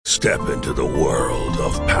Step into the world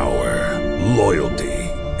of power, loyalty,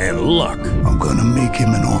 and luck. I'm gonna make him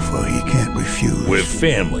an offer he can't refuse. With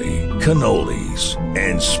family, cannolis,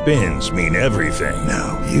 and spins mean everything.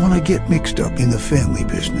 Now, you wanna get mixed up in the family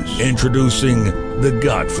business. Introducing The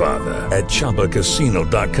Godfather at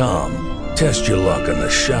ChumbaCasino.com. Test your luck in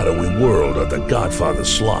the shadowy world of The Godfather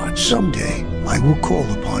slot. Someday, I will call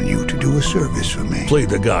upon you to do a service for me. Play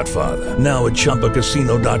The Godfather now at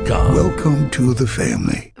ChumbaCasino.com. Welcome to the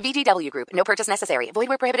family. VGW Group. No purchase necessary. Void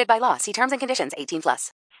where prohibited by law. See terms and conditions.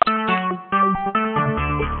 18+.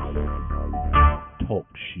 Talk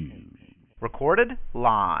shoes. Recorded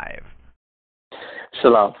live.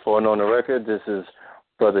 Shalom. For on the record, this is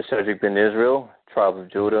Brother Shedrick Ben Israel, Tribe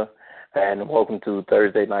of Judah, and welcome to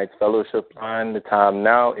Thursday night's fellowship line. The time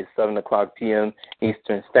now is 7 o'clock p.m.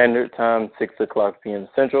 Eastern Standard Time, 6 o'clock p.m.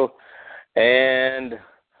 Central, and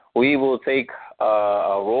we will take a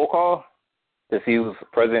roll call to see who's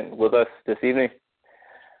present with us this evening.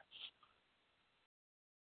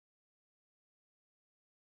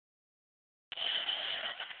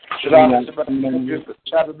 Shalom,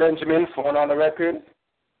 Brother Benjamin, phone on the record.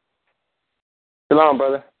 Shalom,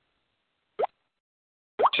 brother.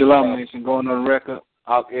 Shalom, Nation. Going on the record.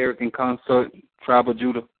 Eric and Consort, Tribe of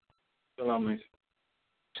Judah. Shalom, Nation.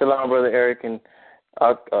 Shalom, Brother Eric and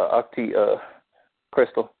Akti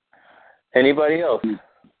Crystal. Anybody else?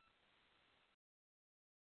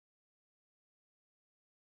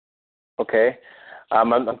 Okay.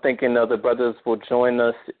 I'm thinking the brothers will join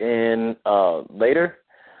us in later.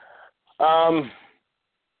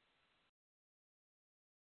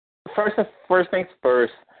 First things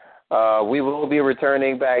first. We will be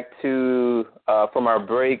returning back to from our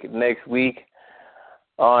break next week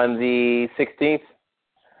on the 16th.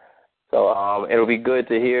 So it'll be good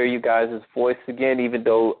to hear you guys' voice again, even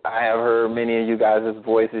though I have heard many of you guys'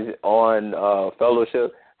 voices on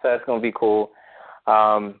fellowship. So that's going to be cool.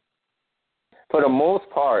 For the most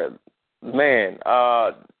part, man,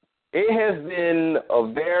 it has been a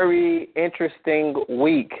very interesting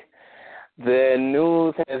week. The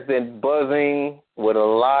news has been buzzing with a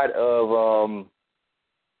lot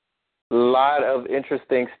of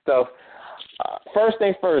interesting stuff. First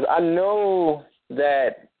things first, I know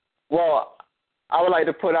that, well, I would like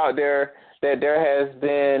to put out there that there has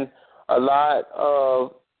been a lot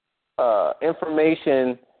of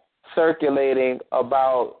information circulating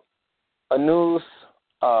about a news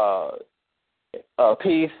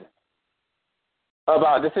piece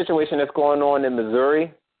about the situation that's going on in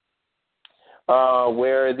Missouri,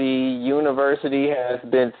 where the university has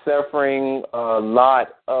been suffering a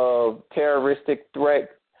lot of terroristic threats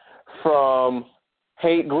from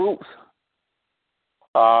hate groups.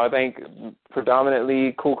 I think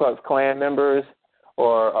predominantly Ku Klux Klan members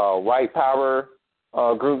or white power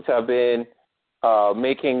groups have been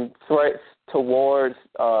making threats towards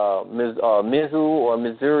Mizzou or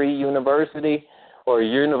Missouri University or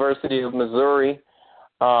University of Missouri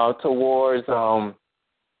towards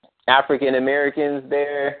African Americans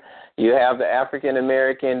there. You have the African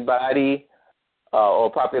American body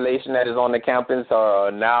or population that is on the campus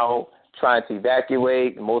are now trying to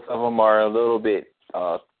evacuate. Most of them are a little bit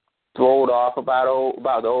thrown off about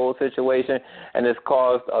the whole situation, and it's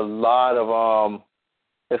caused a lot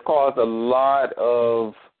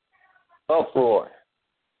of uproar.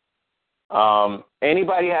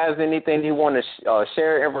 Anybody has anything you want to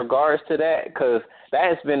share in regards to that? Because that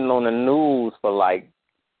has been on the news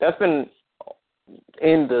that's been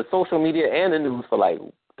in the social media and the news for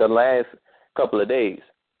the last couple of days.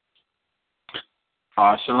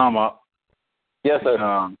 Shalom. Yes,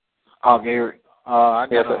 sir. Eric. I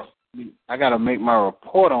gotta make my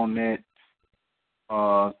report on that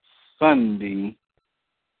Sunday.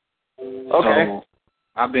 Okay. So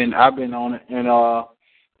I've been on it, and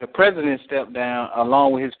the president stepped down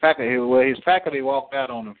along with his faculty. Well, his faculty walked out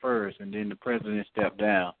on him first, and then the president stepped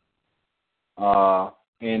down.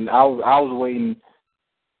 And I was waiting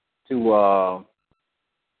to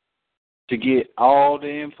get all the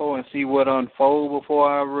info and see what unfolded before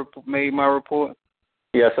I made my report.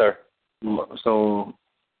 Yes, sir. So,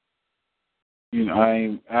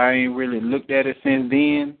 I ain't really looked at it since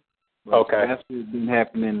then. Okay. That's what's been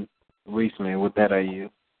happening recently. With that, I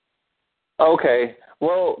yield. Okay.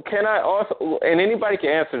 Well, can I also, and anybody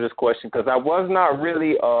can answer this question because I was not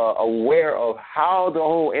really aware of how the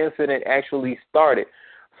whole incident actually started.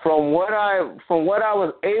 From what I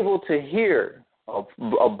was able to hear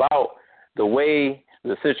about the way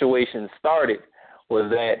the situation started was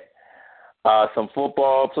that some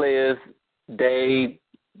football players, they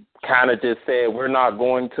kind of just said we're not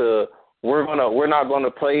going to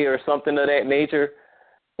play or something of that nature.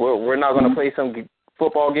 We're not going to play some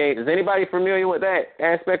football games. Is anybody familiar with that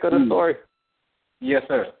aspect of the story? Yes,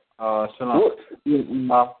 sir. Shalom.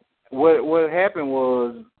 What happened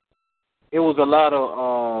was it was a lot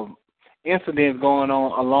of incidents going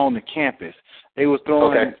on along the campus. They were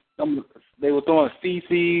throwing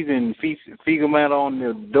feces and fecal matter on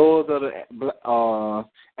the doors of the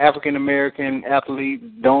African American athletes'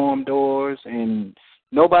 dorm doors, and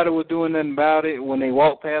nobody was doing nothing about it. When they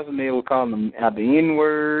walked past them, they were calling them out the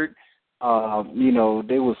N-word.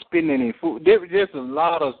 They were spitting in their food. There was just a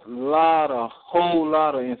whole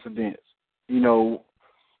lot of incidents,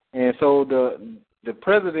 and so the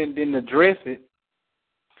president didn't address it.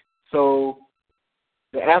 So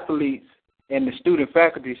the athletes and the student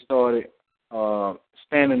faculty started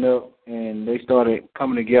standing up, and they started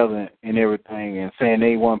coming together and everything and saying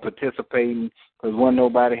they weren't participating because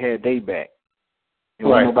nobody had their back. And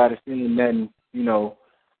wasn't nobody saying nothing, as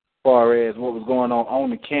far as what was going on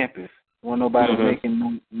the campus. Wasn't nobody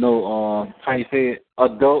making no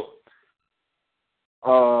adult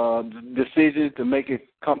decisions to make it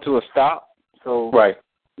come to a stop. So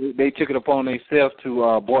they took it upon themselves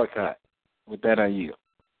to boycott. With that, I yield.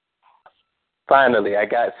 Finally, I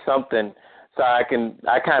got something, so I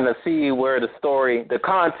kind of see where the story, the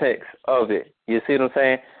context of it. You see what I'm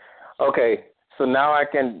saying? Okay, so now I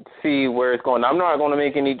can see where it's going. I'm not going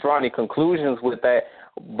to draw any conclusions with that,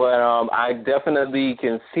 but I definitely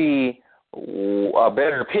can see a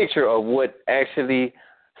better picture of what actually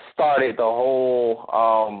started the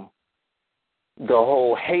whole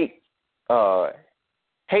hate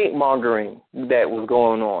mongering that was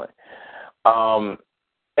going on.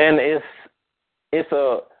 And it's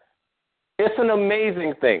an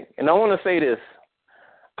amazing thing. And I want to say this.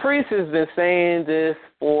 Priest has been saying this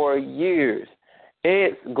for years.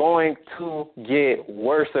 It's going to get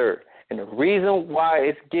worse. And the reason why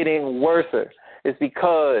it's getting worse is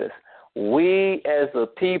because we as a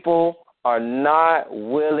people are not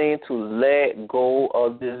willing to let go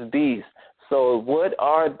of this beast. So what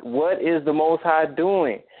is the Most High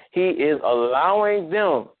doing? He is allowing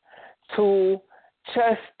them to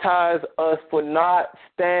chastise us for not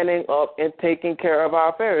standing up and taking care of our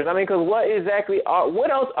affairs. I mean, because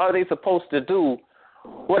what else are they supposed to do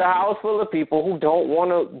with a house full of people who don't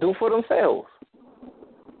want to do for themselves?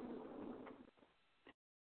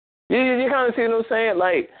 You kind of see what I'm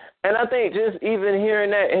saying? And I think just even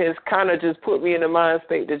hearing that has kind of just put me in the mind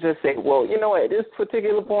state to just say, well, at this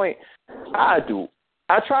particular point, I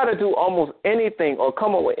try to do almost anything or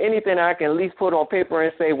come up with anything I can at least put on paper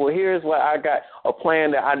and say, well, here's what I got, a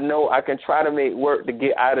plan that I know I can try to make work to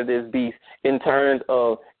get out of this beast in terms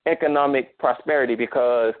of economic prosperity,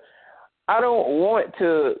 because I don't want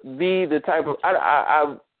to be the type of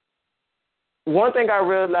one thing I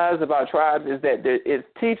realized about tribes is that it's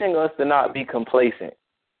teaching us to not be complacent.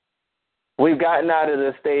 We've gotten out of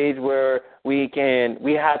the stage where we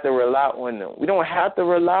have to rely on them. We don't have to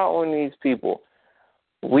rely on these people.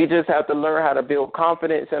 We just have to learn how to build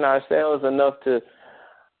confidence in ourselves enough to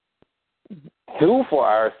do for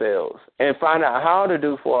ourselves and find out how to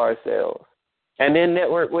do for ourselves, and then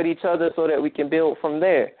network with each other so that we can build from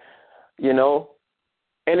there, And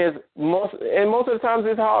most of the times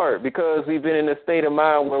it's hard because we've been in a state of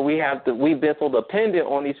mind where we've been so dependent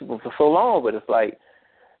on these people for so long, but it's like,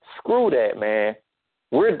 screw that, man.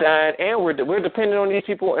 We're dying, and we're dependent on these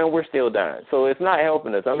people, and we're still dying. So it's not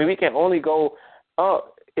helping us. I mean, we can only go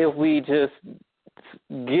up if we just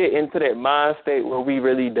get into that mind state where we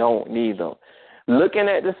really don't need them. Looking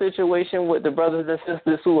at the situation with the brothers and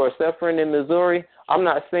sisters who are suffering in Missouri, I'm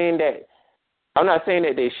not saying that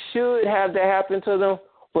they should have that happen to them,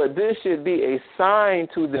 but this should be a sign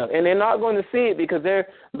to them. And they're not going to see it because they're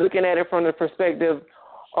looking at it from the perspective,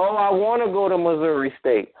 oh, I want to go to Missouri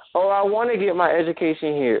State. Oh, I want to get my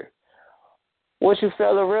education here. What you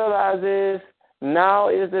fail to realize is now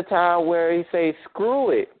is the time where he says, screw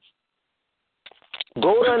it.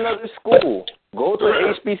 Go to another school. Go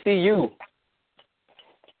to HBCU.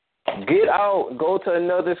 Get out, go to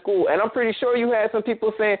another school. And I'm pretty sure you had some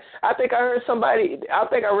people saying, I think I read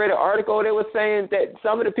an article that was saying that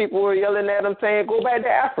some of the people were yelling at them saying, go back to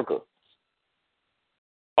Africa.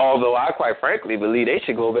 Although I quite frankly believe they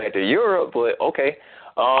should go back to Europe, but okay.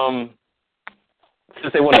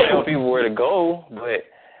 Since they want to tell people where to go, but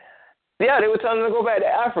yeah, they were telling them to go back to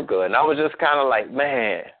Africa. And I was just kind of like,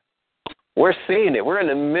 man, we're seeing it. We're in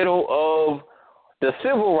the middle of the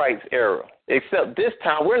civil rights era, except this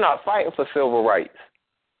time we're not fighting for civil rights.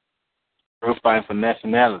 We're fighting for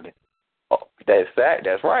nationality. Oh,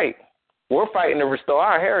 that's right. We're fighting to restore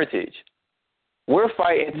our heritage. We're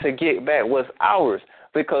fighting to get back what's ours.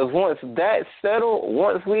 Because once that's settled,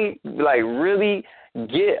 once we really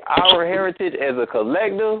get our heritage as a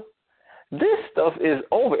collective, this stuff is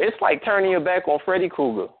over. It's like turning your back on Freddy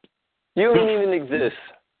Krueger. You don't even exist.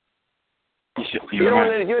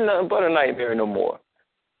 You're nothing but a nightmare no more.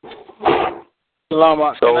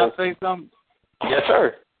 Salam, can I say something? Yes,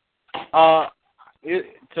 sir.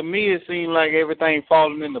 To me, it seems like everything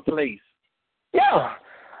falling into place. Yeah,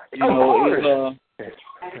 you know,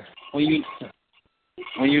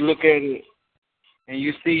 when you look at it and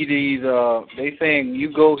you see these, they saying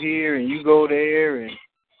you go here and you go there, and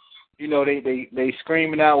you know they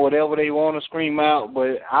screaming out whatever they want to scream out.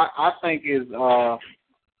 But I think is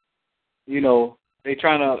you know, they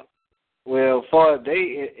trying to. Well, for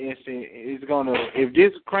it's gonna, if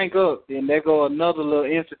this crank up, then there go another little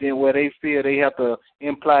incident where they feel they have to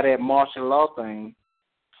imply that martial law thing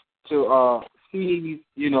to see,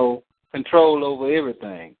 you know, control over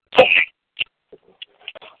everything.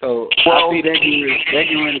 So I see that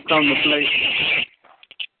going to come to play.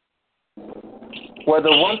 Well,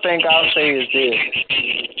 the one thing I'll say is this: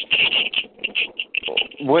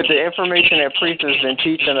 with the information that Priest has been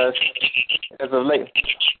teaching us as of late.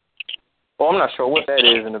 Oh, I'm not sure what that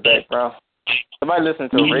is in the background. Somebody listening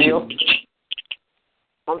to the radio?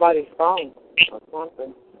 Somebody's phone or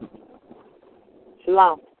something.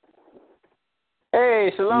 Shalom.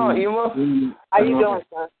 Hey, shalom, Ema. How you doing,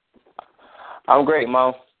 son? I'm great,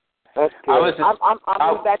 Mom. That's good. I'm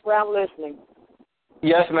in the background listening.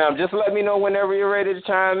 Yes, ma'am. Just let me know whenever you're ready to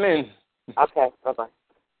chime in. Okay, bye-bye.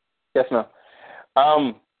 Yes, ma'am.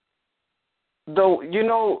 Though, you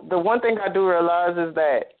know, the one thing I do realize is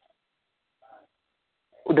that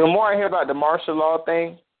the more I hear about the martial law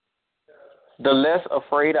thing, the less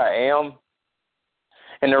afraid I am.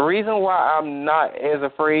 And the reason why I'm not as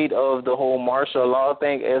afraid of the whole martial law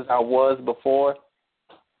thing as I was before,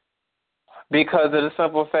 because of the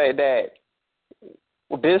simple fact that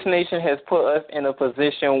this nation has put us in a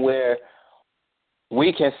position where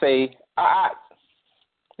we can say,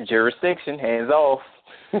 jurisdiction, hands off,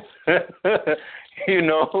 you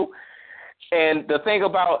know. And the thing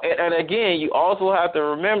about, and again, you also have to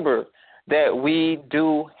remember that we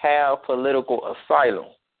do have political asylum.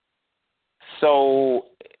 So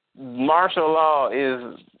martial law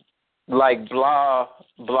is like blah,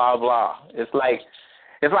 blah, blah. It's like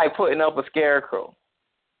putting up a scarecrow.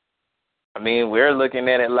 I mean, we're looking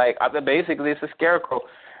at it like, basically it's a scarecrow.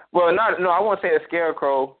 Well, I won't say a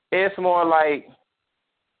scarecrow. It's more like,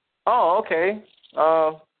 oh, okay,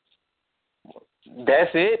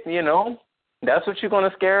 that's it, you know. That's what you're going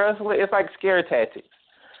to scare us with? It's like scare tactics.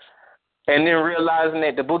 And then realizing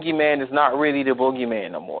that the boogeyman is not really the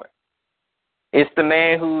boogeyman no more. It's the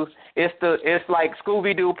man it's like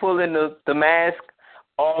Scooby-Doo pulling the mask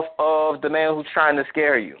off of the man who's trying to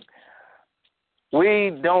scare you.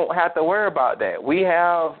 We don't have to worry about that. We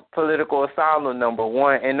have political asylum, number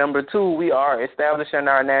one. And number two, we are establishing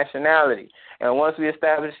our nationality. And once we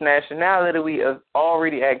establish nationality, we have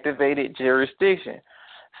already activated jurisdiction.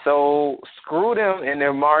 So screw them and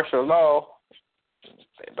their martial law.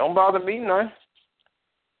 Don't bother me none.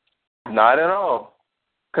 Not at all.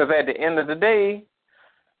 Because at the end of the day,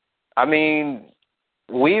 I mean,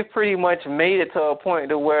 we've pretty much made it to a point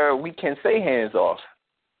to where we can say hands off.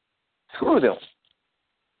 Screw them.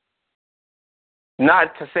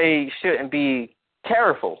 Not to say shouldn't be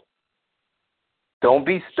careful. Don't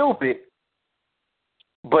be stupid,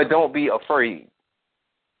 but don't be afraid.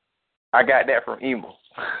 I got that from Emo.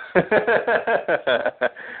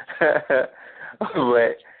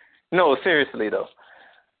 But no, seriously though,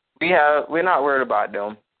 we're not worried about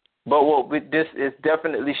them. But this is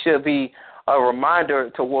definitely should be a reminder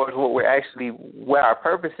towards where our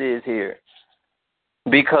purpose is here.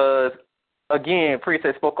 Because again, Priest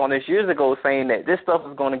spoke on this years ago, saying that this stuff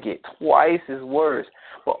is going to get twice as worse.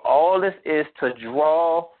 But all this is to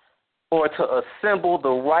draw or to assemble the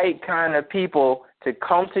right kind of people to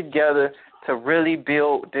come together to really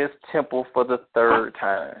build this temple for the third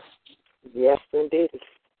time. Yes, indeed.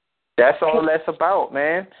 That's all that's about,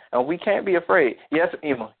 man. And we can't be afraid. Yes,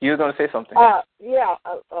 Emma, you were going to say something. Yeah,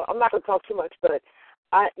 I'm not going to talk too much, but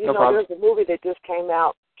No problem. there's a movie that just came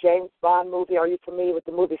out, James Bond movie. Are you familiar with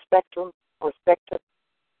the movie Spectrum or Spectre?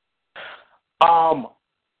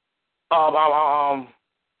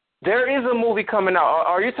 There is a movie coming out.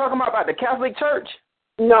 Are you talking about the Catholic Church?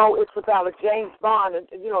 No, it's about a James Bond,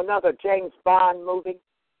 another James Bond movie.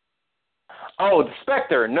 Oh, the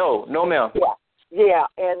Spectre. No, ma'am. Yeah,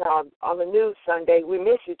 and on the news Sunday, we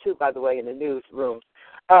miss you too, by the way, in the newsroom.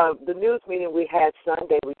 The news meeting we had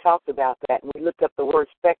Sunday, we talked about that, and we looked up the word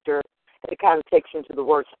specter, and it kind of takes you into the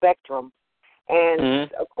word spectrum. And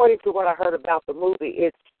according to what I heard about the movie,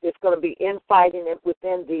 it's going to be infighting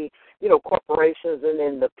within the, corporations and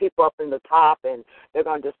then the people up in the top, and they're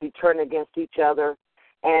going to just be turning against each other.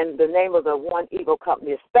 And the name of the one evil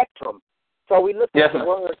company is Spectrum. So we looked at the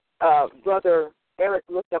word, Brother Eric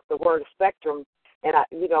looked up the word Spectrum, and,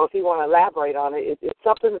 if you want to elaborate on it, it's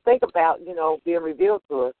something to think about, being revealed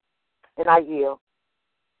to us. And I yield.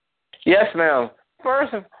 Yes, ma'am.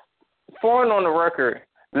 First, foreign on the record,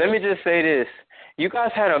 let me just say this. You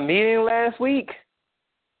guys had a meeting last week?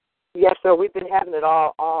 Yes, sir. We've been having it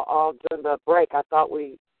all during the break. I thought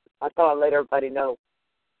I'd let everybody know.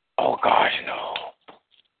 Oh, gosh, no.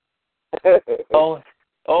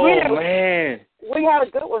 Man. We had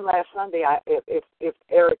a good one last Sunday. If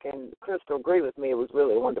Eric and Crystal agree with me, it was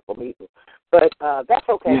really a wonderful meeting. But that's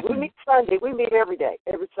okay. We meet Sunday. We meet every day,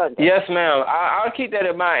 every Sunday. Yes, ma'am. I'll keep that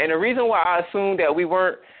in mind. And the reason why I assumed that we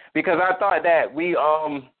weren't, because I thought that we,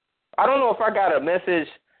 I don't know if I got a message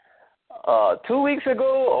 2 weeks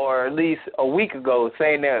ago or at least a week ago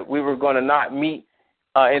saying that we were going to not meet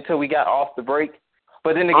until we got off the break.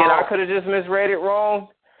 But then again, I could have just misread it wrong.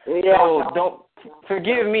 Yeah. So don't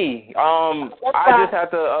forgive me. I just have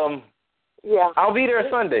to. I'll be there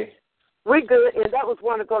Sunday. We good, and that was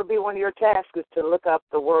going to be one of your tasks is to look up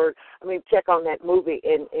the word. Check on that movie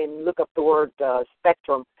and look up the word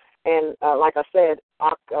Spectrum. And like I said,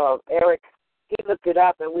 Eric, he looked it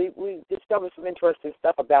up, and we discovered some interesting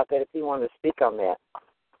stuff about that. If you want to speak on that.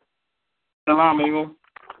 Shalom, amigo.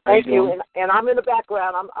 Thank you. And I'm in the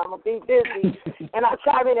background. I'm gonna be busy, and I'll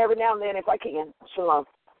chime in every now and then if I can. Shalom.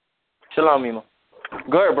 Shalom, Mimo.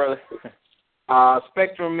 Go ahead, brother.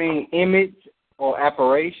 Spectrum means image or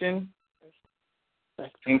apparition,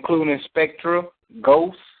 including spectra,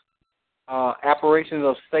 ghosts, apparitions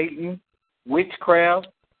of Satan, witchcraft,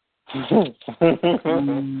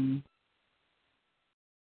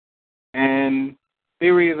 and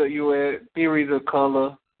theories of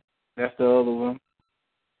color. That's the other one.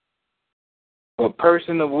 A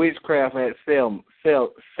person of witchcraft at Salem,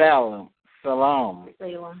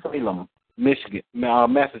 Michigan,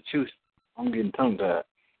 Massachusetts. I'm getting tongue-tied.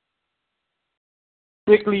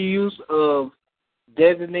 Strictly use of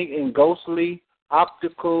designating ghostly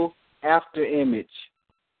optical after image.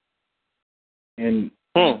 And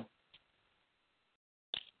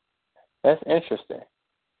that's interesting.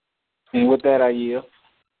 And with that, I yield.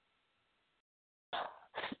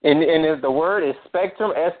 And the word is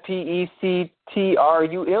spectrum,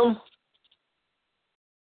 SPECTRUM?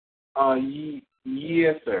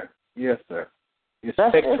 Yes, sir. Yes, sir. It's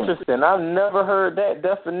That's spectrum. interesting. I've never heard that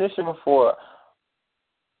definition before.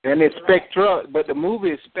 And it's Spectra, but the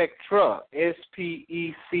movie is Spectra,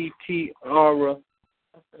 SPECTRA,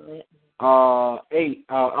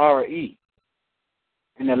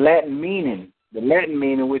 And the Latin meaning,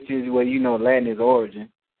 which is Latin is origin,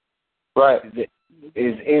 right?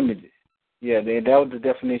 Is images. Yeah, that was the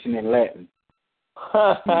definition in Latin.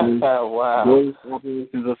 Wow. Those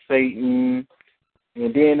operations of Satan.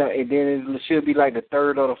 And then it should be like the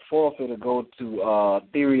third or the fourth. It'll go to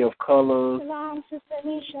theory of colors. Shalom, Sister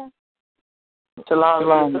Nisha.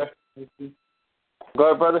 Shalom. Go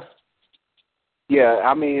ahead, brother. Yeah,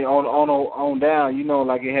 on down,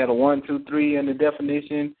 like it had a 1, 2, 3 in the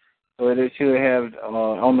definition. So it should have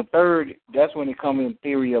on the third. That's when it comes in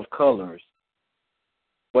theory of colors.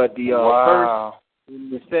 But the first and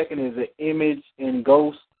the second is the image and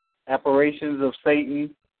ghost apparitions of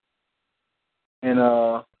Satan. And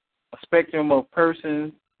a spectrum of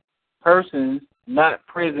persons not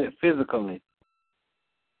present physically.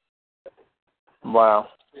 Wow.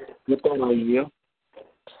 Get that idea.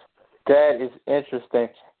 That is interesting.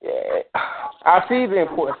 I see the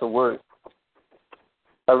importance of words.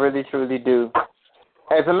 I really, truly do.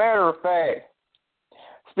 As a matter of fact,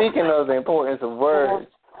 speaking of the importance of words,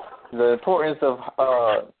 the importance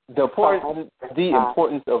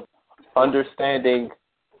of understanding.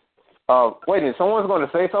 Wait a minute, someone's going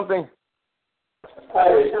to say something?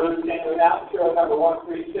 Hey, lieutenant out show number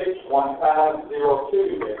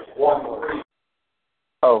 136-1502-13.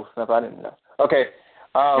 Oh, snap, I didn't know. Okay.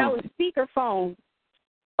 That was speakerphone.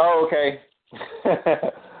 Oh, okay.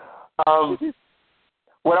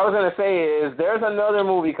 What I was going to say is there's another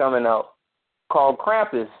movie coming out called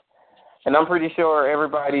Krampus, and I'm pretty sure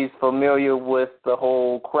everybody's familiar with the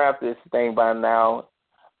whole Krampus thing by now.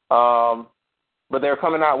 But they're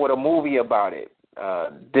coming out with a movie about it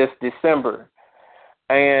this December.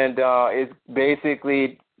 And it's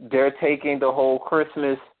basically they're taking the whole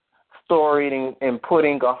Christmas story and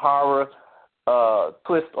putting a horror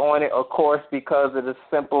twist on it, of course, because of the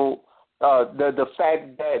simple, the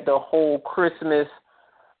fact that the whole Christmas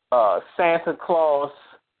Santa Claus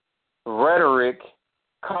rhetoric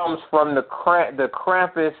comes from the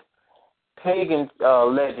Krampus pagan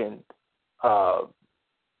legend.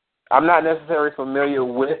 I'm not necessarily familiar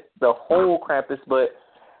with the whole Krampus, but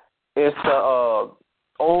it's the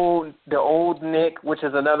old Nick, which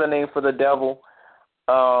is another name for the devil.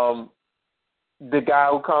 The guy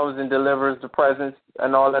who comes and delivers the presents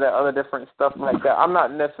and all of that other different stuff like that. I'm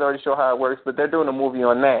not necessarily sure how it works, but they're doing a movie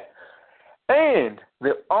on that. And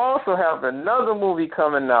they also have another movie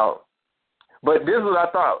coming out. But this is what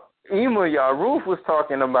I thought Ema Yaruf was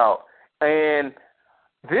talking about. And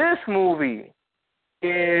this movie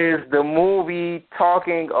is the movie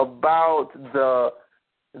talking about the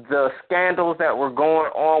scandals that were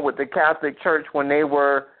going on with the Catholic Church when they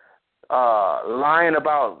were lying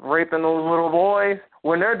about raping those little boys.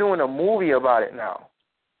 When they're doing a movie about it now.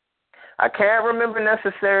 I can't remember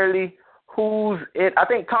necessarily who's it. I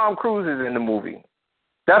think Tom Cruise is in the movie.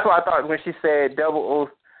 That's what I thought when she said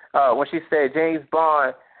when she said James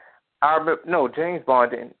Bond. James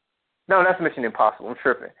Bond didn't. No, that's Mission Impossible. I'm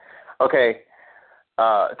tripping. Okay.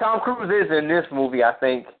 Tom Cruise is in this movie, I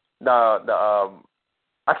think. I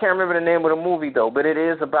can't remember the name of the movie, though, but it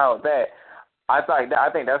is about that. I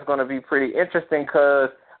think that's going to be pretty interesting because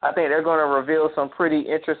I think they're going to reveal some pretty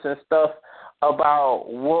interesting stuff about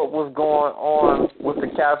what was going on with the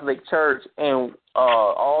Catholic Church and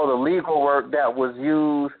all the legal work that was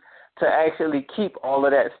used to actually keep all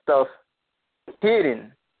of that stuff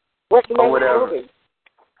hidden. What's the name or whatever. of the movie?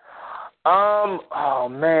 Oh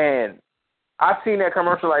man, I've seen that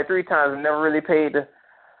commercial like 3 times and never really paid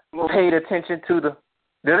attention to the.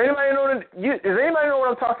 Does anybody know what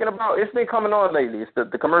I'm talking about? It's been coming on lately. It's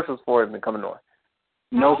the commercials for it have been coming on.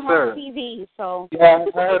 No, sir. TV, so. Yeah,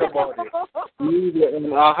 I heard about it.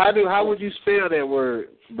 How would you spell that word,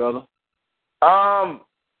 brother? I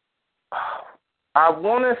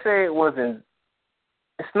want to say it was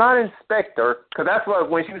it's not Inspector, because that's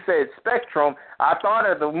what, when you said Spectrum, I thought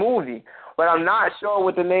of the movie, but I'm not sure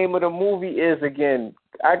what the name of the movie is again.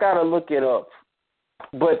 I got to look it up.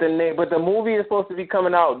 But the movie is supposed to be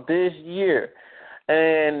coming out this year,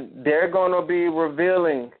 and they're going to be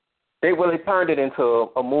revealing. They turned it into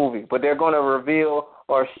a movie, but they're going to reveal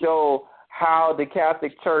or show how the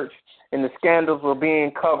Catholic Church and the scandals were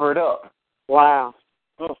being covered up. Wow.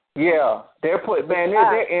 Yeah, they're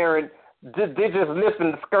airing. They're just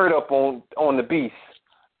lifting the skirt up on the beast.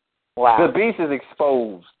 Wow. The beast is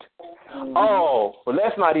exposed. Mm-hmm. Oh, but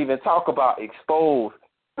let's not even talk about exposed.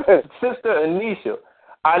 Sister Anisha,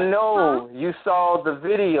 I know you saw the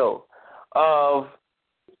video of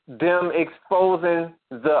them exposing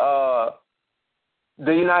the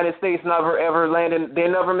United States never ever landing. They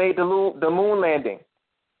never made the moon landing.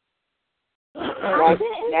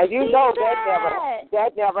 Now you know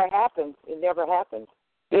that never happened. It never happened.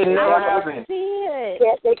 It never happened.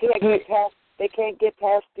 They can't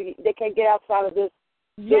get outside of this.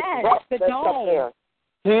 Yes, the dome.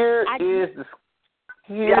 Here is the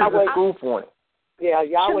scoop on it. Yeah,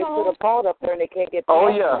 Yahweh put a part up there and they can't get past. Oh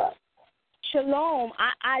yeah. Shalom.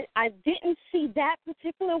 I didn't see that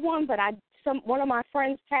particular one, but one of my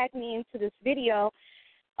friends tagged me into this video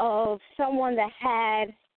of someone that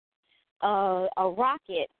had a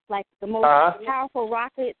rocket, like the most powerful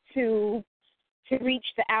rocket to reach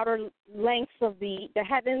the outer lengths of the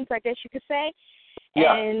heavens, I guess you could say.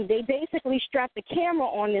 Yeah. And they basically strapped the camera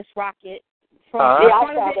on this rocket from in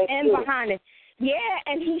front of it and behind it. Yeah,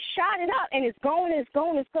 and he shot it up, and it's going, and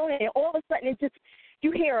all of a sudden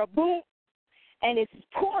you hear a boom, and it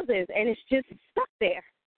pauses, and it's just stuck there.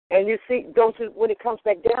 And you see, when it comes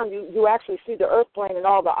back down, you actually see the earth plane and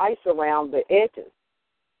all the ice around the edges.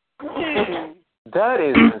 That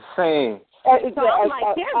is insane. So I'm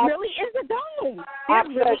like, there really is a dome. There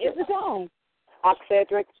really is a dome.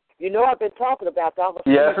 Cedric, you know I've been talking about that.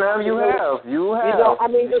 Yes, ma'am, you have. You have. I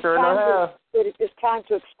mean, it's time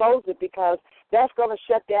to expose it because that's going to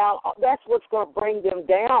shut down. That's what's going to bring them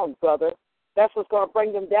down, brother. That's what's going to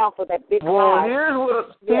bring them down for that big lie. Here's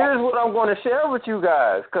what I'm going to share with you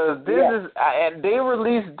guys because they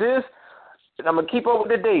released this. And I'm going to keep up with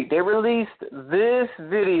the date. They released this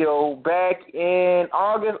video back in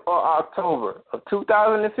August or October of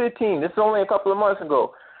 2015. This is only a couple of months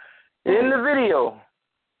ago. In the video,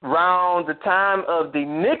 around the time of the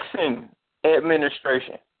Nixon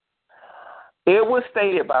administration, it was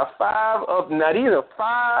stated by 5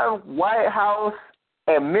 White House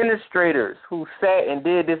administrators who sat and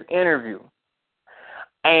did this interview.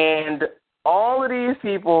 And all of these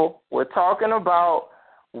people were talking about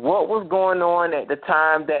what was going on at the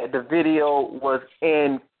time that the video was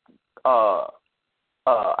in,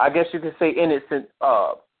 I guess you could say in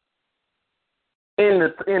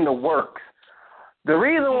the works. The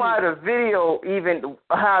reason why the video, even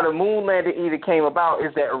how the moon landing even came about,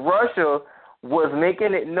 is that Russia was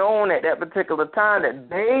making it known at that particular time that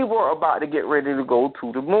they were about to get ready to go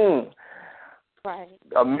to the moon. Right.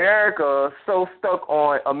 America, so stuck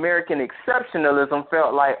on American exceptionalism,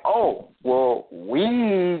 felt like, oh, well,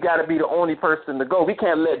 we got to be the only person to go. We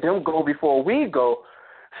can't let them go before we go.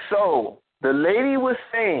 So the lady was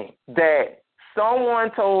saying that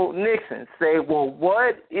someone told Nixon, say, well,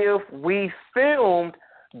 what if we filmed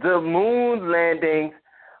the moon landing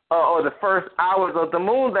or the first hours of the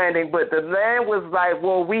moon landing, but the land was like,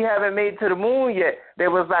 well, we haven't made it to the moon yet. They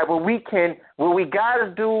was like, well, we got to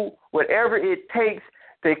do whatever it takes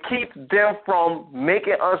to keep them from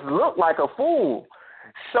making us look like a fool.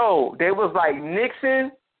 So they was like,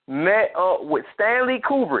 Nixon met up with Stanley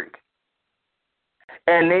Kubrick,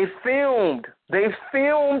 and they filmed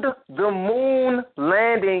the moon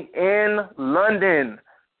landing in London.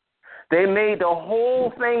 They made the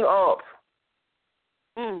whole thing up.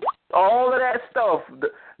 All of that stuff,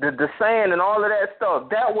 the sand and all of that stuff,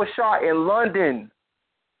 that was shot in London.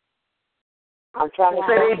 I'm trying to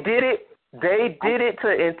say they did it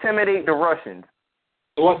to intimidate the Russians.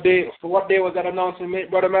 So what day was that announcement made,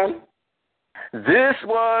 brother man? This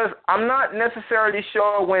was, I'm not necessarily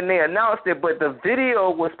sure when they announced it, but the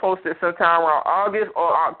video was posted sometime around August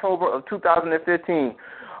or October of 2015.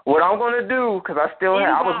 What I'm going to do, because I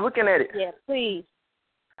was looking at it. Yeah, please.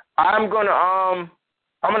 I'm going to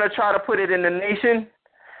try to put it in the Nation.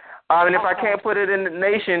 And if I can't put it in the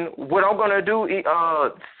Nation, what I'm going to do,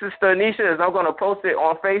 Sister Anisha, is I'm going to post it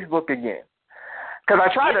on Facebook again. Because I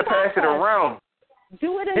tried to pass it around.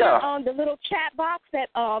 Do it in the little chat box that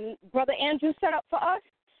Brother Andrew set up for us.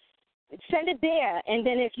 Send it there. And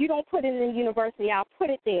then if you don't put it in the university, I'll put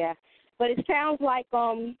it there. But it sounds like,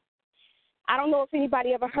 I don't know if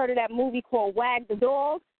anybody ever heard of that movie called Wag the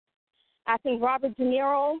Dog. I think Robert De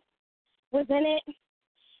Niro was in it.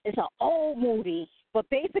 It's an old movie, but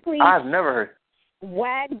basically, I've never heard.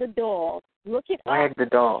 Wag the Dog. Look it up. Wag the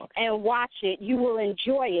Dog. And watch it. You will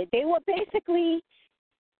enjoy it. They were basically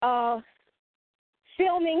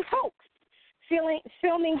filming hoax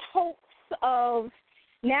of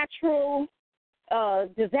natural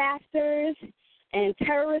disasters and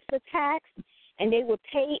terrorist attacks, and they would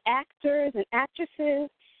pay actors and actresses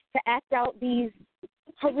to act out these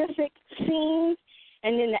horrific scenes.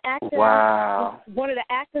 And then the actor, one of the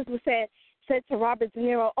actors said to Robert De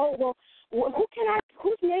Niro, "Oh, well,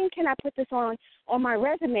 whose name can I put this on my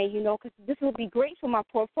resume? You know, because this will be great for my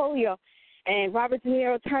portfolio." And Robert De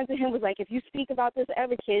Niro turned to him and was like, "If you speak about this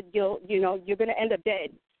ever, kid, you're gonna end up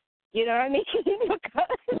dead." You know what I mean? Because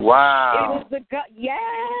wow. It was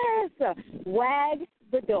yes, Wag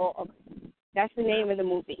the Dog. That's the name of the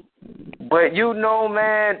movie. But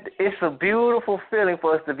man, it's a beautiful feeling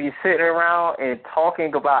for us to be sitting around and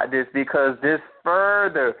talking about this, because this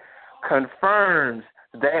further confirms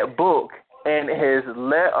that book and has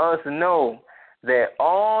let us know that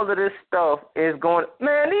all of this stuff is going.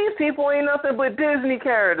 Man, these people ain't nothing but Disney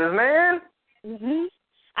characters, man. Mhm.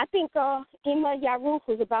 I think Ima Yaruf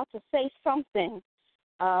was about to say something.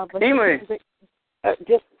 But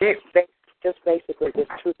just basically, this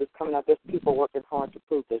truth is coming out. There's people working hard to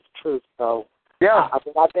prove this truth. So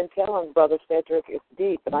I've been telling Brother Cedric it's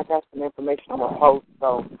deep, and I got some information on the post,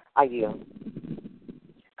 so I yield.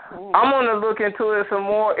 I'm gonna look into it some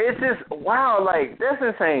more. It's just wow, like that's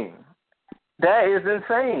insane. That is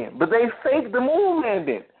insane. But they faked the moon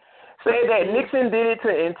landing. Say that Nixon did it to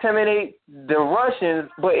intimidate the Russians,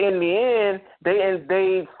 but in the end,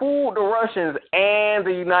 they fooled the Russians and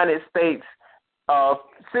the United States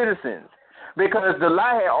citizens, because the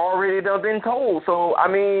lie had already been told. So, I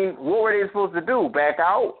mean, what were they supposed to do? Back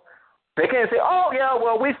out? They can't say, oh, yeah,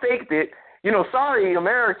 well, we faked it. Sorry,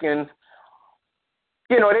 Americans.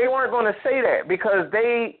 They weren't going to say that, because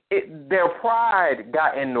their pride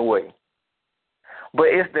got in the way. But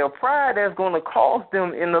it's their pride that's going to cost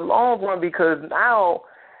them in the long run, because now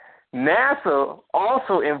NASA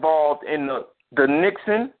also involved in the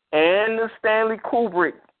Nixon and the Stanley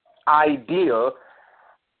Kubrick idea.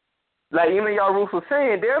 Like even Yaruf was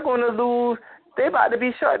saying, they're going to lose. They're about to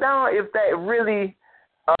be shut down if that really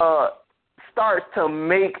starts to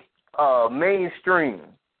make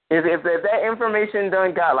mainstream. If that information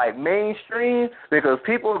done got like mainstream, because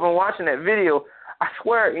people have been watching that video, I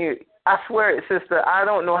swear it, sister, I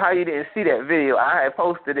don't know how you didn't see that video. I had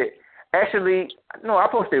posted it. Actually, no, I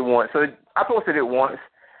posted it once. So I posted it once.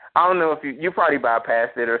 I don't know if you probably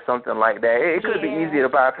bypassed it or something like that. It could be easier to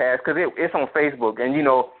bypass because it's on Facebook, and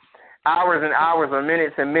hours and hours or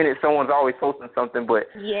minutes and minutes, someone's always posting something. But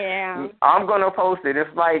I'm gonna post it.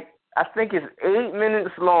 It's like, I think it's 8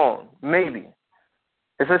 minutes long, maybe.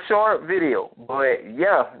 It's a short video, but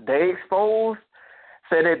yeah, they exposed,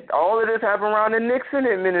 said that all of this happened around the Nixon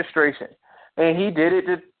administration, and he did it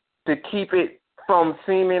to keep it from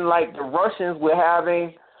seeming like the Russians were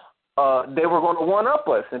having, they were going to one-up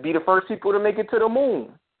us and be the first people to make it to the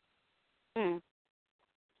moon.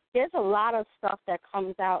 There's a lot of stuff that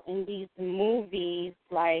comes out in these movies.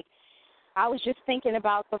 Like, I was just thinking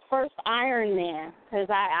about the first Iron Man, because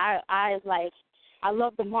I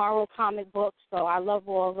love the Marvel comic books, so I love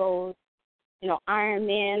all those, Iron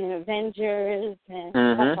Man and Avengers and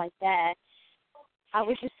stuff like that. I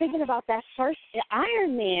was just thinking about that first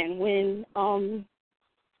Iron Man when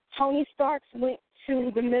Tony Stark went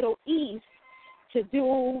to the Middle East to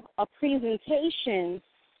do a presentation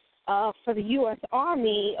for the U.S.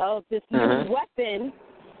 Army of this new weapon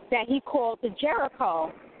that he called the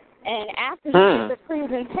Jericho. And after he did the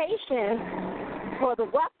presentation for the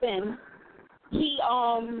weapon, he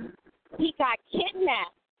got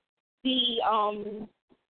kidnapped.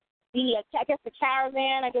 I guess the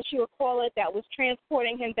caravan, I guess you would call it, that was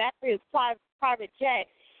transporting him back to his private jet,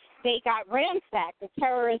 they got ransacked. The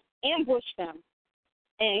terrorists ambushed them,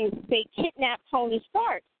 and they kidnapped Tony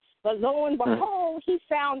Stark. But lo and behold, he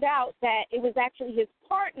found out that it was actually his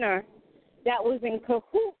partner that was in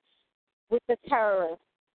cahoots with the terrorists,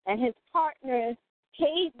 and his partner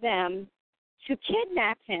paid them to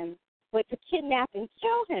kidnap him, but to kidnap and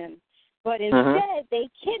kill him. But instead, they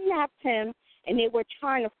kidnapped him, and they were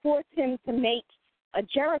trying to force him to make a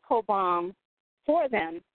Jericho bomb for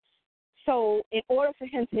them. So in order for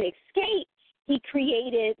him to escape, he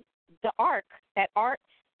created the Ark, that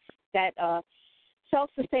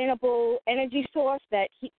self-sustainable energy source that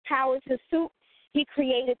powers his suit. He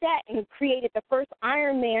created that and created the first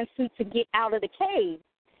Iron Man suit to get out of the cave.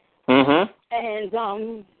 And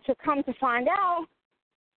to come to find out,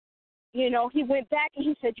 he went back and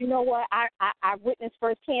he said, you know what, I witnessed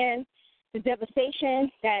firsthand the devastation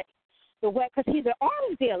that because he's an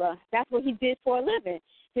arms dealer. That's what he did for a living.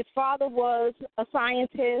 His father was a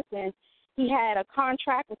scientist, and he had a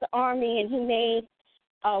contract with the Army, and he made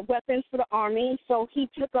weapons for the Army. So he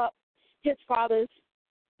took up his father's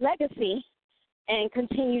legacy and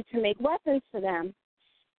continued to make weapons for them.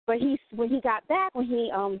 But when he got back, when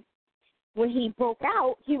he broke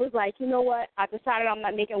out, he was like, you know what, I decided I'm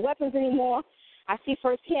not making weapons anymore. I see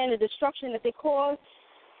firsthand the destruction that they caused.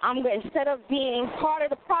 Instead of being part of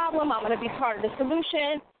the problem, I'm going to be part of the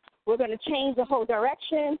solution. We're going to change the whole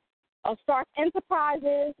direction of Stark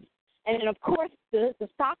Enterprises. And then, of course, the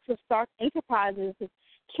stocks of Stark Enterprises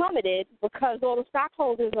plummeted because all the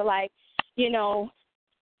stockholders are like,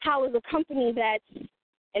 how is a company that's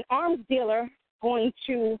an arms dealer going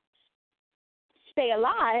to stay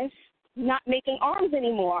alive not making arms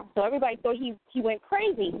anymore? So everybody thought he went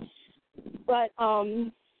crazy. But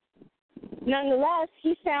nonetheless,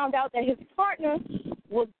 he found out that his partner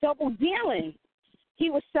was double dealing. He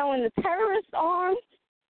was selling the terrorist arms,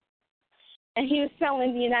 and he was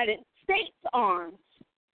selling the United States arms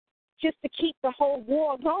just to keep the whole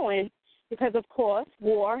war going because, of course,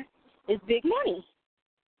 war is big money.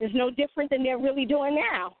 It's no different than they're really doing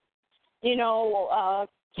now.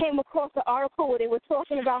 Came across an article where they were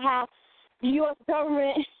talking about how the U.S.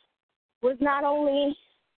 government was not only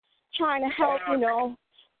trying to help,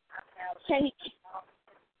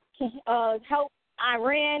 help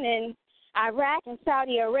Iran and Iraq and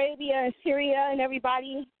Saudi Arabia and Syria and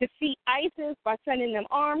everybody defeat ISIS by sending them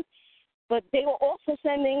arms, but they were also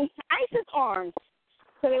sending ISIS arms.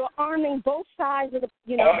 So they were arming both sides of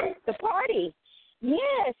the party.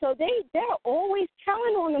 Yeah, so they're always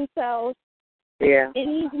telling on themselves in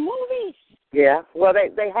these movies. Yeah, well,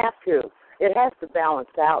 they have to. It has to balance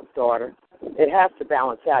out, daughter. It has to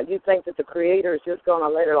balance out. You think that the creator is just going to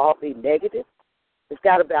let it all be negative? It's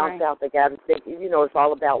got to balance out. They got to think, it's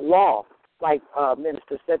all about law. Like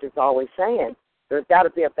Minister Cedric's always saying, there's got to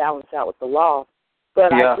be a balance out with the law.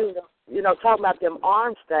 But I do know, talking about them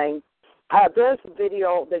arms thing, there's a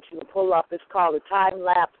video that you can pull up. It's called a time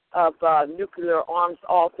lapse of nuclear arms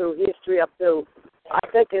all through history up to, I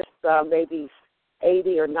think it's maybe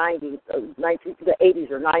 80 or 90, the 80s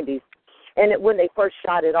or 90s. And when they first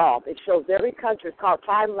shot it off, it shows every country. It's called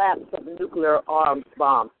Time Lapse of the Nuclear Arms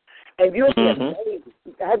Bomb. And you'll be amazed.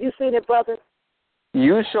 Have you seen it, brother?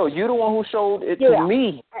 You the one who showed it to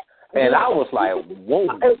me. And I was like, whoa.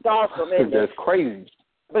 It's awesome. It's just crazy.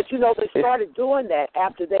 But, they started doing that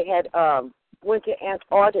after they had went to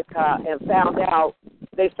Antarctica and found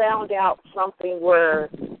out something where,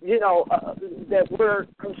 that we're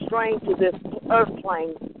constrained to this earth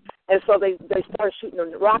plane. And so they started shooting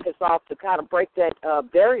the rockets off to kind of break that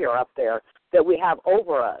barrier up there that we have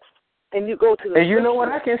over us. And you go to the... And you know what?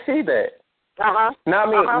 I can see that.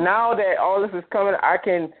 Now that all this is coming, I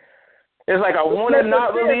can. It's like I want to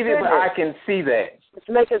not believe it, but I can see that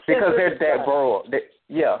because they're that broad.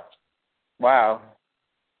 Yeah. Wow.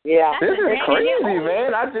 Yeah. This is crazy,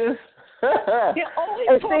 man. I just. They're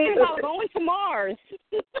always talking about going to Mars.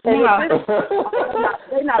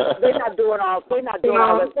 They're not doing all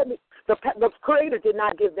that. The Creator did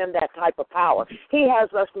not give them that type of power. He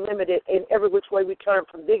has us limited in every which way we turn,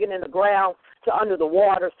 from digging in the ground to under the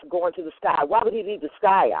waters to going to the sky. Why would he leave the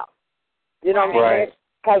sky out? You know what I mean?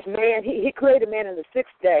 Because man, he created man in the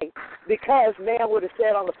sixth day, because man would have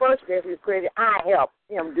said on the first day if he was created, I helped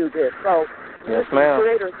him do this. So yes, ma'am. The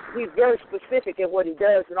Creator, he's very specific in what he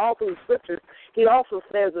does, and all through the scriptures, he also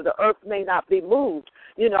says that the earth may not be moved,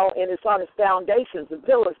 and it's on its foundations and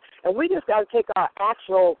pillars. And we just got to take our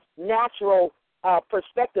actual natural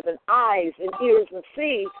perspective and eyes and ears and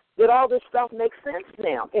see that all this stuff makes sense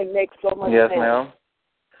now. It makes so much sense. Yes, ma'am.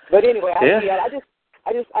 But anyway, I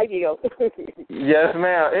yield. Yes,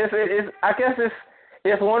 ma'am. I guess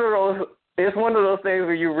it's one of those. It's one of those things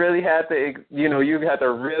where you really have to, you have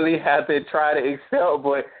to try to accept.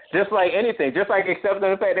 But just like anything, just like accepting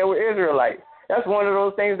the fact that we're Israelites, that's one of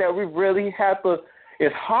those things that we really have to.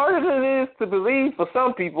 As hard as it is to believe for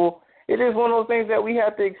some people, it is one of those things that we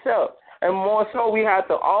have to accept. And more so, we have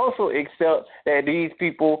to also accept that these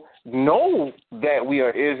people know that we are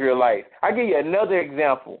Israelites. I'll give you another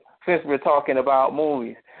example since we're talking about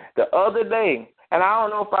movies. The other day, and I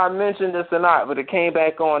don't know if I mentioned this or not, but it came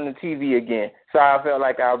back on the TV again, so I felt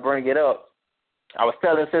like I'll bring it up. I was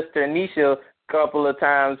telling Sister Anisha a couple of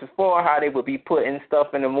times before how they would be putting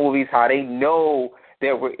stuff in the movies, how they know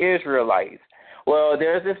that we're Israelites. Well,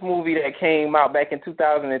 there's this movie that came out back in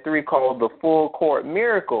 2003 called The Full Court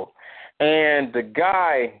Miracle. And the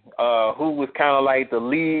guy who was kind of like the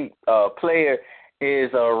lead player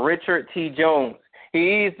is Richard T. Jones.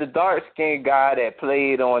 He's the dark-skinned guy that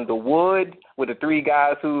played on The Wood with the three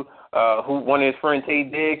guys who one of his friends, Tay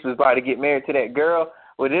Diggs, was about to get married to that girl.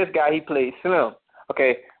 Well, this guy, he played Slim.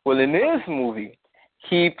 Okay, well, in this movie,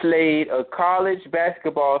 he played a college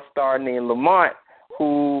basketball star named Lamont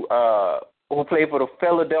who played for the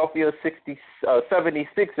Philadelphia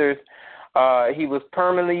 76ers. He was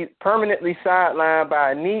permanently sidelined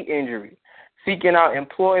by a knee injury. Seeking out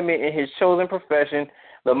employment in his chosen profession,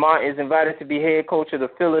 Lamont is invited to be head coach of the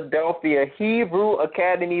Philadelphia Hebrew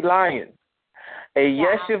Academy Lions, a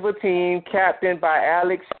yeshiva team captained by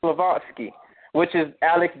Alex Slavotsky, which is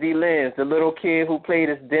Alex D. Lenz, the little kid who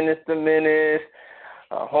played as Dennis the Menace,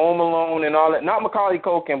 Home Alone, and all that. Not Macaulay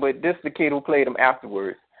Culkin, but this is the kid who played him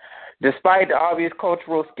afterwards. Despite the obvious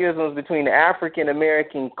cultural schisms between the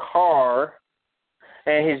African-American Carr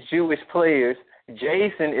and his Jewish players,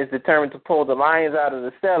 Jason is determined to pull the Lions out of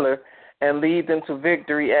the cellar and lead them to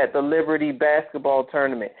victory at the Liberty basketball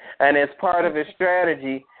tournament. And as part of his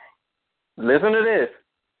strategy, listen to this,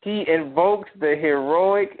 he invokes the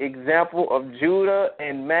heroic example of Judah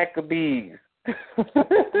and Maccabees.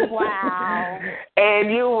 Wow.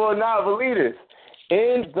 And you will not believe this.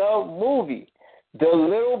 In the movie, the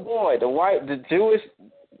little boy, the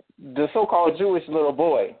so-called Jewish little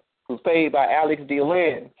boy, who's played by Alex D.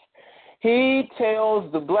 Lenz, he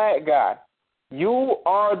tells the black guy, "You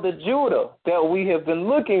are the Judah that we have been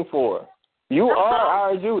looking for. You are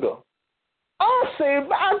our Judah."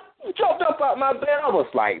 I jumped up out my bed. I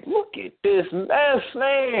was like, look at this mess,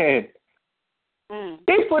 man.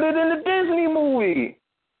 They put it in the Disney movie.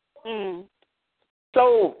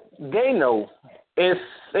 So they know.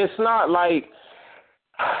 It's not like,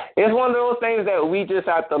 it's one of those things that we just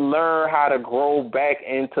have to learn how to grow back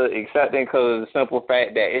into accepting, because of the simple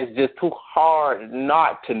fact that it's just too hard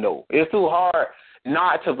not to know. It's too hard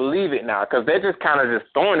not to believe it now, because they're just kind of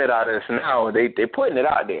just throwing it out at us now. They're putting it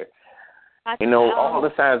out there. All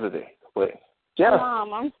the signs of it. But yeah.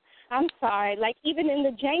 I'm sorry. Like, even in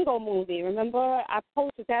the Django movie, remember I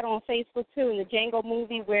posted that on Facebook too, in the Django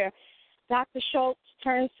movie where Dr. Schultz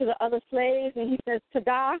turns to the other slaves and he says,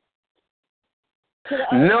 "Tada."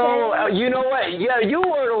 No, you know what? Yeah, you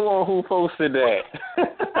were the one who posted that.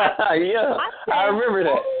 Yeah, I remember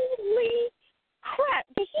that. Holy crap.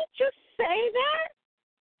 Did he just say that?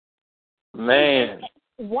 Man.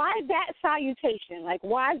 Why that salutation? Like,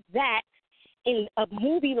 why that in a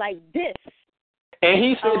movie like this? And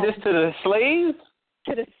he said this to the slaves?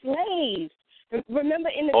 To the slaves. Remember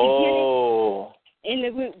in the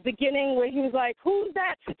beginning where he was like, "Who's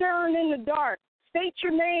that stirring in the dark? State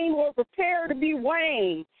your name or prepare to be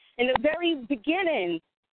Wayne." In the very beginning.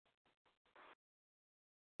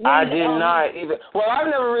 I did not even. Well, I've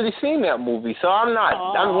never really seen that movie, so I'm not.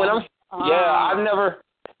 I've never.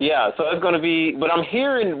 Yeah, so it's going to be. But I'm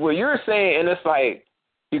hearing what you're saying, and it's like,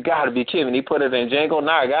 You got to be kidding. He put it in Django.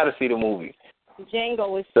 Now I got to see the movie.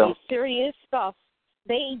 Django is some serious stuff.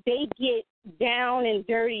 They get down and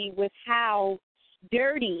dirty with how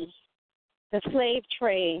dirty the slave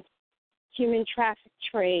trade, human traffic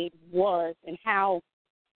trade was, and how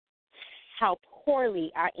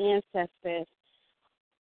poorly our ancestors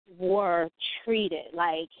were treated.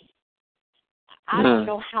 Like, I don't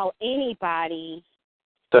know how anybody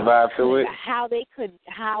survived through it. How they could,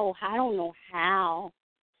 I don't know how.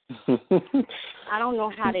 I don't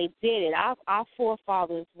know how they did it. Our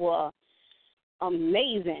forefathers were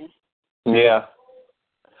amazing. Yeah.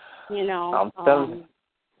 You know. I'm telling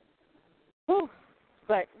you.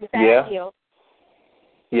 But with that deal.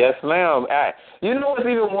 Yes, ma'am. You know what's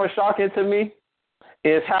even more shocking to me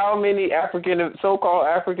is how many so-called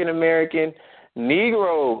African American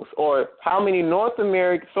Negroes, or how many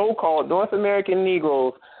so-called North American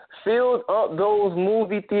Negroes filled up those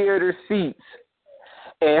movie theater seats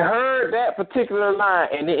and heard that particular line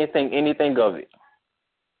and didn't think anything of it.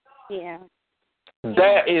 Yeah.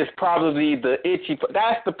 That is probably the itchy.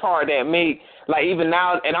 That's the part that made, like, even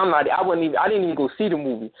now, and I didn't even go see the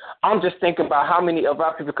movie. I'm just thinking about how many of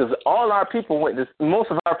our people, because all our people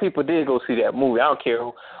most of our people did go see that movie. I don't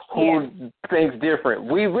care who thinks different.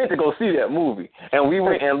 We went to go see that movie, and we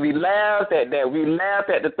went and we laughed at that. We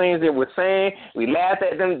laughed at the things they were saying. We laughed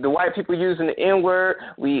at them, the white people using the N-word.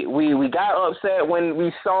 We got upset when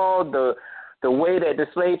we saw the way that the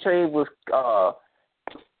slave trade was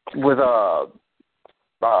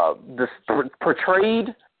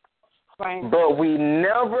portrayed, right. But we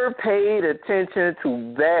never paid attention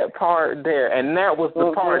to that part there, and that was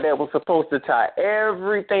the part that was supposed to tie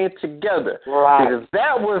everything together. Right. Because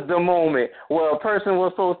that was the moment where a person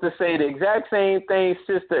was supposed to say the exact same thing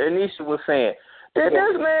Sister Anisha was saying. Did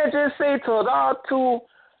this man just say to our two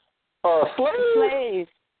slaves?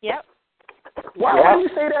 Slaves. Yep. Why would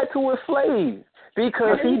he say that to a slave?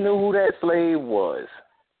 Because he knew who that slave was.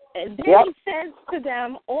 And then he says to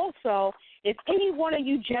them also, if any one of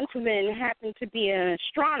you gentlemen happen to be an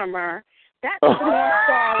astronomer, that's the North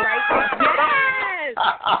Star right there. Yes!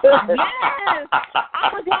 I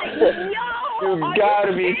was like, yo! You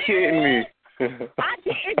gotta be kidding me. When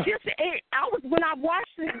I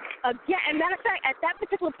watched it again, and matter of fact, at that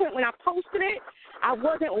particular point when I posted it, I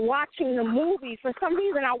wasn't watching the movie. For some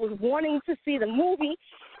reason, I was wanting to see the movie,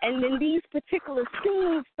 and then these particular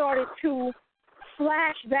scenes started to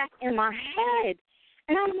flash back in my head.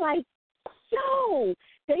 And I'm like, yo,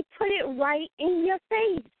 they put it right in your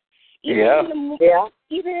face. Even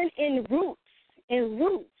in Roots, in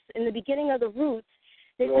the beginning of the Roots,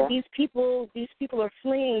 they said these people are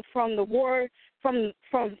fleeing from the war, from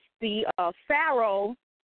the Pharaoh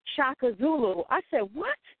Shaka Zulu. I said,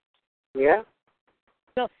 what? Yeah.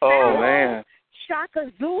 The Pharaoh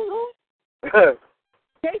Shaka Zulu?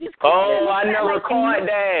 They just I never caught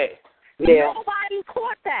that. Yeah. Nobody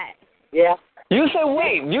caught that. Yeah. You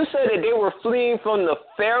said that they were fleeing from the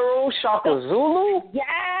Pharaoh Shaka Zulu?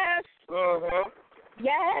 Yes.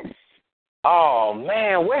 Yes. Oh,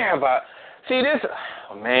 man, where have I... See, this...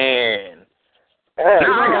 Oh, man.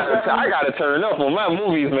 I gotta turn up on my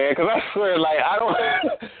movies, man, because I swear, like, I don't...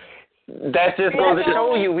 That just goes to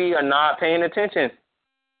show you we are not paying attention.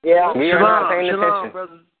 Yeah. We are not paying attention.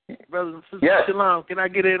 Brothers and sisters, Shalom. Can I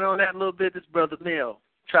get in on that a little bit? This Brother Neil.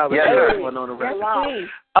 Travis one on the record.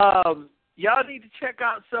 Y'all need to check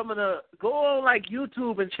out go on like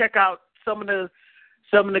YouTube and check out some of the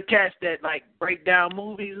cats that like break down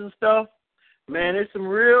movies and stuff. Man, there's some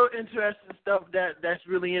real interesting stuff that's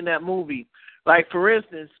really in that movie. Like for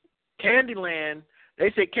instance, Candyland.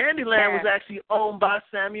 They say Candyland was actually owned by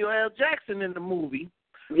Samuel L. Jackson in the movie.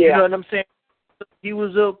 Yeah. You know what I'm saying? He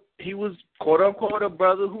was quote unquote a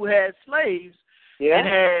brother who had slaves and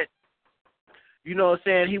had, you know what I'm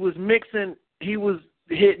saying, he was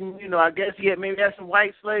hitting, you know, I guess he had some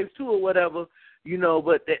white slaves too or whatever, you know,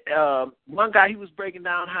 but one guy he was breaking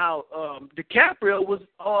down how DiCaprio was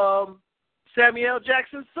Samuel L.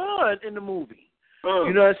 Jackson's son in the movie.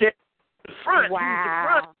 You know what I'm saying? He was the front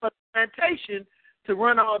of the plantation to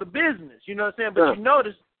run all the business, you know what I'm saying? But you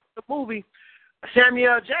notice the movie,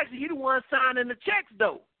 Samuel L. Jackson, he the one signing the checks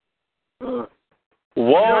though.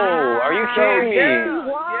 Whoa, are you kidding me?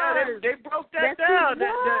 Yeah, they broke that down. The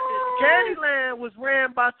Candyland was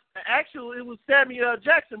ran by, actually it was Samuel L.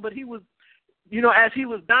 Jackson, but he was, you know, as he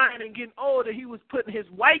was dying and getting older, he was putting his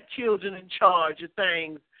white children in charge of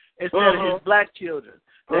things instead of his black children.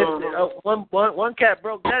 One cat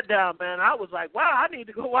broke that down, man. I was like, wow, I need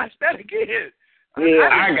to go watch that again. Yeah.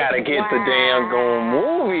 I gotta get the damn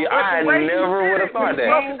movie. I never would have thought that.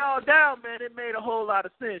 Broke it all down, man. It made a whole lot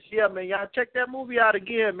of sense. Yeah, man. Y'all check that movie out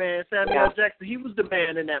again, man. Samuel Jackson, he was the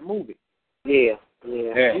man in that movie. Yeah.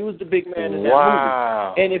 He was the big man in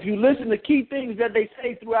that movie. And if you listen to key things that they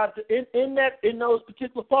say throughout in those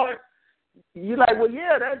particular parts, you're like, well,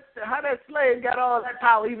 yeah, that's how that slave got all that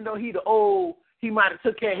power, even though he might have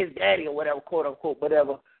took care of his daddy or whatever, quote unquote,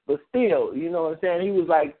 whatever. But still, you know what I'm saying? He was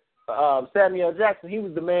like Samuel Jackson. He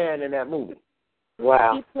was the man in that movie.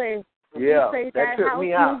 Wow. He played that tripped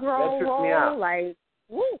me out. That tripped me out. Like,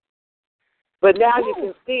 woo. But now you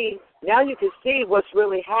can see what's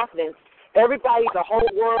really happening. Everybody, the whole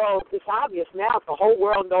world, it's obvious now. The whole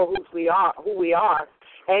world knows who we are.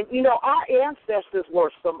 And, you know, our ancestors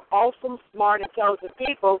were some awesome, smart, intelligent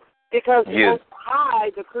people because the Most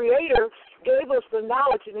High, the Creator, gave us the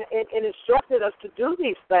knowledge and instructed us to do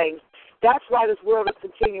these things. That's why this world is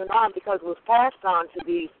continuing on, because it was passed on to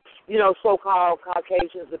these, you know, so-called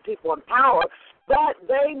Caucasians and people in power. But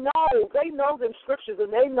they know them scriptures,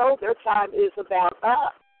 and they know their time is about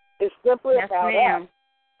us. It's simply about us.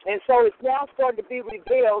 And so it's now starting to be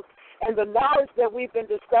revealed, and the knowledge that we've been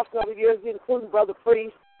discussing over the years, including Brother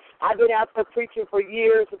Priest, I've been out there preaching for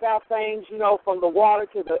years about things, you know, from the water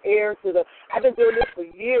to the air I've been doing this for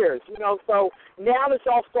years, you know, so now it's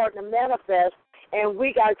all starting to manifest, and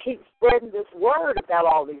we got to keep spreading this word about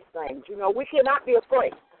all these things. You know, we cannot be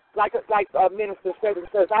afraid. Like Minister Stephen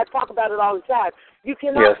says, I talk about it all the time. You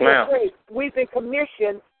cannot be afraid. We've been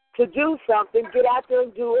commissioned to do something, get out there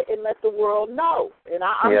and do it, and let the world know. And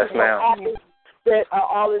I'm just so happy that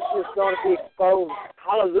all this is going to be exposed.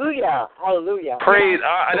 Hallelujah. Hallelujah. Praise.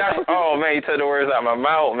 Man, you took the words out of my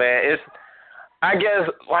mouth, man. I guess,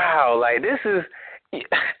 wow, like this is,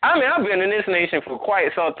 I mean, I've been in this nation for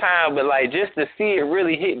quite some time, but like just to see it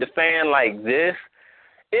really hit the fan like this,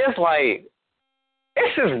 it's like,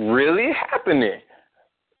 it's just really happening.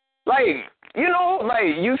 Like, you know,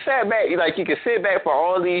 like you sat back, like you could sit back for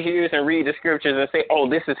all these years and read the scriptures and say, oh,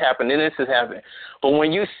 this is happening, this is happening. But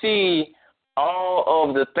when you see all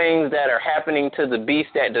of the things that are happening to the beast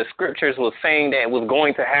that the scriptures was saying that was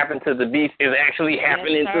going to happen to the beast is actually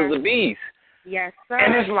happening to the beast. Yes, sir.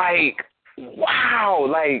 And it's like, wow,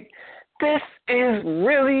 like this is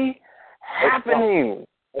really happening.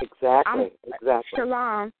 Exactly.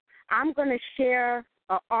 Shalom. I'm going to share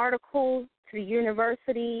an article to the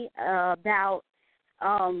university about,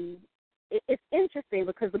 it's interesting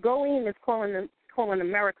because the Goyim is calling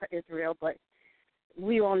America Israel, but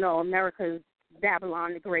we all know America is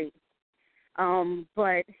Babylon the Great.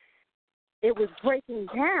 But it was breaking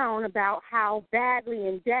down about how badly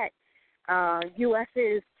in debt U.S.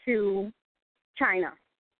 is to China.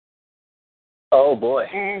 Oh, boy.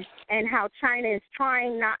 And how China is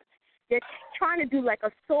they're trying to do like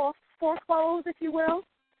a soft foreclose, if you will,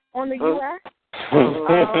 on the U.S.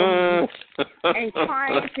 And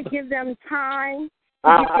trying to give them time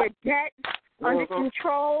to get their debt under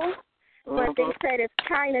control. But they said if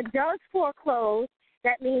China does foreclose,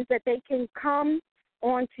 that means that they can come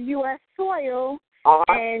onto U.S. soil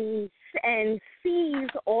and seize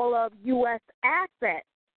all of U.S. assets.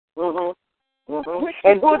 And who's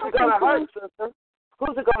it going to hurt, sister?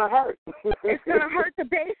 Who's it going to hurt? It's going to hurt the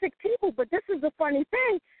basic people. But this is the funny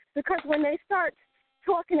thing, because when they start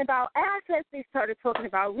talking about assets, they started talking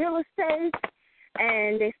about real estate,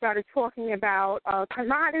 and they started talking about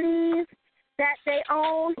commodities that they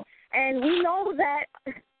own. And we know that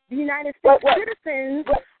the United States citizens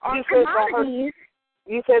are commodities.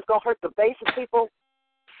 You say it's going to hurt the basic people?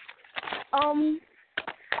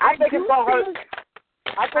 I think it's going to hurt.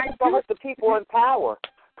 I think it's going to hurt the people in power,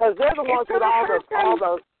 because they're the ones with all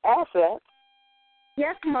those assets.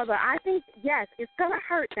 Yes, Mother. I think, yes, it's going to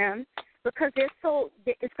hurt them because it's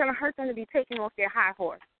going to hurt them to be taken off their high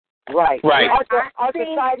horse. Right. Are the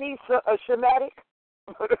Chinese Shemitic?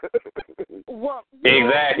 Well,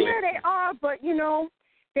 exactly. Yeah, they are, but, you know,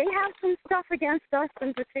 they have some stuff against us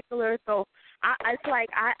in particular, so it's like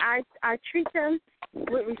I treat them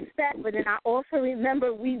with respect, but then I also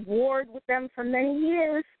remember we warred with them for many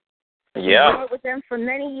years. Yeah. We warred with them for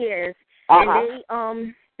many years,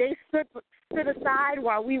 and they stood aside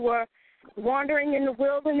while we were wandering in the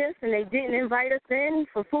wilderness, and they didn't invite us in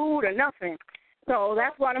for food or nothing. So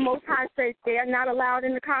that's why the Most High says they are not allowed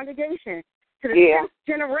in the congregation. To the 10th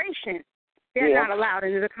generation, they're not allowed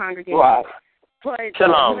into the congregation. Right. But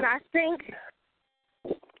what I think...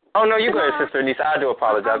 Oh, no, you go ahead, Sister Anissa. I do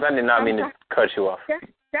apologize. I did not mean to cut you off.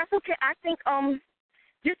 That's okay. I think,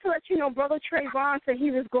 just to let you know, Brother Trayvon said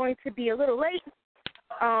he was going to be a little late.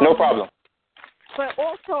 No problem. But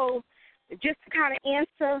also, just to kind of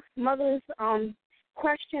answer Mother's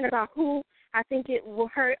question about who I think it will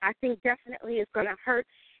hurt. I think definitely it's going to hurt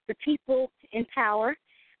the people in power,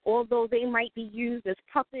 although they might be used as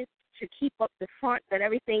puppets to keep up the front that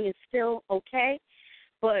everything is still okay.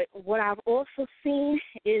 But what I've also seen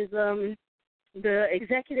is the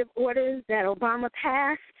executive orders that Obama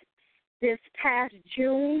passed this past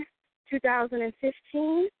June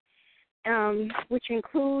 2015, which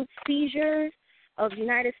includes seizures of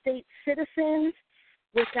United States citizens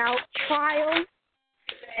without trial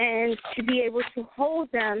and to be able to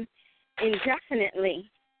hold them indefinitely,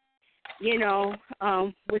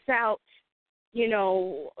 without,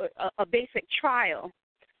 a basic trial.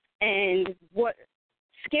 And what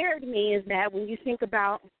scared me is that when you think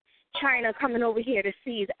about China coming over here to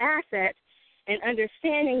seize assets and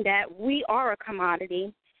understanding that we are a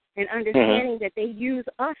commodity and understanding that they use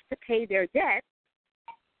us to pay their debt,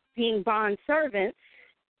 being bond servants,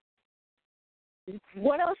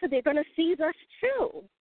 what else are they going to seize us to?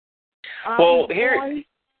 Well, here's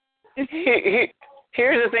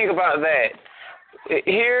the thing about that.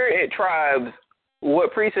 Here at Tribes,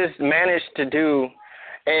 what Priest has managed to do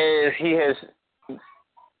is he has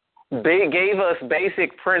gave us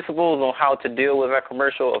basic principles on how to deal with our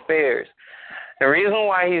commercial affairs. The reason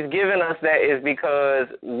why he's given us that is because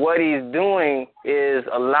what he's doing is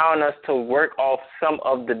allowing us to work off some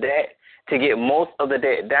of the debt to get most of the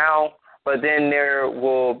debt down, but then there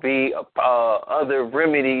will be other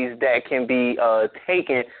remedies that can be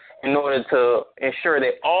taken in order to ensure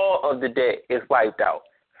that all of the debt is wiped out.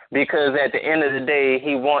 Because at the end of the day,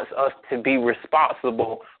 he wants us to be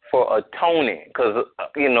responsible for atoning, because,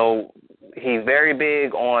 he's very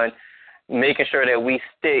big on making sure that we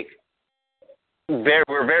stick.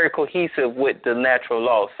 We're very cohesive with the natural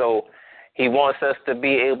law. So he wants us to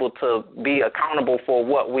be able to be accountable for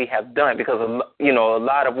what we have done, because, a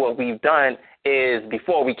lot of what we've done is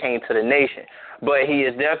before we came to the nation. But he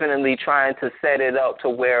is definitely trying to set it up to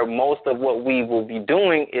where most of what we will be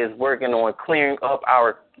doing is working on clearing up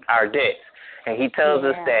our debts. And he tells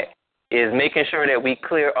us that is making sure that we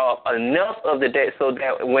clear up enough of the debt so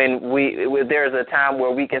that when there's a time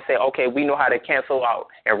where we can say, okay, we know how to cancel out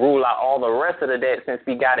and rule out all the rest of the debt since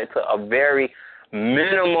we got it to a very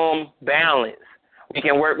minimum balance. We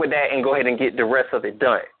can work with that and go ahead and get the rest of it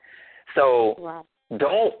done. So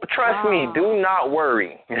don't, trust me, do not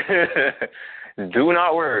worry. Do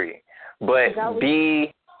not worry. But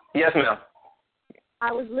yes, ma'am.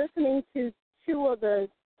 I was listening to two of the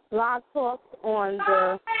blog talks on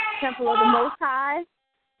the Temple of the Most High.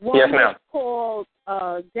 One is called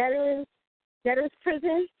Debtor's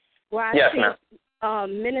Prison, where I think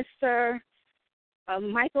Minister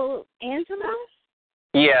Michael Angelo.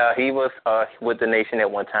 Yeah, he was with the nation at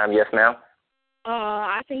one time. Yes, ma'am.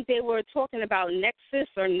 I think they were talking about Nexus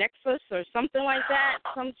or something like that.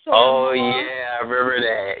 Some sort of yeah, I remember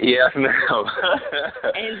that. Yes, ma'am.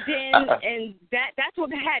 and that's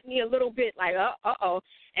what had me a little bit like, uh-oh.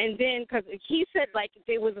 And then, because he said, like,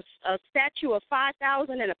 there was a statue of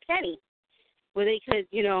 5,000 and a penny where they could,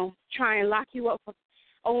 try and lock you up for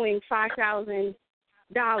owing $5,000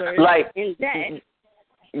 in debt.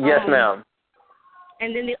 Yes, ma'am.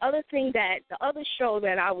 And then the other show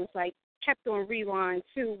that I was, like, kept on rewind,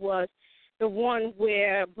 too, was the one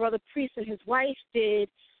where Brother Priest and his wife did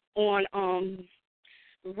on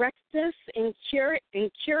Rectus and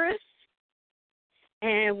Curus.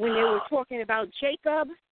 And when they were talking about Jacob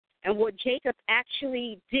and what Jacob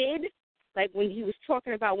actually did, like when he was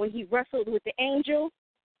talking about when he wrestled with the angel,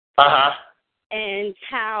 and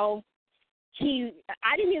how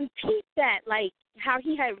I didn't even peep that, like how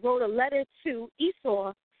he had wrote a letter to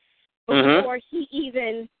Esau before he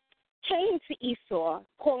even came to Esau,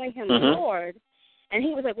 calling him Lord. And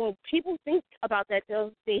he was like, when people think about that,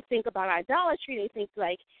 they think about idolatry. They think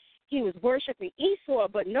like he was worshiping Esau,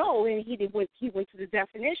 but no, and he went to the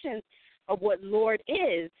definition of what Lord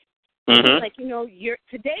is. Like,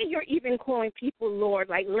 today you're even calling people Lord,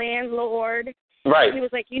 like landlord. Right. He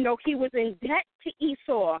was like, he was in debt to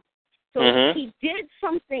Esau. So he did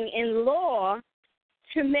something in law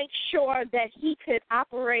to make sure that he could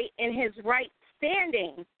operate in his right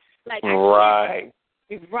standing. Like, I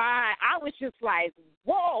was just like,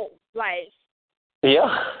 whoa, like.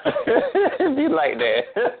 Yeah, be like that.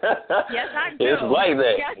 Yes, I do. It's like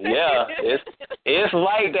that. Yeah, it's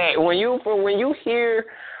like that. When you hear,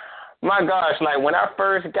 my gosh, like when I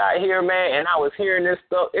first got here, man, and I was hearing this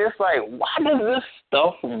stuff, it's like, why does this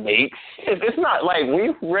stuff make sense? It's not like when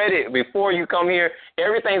you read it before you come here,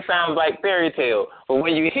 everything sounds like fairy tale. But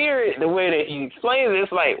when you hear it the way that he explains it,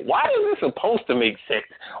 it's like, why is this supposed to make sense?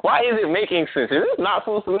 Why is it making sense? Is this not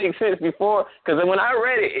supposed to make sense before? Because when I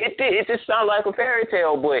read it, it just sounded like a fairy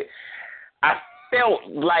tale. But I felt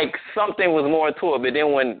like something was more to it, but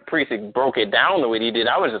then when Priest broke it down the way he did,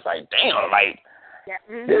 I was just like, damn, like,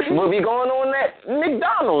 this will be going on at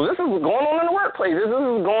McDonald's. This is what's going on in the workplace. This is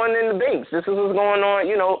what's going in the banks. This is what's going on,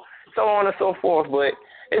 you know, so on and so forth. But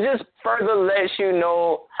it just further lets you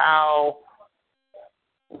know how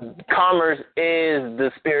commerce is the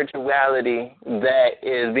spirituality that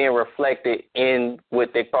is being reflected in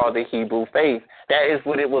what they call the Hebrew faith. That is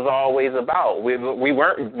what it was always about. We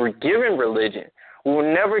weren't given religion. We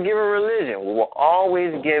were never given religion. We were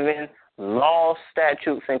always given laws,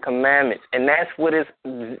 statutes, and commandments, and that's what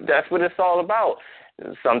it's all about.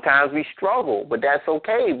 Sometimes we struggle, but that's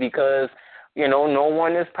okay because, you know, no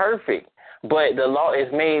one is perfect. But the law is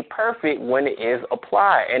made perfect when it is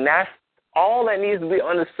applied, and that's all that needs to be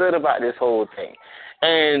understood about this whole thing.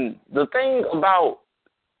 And the thing about,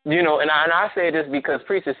 you know, and I say this because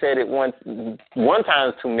preachers said it one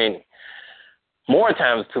time too many, more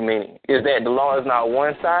times too many, is that the law is not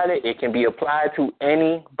one-sided. It can be applied to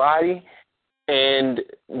anybody, and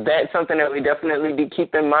that's something that we definitely need to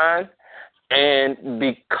keep in mind. And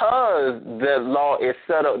because the law is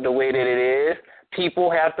set up the way that it is, people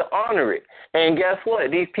have to honor it. And guess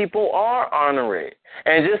what? These people are honoring it.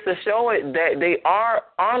 And just to show it that they are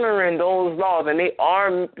honoring those laws and they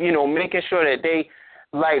are, you know, making sure that they,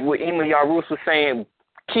 like what Emma Yarus was saying,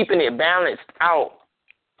 keeping it balanced out.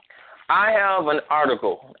 I have an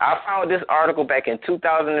article. I found this article back in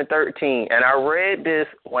 2013, and I read this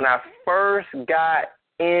when I first got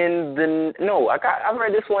in the, I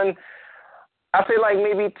read this one, I feel like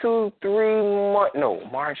maybe 2-3 months,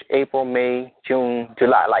 March, April, May, June,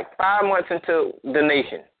 July, like 5 months into the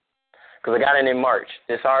nation, because I got it in March.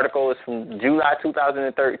 This article is from July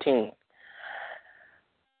 2013.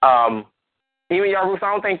 Even Yarus,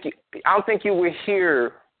 I don't think you were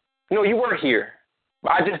here. No, you were here.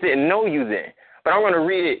 But I just didn't know you then. But I'm going to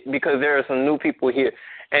read it because there are some new people here.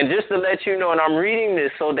 And just to let you know, and I'm reading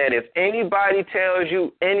this so that if anybody tells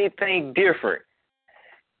you anything different,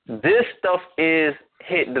 this stuff is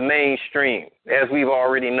hit the mainstream, as we've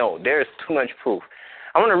already know. There's too much proof.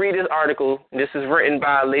 I'm going to read this article. This is written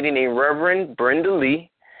by a lady named Reverend Brenda Lee,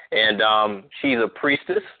 and she's a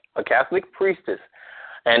priestess, a Catholic priestess.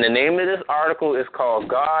 And the name of this article is called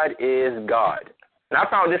God is God. And I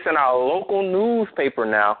found this in our local newspaper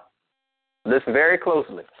now. Listen very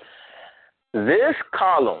closely. This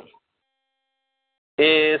column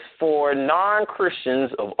is for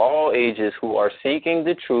non-Christians of all ages who are seeking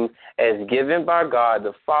the truth as given by God,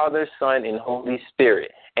 the Father, Son, and Holy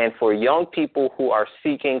Spirit, and for young people who are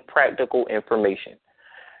seeking practical information.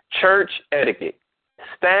 Church etiquette.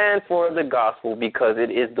 Stand for the gospel because it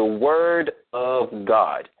is the word of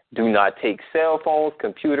God. Do not take cell phones,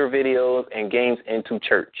 computer videos, and games into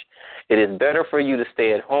church. It is better for you to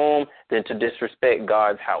stay at home than to disrespect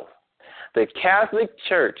God's house. The Catholic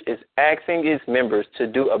Church is asking its members to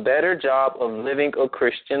do a better job of living a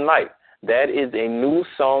Christian life. That is a new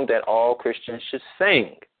song that all Christians should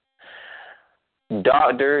sing.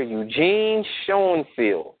 Dr. Eugene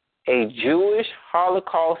Schoenfield, a Jewish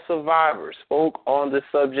Holocaust survivor, spoke on the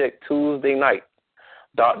subject Tuesday night.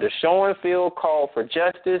 Dr. Schoenfield called for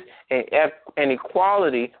justice and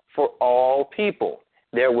equality for all people.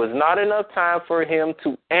 There was not enough time for him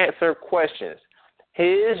to answer questions.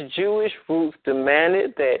 His Jewish roots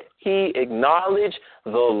demanded that he acknowledge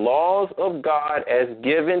the laws of God as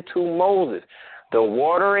given to Moses. The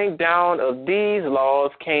watering down of these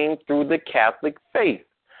laws came through the Catholic faith.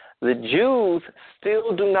 The Jews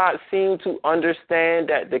still do not seem to understand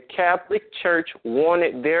that the Catholic Church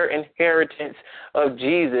wanted their inheritance of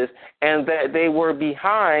Jesus and that they were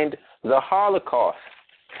behind the Holocaust.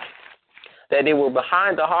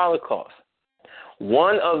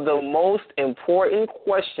 One of the most important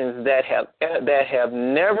questions that have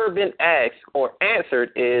never been asked or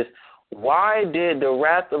answered is, why did the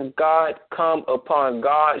wrath of God come upon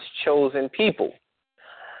God's chosen people?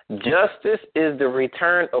 Justice is the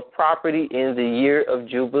return of property in the year of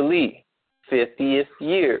Jubilee, 50th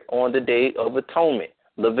year on the Day of Atonement.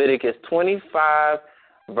 Leviticus 25,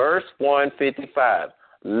 verse 155.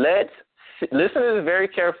 Listen to this very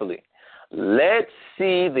carefully. Let's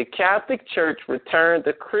see the Catholic Church return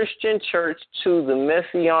the Christian church to the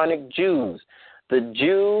Messianic Jews, the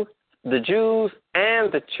Jews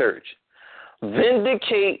and the church.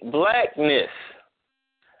 Vindicate blackness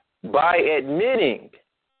by admitting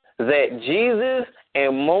that Jesus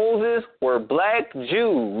and Moses were black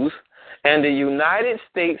Jews and the United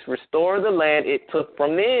States restored the land it took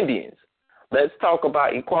from the Indians. Let's talk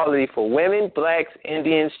about equality for women, blacks,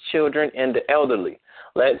 Indians, children, and the elderly.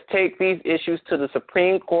 Let's take these issues to the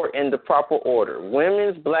Supreme Court in the proper order.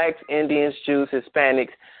 Women's, blacks, Indians, Jews,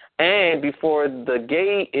 Hispanics, and before the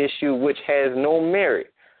gay issue, which has no merit.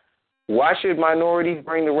 Why should minorities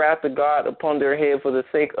bring the wrath of God upon their head for the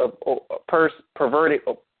sake of perverted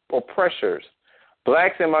oppressors?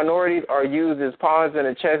 Blacks and minorities are used as pawns in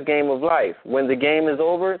a chess game of life. When the game is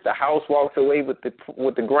over, the house walks away with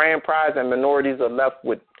the grand prize, and minorities are left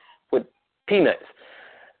with peanuts.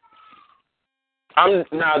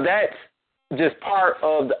 Now that's just part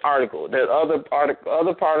of the article. The other part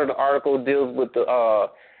of the article deals with the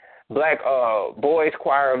Black Boys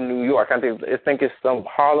Choir of New York. I think it's some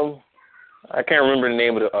Harlem. I can't remember the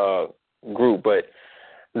name of the group, but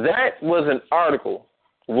that was an article.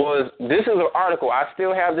 This is an article. I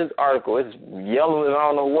still have this article. It's yellow as I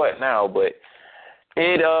don't know what now, but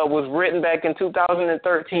it was written back in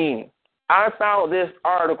 2013. I found this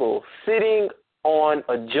article sitting on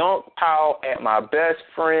a junk pile at my best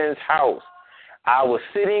friend's house. I was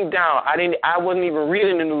sitting down. I wasn't even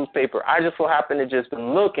reading the newspaper. I just so happened to just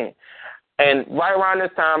been looking. And right around this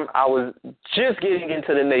time, I was just getting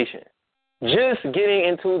into the nation.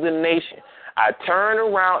 I turned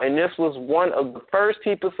around, and this was one of the first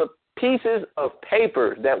pieces of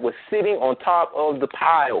paper that was sitting on top of the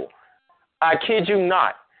pile. I kid you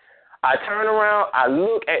not. I turn around, I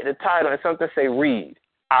look at the title, and something say read.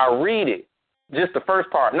 I read it, just the first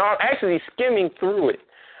part. No, I'm actually skimming through it.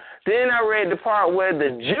 Then I read the part where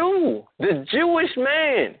the Jewish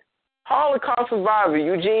man, Holocaust survivor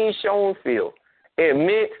Eugene Schoenfield,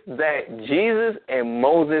 admits that Jesus and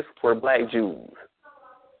Moses were black Jews.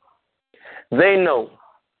 They know.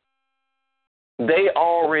 They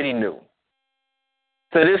already knew.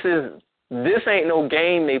 So this ain't no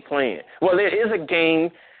game they playing. Well, there is a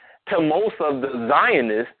game to most of the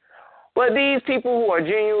Zionists, but these people who are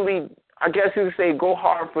genuinely, I guess you could say, go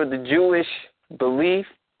hard for the Jewish belief,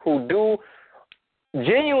 who do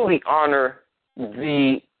genuinely honor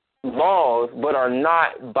the laws but are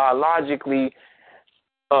not biologically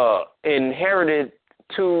inherited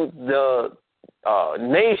to the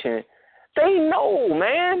nation, they know,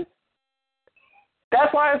 man.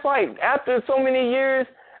 That's why it's like after so many years,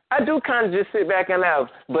 I do kind of just sit back and laugh,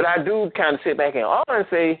 but I do kind of sit back and awe and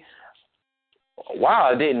say,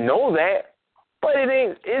 wow, I didn't know that. But it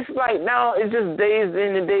ain't, it's like now it's just days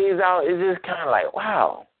in and days out. It's just kind of like,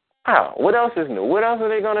 wow, what else is new? What else are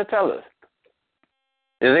they going to tell us?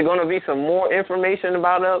 Is there going to be some more information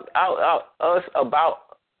about us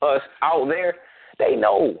out there? They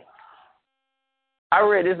know. I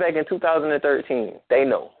read this back in 2013. They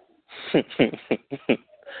know.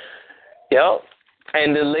 Yep.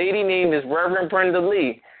 And the lady name is Reverend Brenda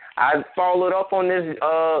Lee. I followed up on this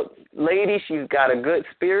lady. She's got a good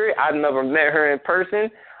spirit. I've never met her in person,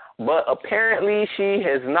 but apparently she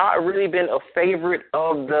has not really been a favorite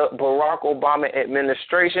of the Barack Obama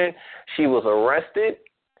administration. She was arrested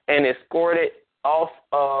and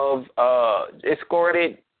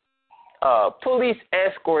police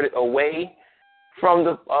escorted away from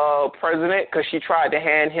the president because she tried to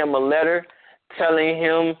hand him a letter telling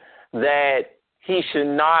him that he should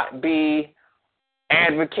not be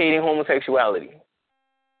advocating homosexuality.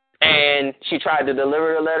 And she tried to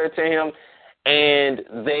deliver the letter to him, and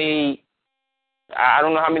I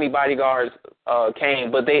don't know how many bodyguards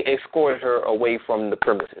came, but they escorted her away from the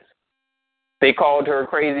premises. They called her a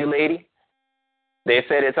crazy lady. They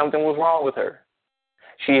said that something was wrong with her.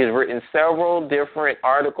 She has written several different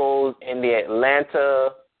articles in the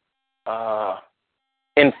Atlanta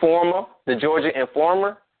Informer, the Georgia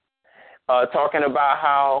Informer, talking about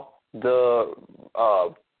how the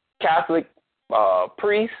Catholic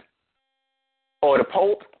priest or the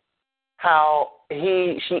Pope, how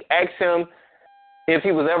she asked him if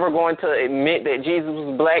he was ever going to admit that Jesus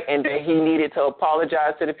was black and that he needed to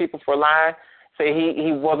apologize to the people for lying. Say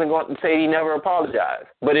he wasn't going to say he never apologized.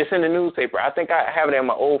 But it's in the newspaper. I think I have it on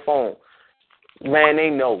my old phone. Man, they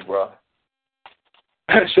know, bro.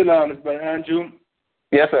 Shalom, Brother Andrew.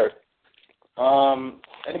 Yes, sir.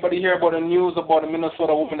 Anybody hear about the news about the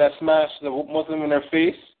Minnesota woman that smashed the Muslim in her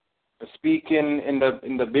face for speaking in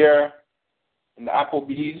the beer, in the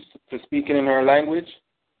Applebee's, for speaking in her language?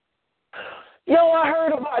 Yo, I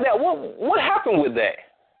heard about that. What happened with that?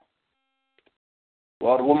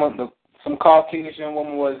 Well, some Caucasian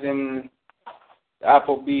woman was in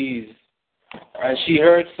Applebee's, and she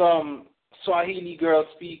heard some Swahili girl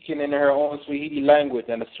speaking in her own Swahili language,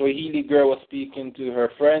 and the Swahili girl was speaking to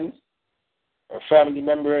her friends, her family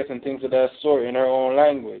members, and things of that sort in her own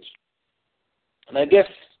language. And I guess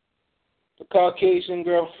the Caucasian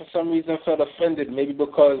girl, for some reason, felt offended, maybe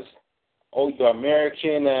because, you're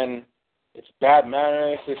American, and it's bad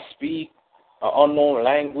manners to speak an unknown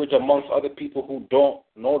language amongst other people who don't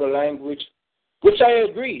know the language, which I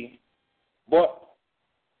agree. But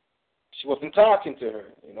she wasn't talking to her.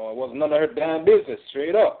 You know, it wasn't none of her damn business,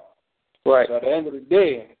 straight up. Right. So at the end of the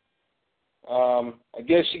day, I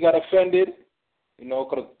guess she got offended. You know,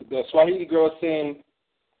 because the Swahili girl was saying,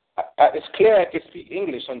 it's clear I can speak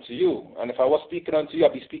English unto you, and if I was speaking unto you,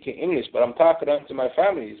 I'd be speaking English, but I'm talking unto my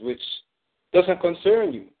families, which doesn't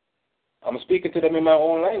concern you. I'm speaking to them in my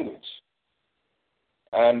own language.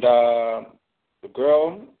 And the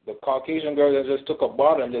Caucasian girl that just took a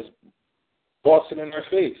bottle and just busted in her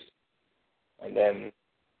face. And then,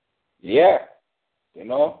 yeah, you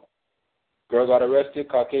know, girl got arrested,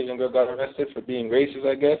 Caucasian girl got arrested for being racist,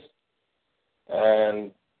 I guess.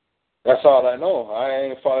 And that's all I know. I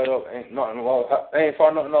ain't followed up, ain't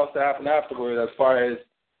found nothing else to happen afterwards as far as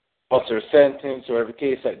what's her sentence or every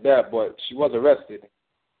case like that, but she was arrested.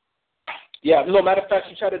 Yeah, no, matter of fact,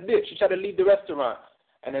 she tried to dip. She tried to leave the restaurant.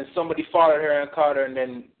 And then somebody followed her and caught her, and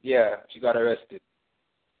then, yeah, she got arrested.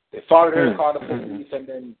 They followed her, called the police, and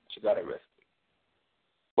then she got arrested.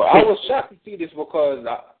 But I was shocked to see this because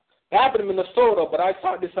it happened in Minnesota, but I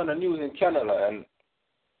saw this on the news in Canada, and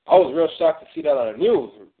I was real shocked to see that on the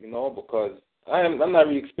news, you know, because I'm not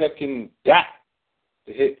really expecting that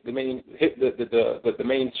to hit the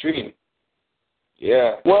mainstream.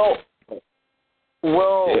 Yeah. Well,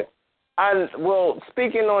 yeah.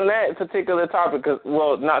 Speaking on that particular topic,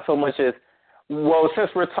 not so much as,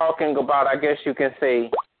 since we're talking about, I guess you can say,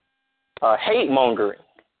 hate mongering.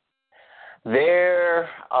 I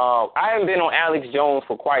haven't been on Alex Jones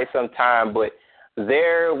for quite some time, but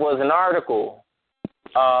there was an article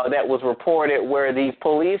that was reported where these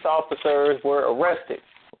police officers were arrested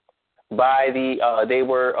by they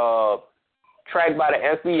were tracked by the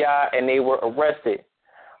FBI, and they were arrested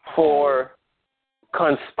for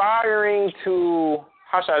conspiring to,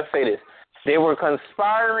 how should I say this? They were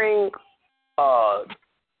conspiring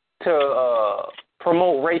to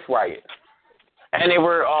promote race riots. And they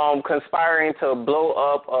were conspiring to blow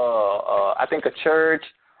up, I think, a church,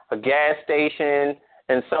 a gas station,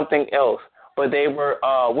 and something else. But they were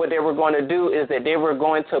what they were going to do is that they were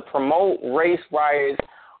going to promote race riots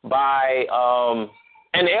by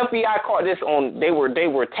and the FBI caught this on. They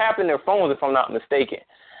were tapping their phones, if I'm not mistaken.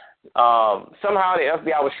 Somehow the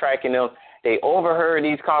FBI was tracking them. They overheard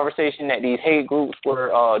these conversations that these hate groups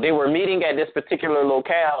they were meeting at this particular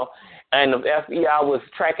locale, and the FBI was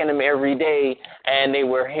tracking them every day, and they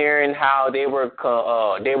were hearing how they were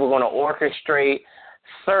going to orchestrate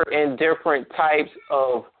certain different types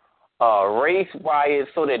of race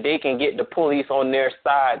riots so that they can get the police on their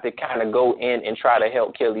side to kind of go in and try to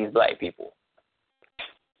help kill these black people.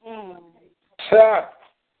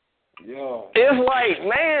 Yeah. It's like,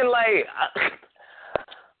 man,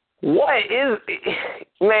 what is,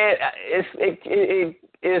 man,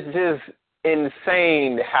 it's just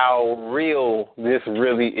insane how real this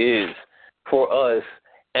really is for us.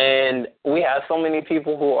 And we have so many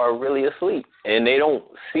people who are really asleep, and they don't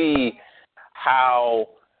see how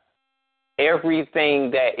everything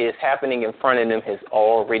that is happening in front of them has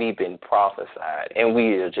already been prophesied, and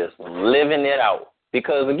we are just living it out.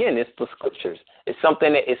 Because, again, it's the scriptures. It's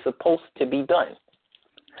something that is supposed to be done,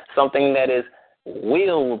 something that is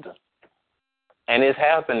willed, and it's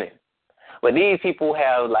happening. But these people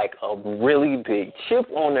have, like, a really big chip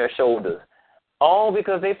on their shoulders, all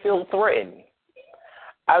because they feel threatened.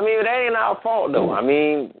 I mean, that ain't our fault, though. I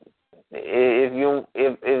mean,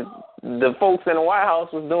 if the folks in the White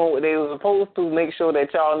House was doing what they were supposed to, make sure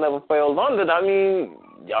that y'all never fell under, I mean,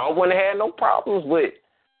 y'all wouldn't have had no problems with.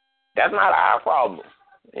 That's not our problem,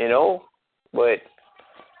 you know. But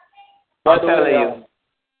I'm telling you,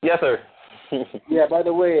 yes, sir. Yeah. By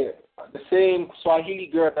the way, the same Swahili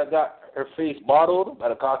girl that got her face bottled by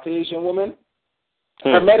the Caucasian woman,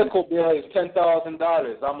 her medical bill is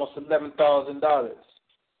 $10,000, almost $11,000.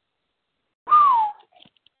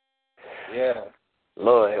 Yeah.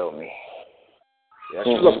 Lord help me. Yeah,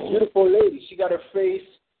 she's a beautiful lady. She got her face,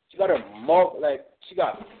 she got her mouth, she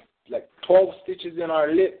got 12 stitches in her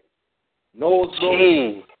lip, nose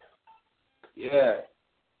broken. Yeah.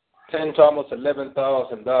 $10,000 to almost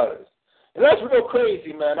 $11,000. And that's real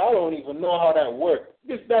crazy, man. I don't even know how that works.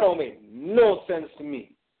 That don't make no sense to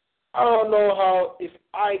me. I don't know how, if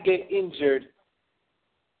I get injured,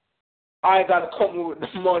 I got to come with the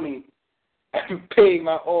money and pay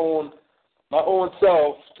my own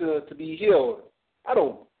self to be healed. I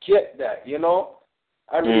don't get that, you know?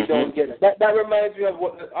 I really don't get it. That reminds me of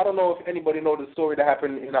I don't know if anybody knows the story that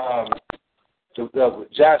happened in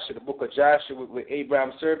with Joshua, the book of Joshua with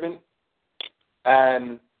Abraham's servant.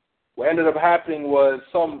 And what ended up happening was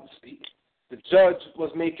the judge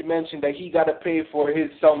was making mention that he got to pay for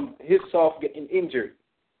himself getting injured.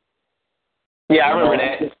 Yeah, I remember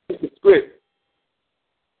that. The script.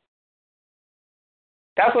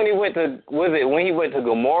 That's when he went to, when he went to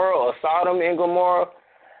Gomorrah or Sodom and Gomorrah?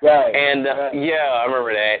 Right. And, right. yeah, I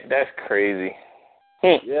remember that. That's crazy.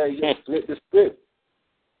 Yeah, you just flipped the script.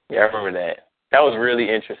 Yeah, I remember that. That was really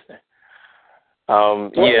interesting.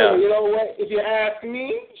 Well, yeah. You know what? If you ask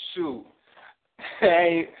me, shoot.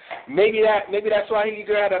 Hey, maybe that's why he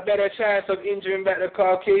girl had a better chance of injuring back the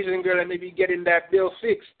Caucasian girl and maybe getting that bill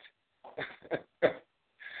fixed.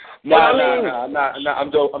 No,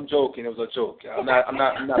 I'm joking. It was a joke. I'm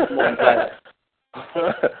not smoking that.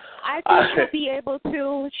 I think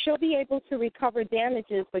she'll be able to recover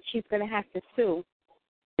damages, but she's going to have to sue.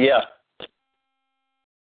 Yeah.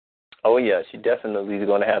 Oh yeah, she definitely is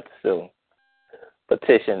going to have to sue.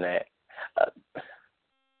 Petition that.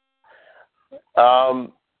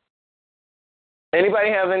 Anybody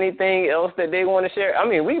have anything else that they want to share? I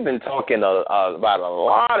mean, we've been talking about a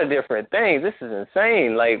lot of different things. This is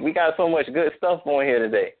insane. Like, we got so much good stuff on here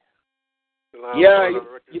today. Yeah.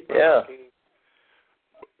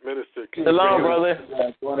 Minister, Shalom, brother.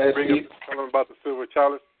 Tell them about the silver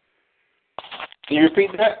chalice. Can you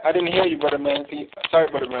repeat that? I didn't hear you, brother man. Sorry,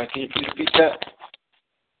 brother man. Can you please repeat that?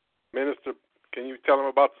 Minister, can you tell them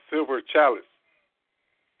about the silver chalice?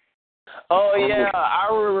 Oh, yeah.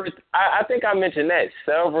 I think I mentioned that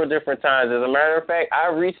several different times. As a matter of fact, I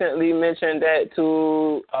recently mentioned that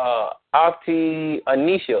to Auntie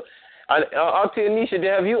Anisha. Auntie Anisha,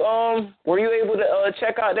 have you were you able to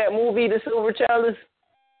check out that movie, The Silver Chalice?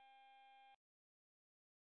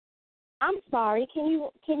 I'm sorry. Can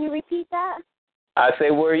you repeat that? I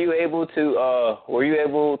say, were you able to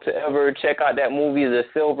ever check out that movie, The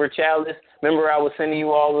Silver Chalice? Remember, I was sending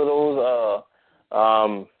you all of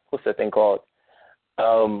those. What's that thing called? I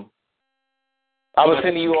was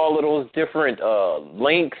sending you all of those different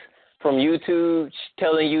links from YouTube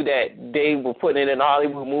telling you that they were putting in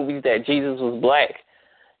Hollywood movies that Jesus was black,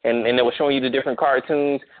 and they were showing you the different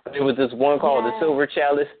cartoons. But there was this one called The Silver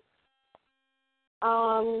Chalice.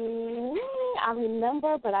 I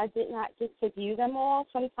remember, but I did not get to view them all.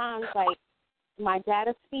 Sometimes, like, my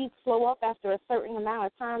data speed slow up after a certain amount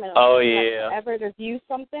of time, and forever to view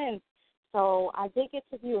something. So I did get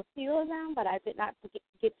to view a few of them, but I did not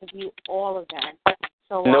get to view all of them.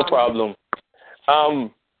 So no problem.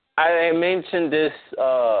 I mentioned this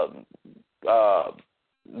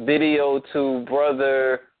video to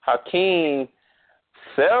Brother Hakeem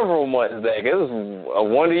several months back. It was a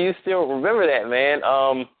wonder you still remember that, man.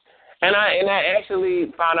 And I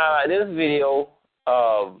actually found out this video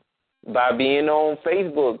by being on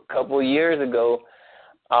Facebook a couple of years ago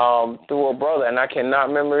through a brother, and I cannot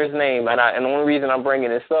remember his name. And the only reason I'm bringing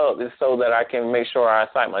this up is so that I can make sure I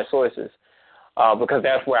cite my sources, because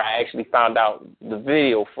that's where I actually found out the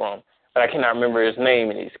video from. But I cannot remember his name,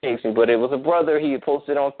 and it escapes me. But it was a brother. He had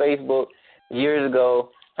posted on Facebook years ago,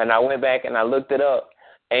 and I went back and I looked it up.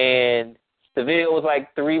 And the video was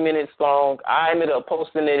like 3 minutes long. I ended up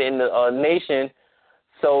posting it in the Nation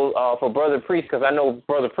for Brother Priest, because I know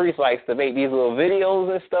Brother Priest likes to make these little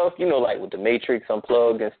videos and stuff, like with the Matrix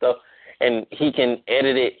Unplugged and stuff. And he can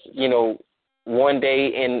edit it, one day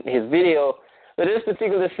in his video. But this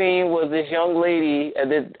particular scene was this young lady.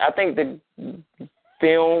 I think the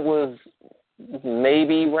film was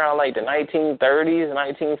maybe around like the 1930s,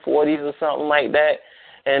 1940s or something like that.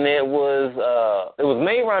 And it was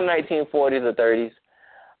made around 1940s or 30s,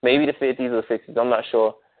 maybe the 50s or 60s, I'm not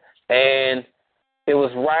sure. And it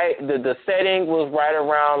was the setting was right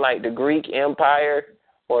around like the Greek Empire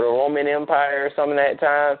or the Roman Empire or something at that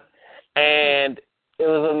time. And it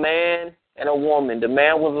was a man and a woman. The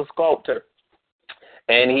man was a sculptor,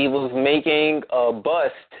 and he was making a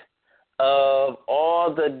bust of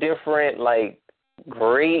all the different like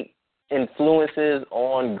great influences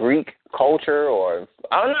on Greek culture, or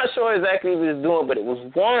I'm not sure exactly what he was doing, but it was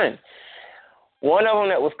one of them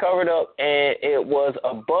that was covered up, and it was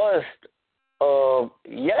a bust of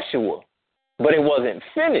Yeshua, but it wasn't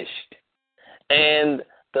finished. And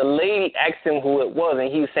the lady asked him who it was,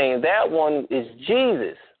 and he was saying, that one is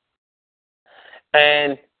Jesus.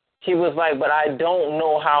 And he was like, but I don't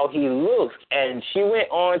know how he looks. And she went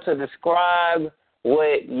on to describe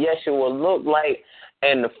what Yeshua looked like.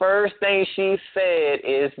 And the first thing she said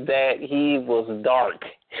is that he was dark.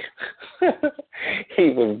 He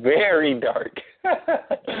was very dark.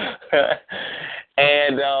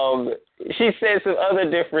 And she said some other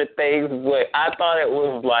different things, but I thought it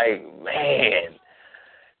was like, man,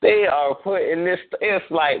 they are putting this, it's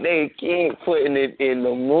like they keep putting it in the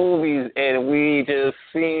movies, and we just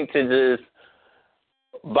seem to just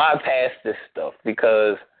bypass this stuff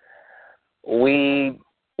because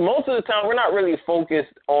most of the time, we're not really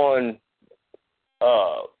focused on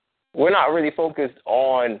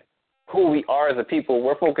who we are as a people.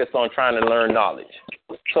 We're focused on trying to learn knowledge.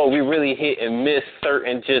 So we really hit and miss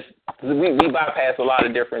certain we bypass a lot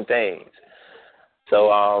of different things.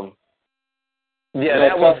 So,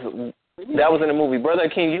 that was in the movie. Brother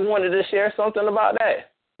King, you wanted to share something about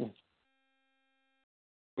that?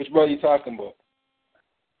 Which brother you talking about?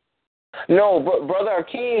 No, but Brother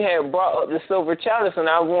King had brought up the silver chalice, and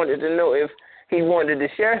I wanted to know if he wanted to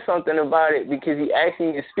share something about it because he asked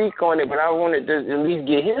me to speak on it, but I wanted to at least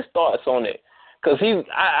get his thoughts on it. Because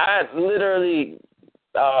I literally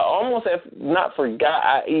almost have not forgot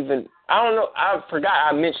I forgot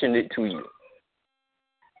I mentioned it to you.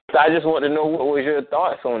 So I just want to know what was your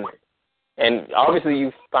thoughts on it. And obviously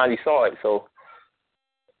you finally saw it, so.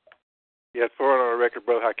 Yes, for it on the record,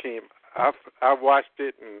 Brother Hakeem. I've watched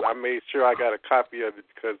it, and I made sure I got a copy of it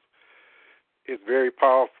because it's very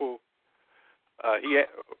powerful.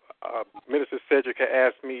 Minister Cedric had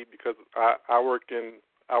asked me because I work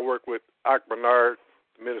with Ak Bernard,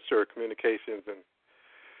 the Minister of Communications, and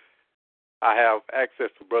I have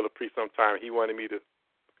access to Brother Priest sometime. He wanted me to,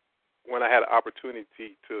 when I had an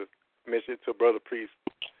opportunity, to mention it to Brother Priest,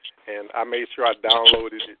 and I made sure I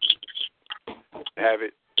downloaded it to have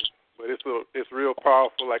it. But it's real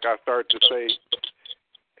powerful, like I started to say,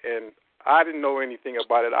 and I didn't know anything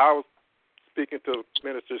about it. I was speaking to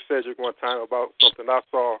Minister Cedric one time about something I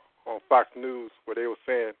saw on Fox News where they were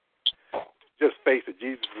saying, just face it,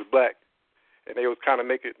 Jesus is black. And they was kind of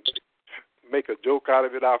make a joke out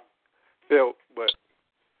of it, I felt. But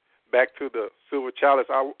back to the silver chalice,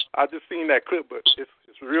 I just seen that clip, but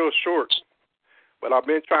it's real short. But I've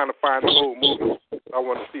been trying to find the whole movie. I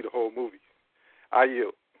want to see the whole movie. I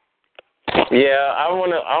yield. Yeah,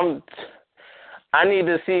 I need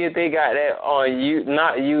to see if they got that on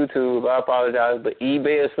not YouTube, I apologize, but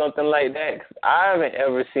eBay or something like that. 'Cause I haven't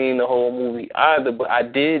ever seen the whole movie either, but I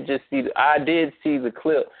did see the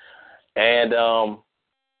clip, and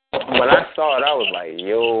when I saw it, I was like,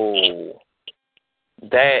 yo,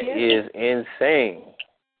 that is insane.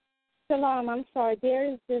 Shalom, I'm sorry. There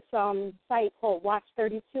is this site called Watch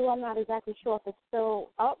 32. I'm not exactly sure if it's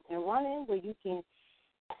still up and running where you can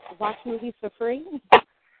watch movies for free.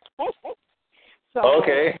 So,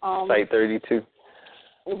 okay, Site 32.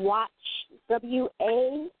 Watch,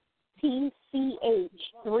 WATCH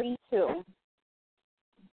 32.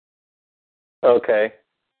 Okay.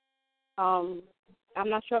 I'm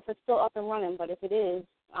not sure if it's still up and running, but if it is,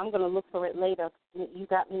 I'm going to look for it later. You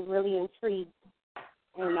got me really intrigued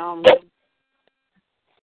in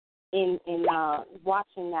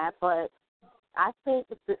watching that, but I think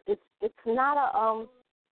it's not a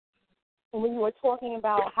when you were talking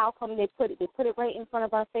about how come they put it right in front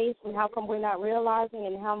of our face, and how come we're not realizing,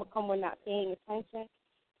 and how come we're not paying attention.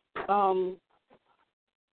 Part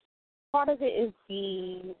of it is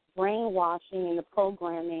the brainwashing and the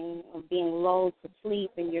programming of being lulled to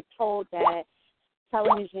sleep, and you're told that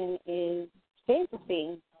television is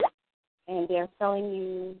fantasy, and they're telling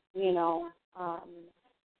you,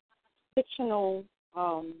 fictional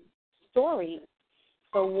stories.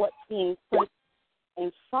 So what's being put in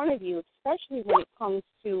front of you, especially when it comes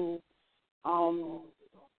to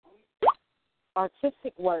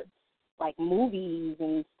artistic works like movies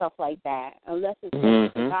and stuff like that, unless it's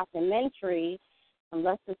a documentary,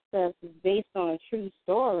 unless it's based on a true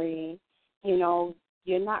story, you're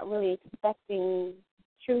not really expecting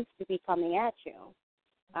truth to be coming at you.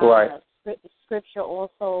 Right. Scripture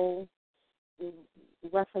also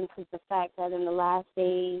references the fact that in the last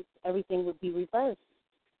days everything would be reversed.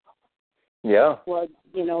 Yeah. What's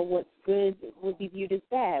good would be viewed as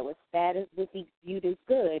bad. What's bad would be viewed as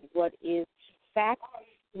good. What is fact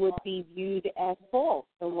would be viewed as false.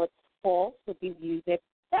 And what's false would be viewed as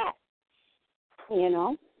fact.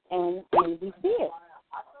 And we see it.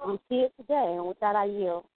 We see it today. And with that, I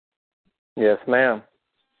yield. Yes, ma'am.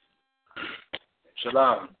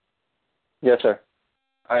 Shalom. Yes, sir.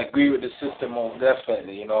 I agree with the sister most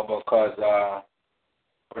definitely, because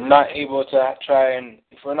we're not able to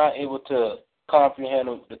if we're not able to comprehend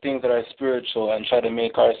the things that are spiritual and try to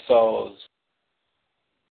make ourselves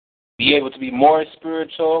be able to be more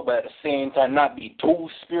spiritual, but at the same time not be too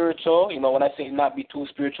spiritual. When I say not be too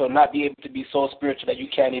spiritual, not be able to be so spiritual that you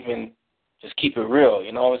can't even just keep it real,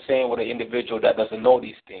 you know what I'm saying, with an individual that doesn't know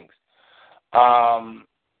these things. But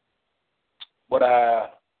I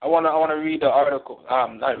want to read the article.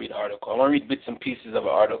 Not read the article. I want to read bits and pieces of an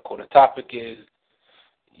article. The topic is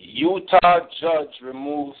Utah judge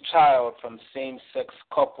removes child from same-sex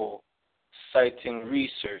couple, citing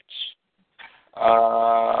research.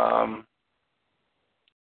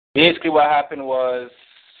 Basically, what happened was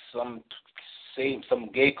some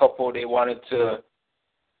gay couple, they wanted to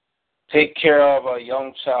take care of a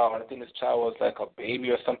young child. I think this child was like a baby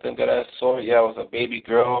or something of that sort. Yeah, it was a baby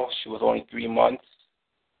girl. She was only 3 months.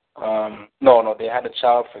 No, they had a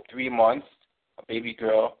child for 3 months, a baby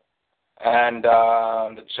girl. And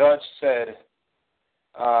the judge said,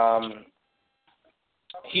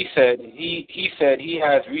 he said he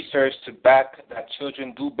has research to back that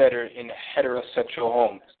children do better in heterosexual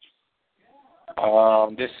homes.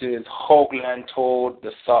 This is Hoagland told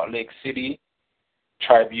the Salt Lake City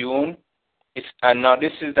Tribune. And now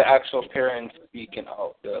this is the actual parents speaking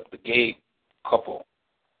out, the gay couple.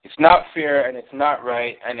 It's not fair and it's not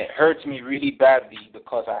right, and it hurts me really badly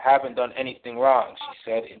because I haven't done anything wrong, she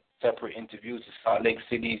said in separate interviews to Salt Lake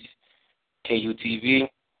City's KUTV.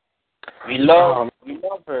 We love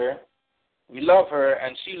her,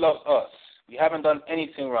 and she loves us. We haven't done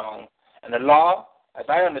anything wrong, and the law, as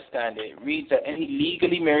I understand it, reads that any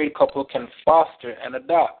legally married couple can foster and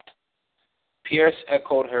adopt. Pierce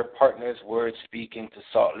echoed her partner's words speaking to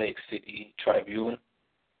Salt Lake City Tribune.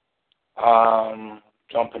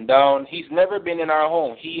 Jumping down, he's never been in our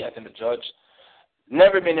home. He, as in the judge,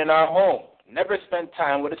 never been in our home, never spent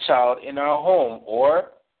time with a child in our home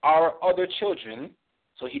or our other children,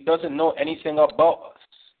 so he doesn't know anything about us.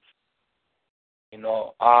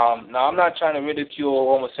 Now I'm not trying to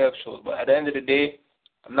ridicule homosexuals, but at the end of the day,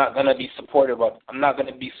 I'm not gonna be supportive of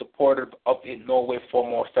it no way,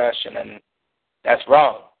 form, or fashion, and that's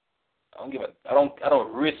wrong. I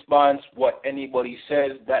don't respond to what anybody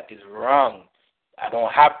says. That is wrong. I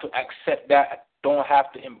don't have to accept that. I don't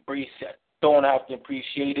have to embrace it. I don't have to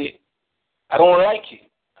appreciate it. I don't like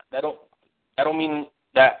it. I don't mean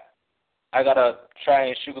that I gotta try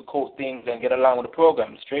and sugarcoat things and get along with the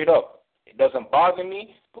program. Straight up, it doesn't bother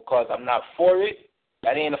me because I'm not for it.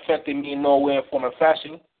 That ain't affecting me in no way, form, or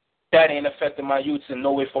fashion. That ain't affecting my youth in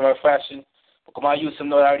no way, form, or fashion. Because my youth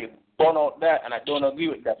know that I already burn out that, and I don't agree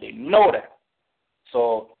with that. They know that.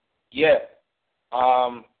 So yeah.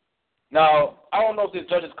 Now, I don't know if this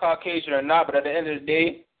judge is Caucasian or not, but at the end of the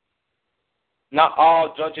day, not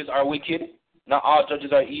all judges are wicked. Not all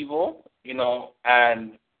judges are evil,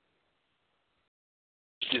 and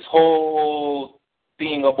this whole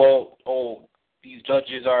thing about, these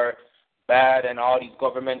judges are bad and all these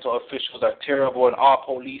governmental officials are terrible and all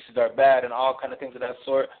polices are bad and all kind of things of that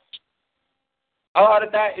sort. A lot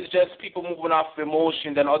of that is just people moving off of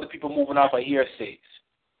emotions and other people moving off of hearsays.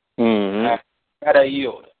 Mm-hmm. That I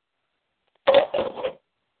yield.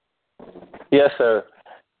 Yes, sir.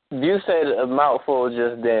 You said a mouthful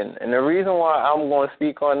just then, and the reason why I'm going to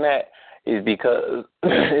speak on that is because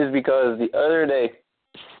the other day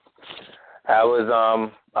I was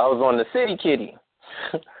on the City Kitty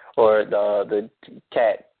or the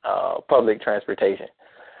cat public transportation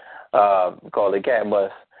called the cat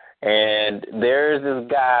bus, and there's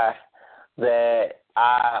this guy that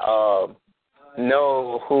I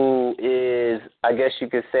know who is, I guess you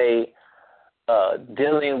could say,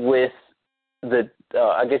 dealing with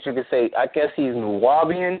I guess he's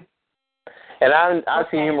Nuwabian, and I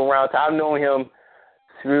see him around. I've known him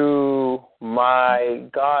through my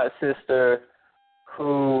god sister,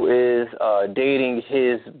 who is dating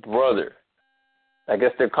his brother. I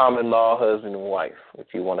guess they're common law husband and wife,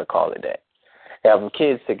 if you want to call it that. They have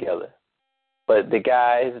kids together, but the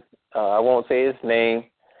guy, I won't say his name.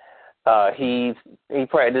 He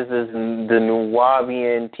practices the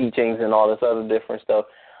Nuwabian teachings and all this other different stuff.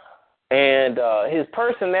 And his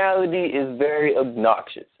personality is very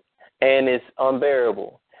obnoxious, and it's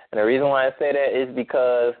unbearable. And the reason why I say that is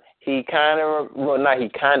because he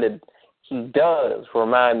does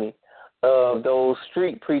remind me of those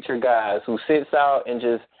street preacher guys who sits out and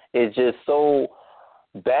is just so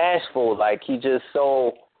bashful, like he just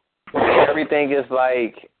so, everything is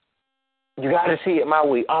like, you got to see it my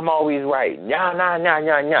way. I'm always right. Nah.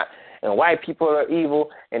 And white people are evil,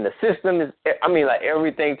 and the system is,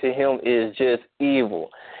 everything to him is just evil.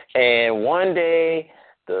 And one day,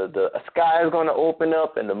 the sky is going to open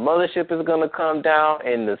up, and the mothership is going to come down,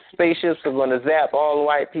 and the spaceships are going to zap all the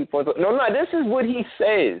white people. No, this is what he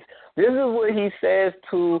says. This is what he says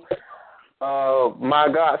to my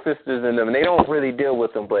god sisters and them. And they don't really deal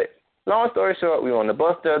with them. But long story short, we were on the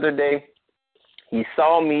bus the other day. He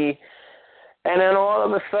saw me, and then all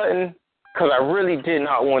of a sudden, because I really didn't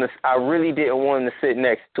want him to sit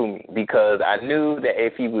next to me, because I knew that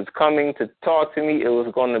if he was coming to talk to me, it was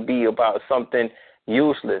going to be about something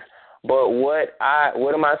useless. But what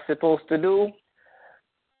am I supposed to do?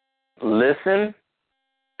 Listen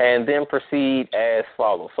and then proceed as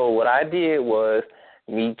follows. So what I did was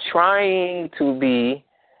me trying to be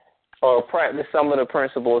or practice some of the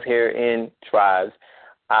principles here in Tribes.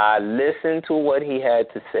 I listened to what he had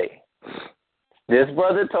to say. This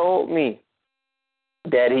brother told me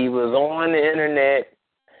that he was on the internet.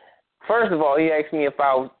 First of all, he asked me if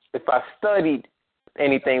I studied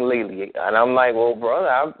anything lately, and I'm like, well,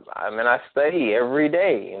 brother, I study every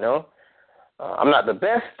day, you know. I'm not the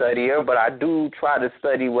best studier, but I do try to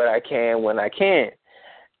study what I can when I can.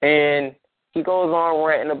 And he goes on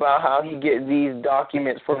ranting about how he gets these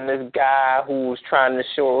documents from this guy who's trying to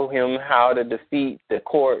show him how to defeat the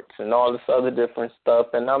courts and all this other different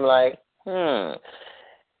stuff. And I'm like, And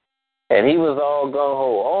he was all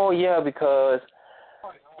gung-ho. Oh, yeah, because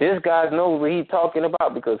this guy knows what he's talking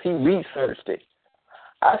about because he researched it.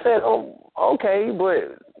 I said, oh, okay,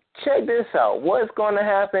 but check this out. What's going to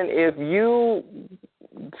happen if you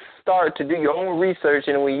start to do your own research,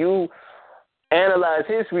 and when you analyze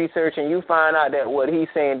his research and you find out that what he's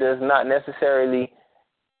saying does not necessarily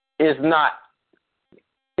is not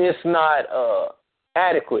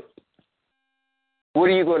adequate? What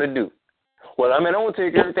are you going to do? Well, I mean, I won't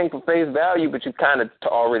take everything for face value, but you kind of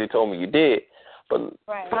already told me you did. But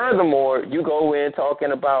furthermore, you go in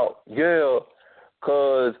talking about,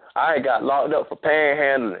 because I got locked up for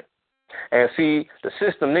panhandling. And see, the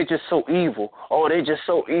system, they just so evil. Oh, they just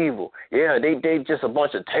so evil. Yeah, they just a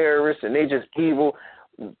bunch of terrorists, and they just evil.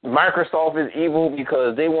 Microsoft is evil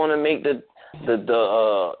because they want to make the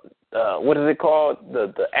what is it called?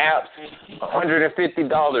 The apps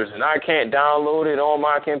 $150, and I can't download it on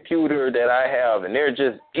my computer that I have, and they're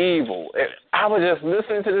just evil. And I was just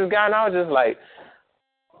listening to this guy, and I was just like,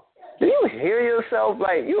 do you hear yourself?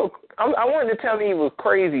 Like, I wanted to tell me he was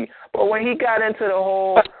crazy, but when he got into the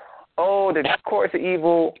whole, the courts are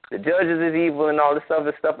evil, the judges is evil, and all this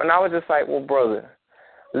other stuff, and I was just like, well, brother,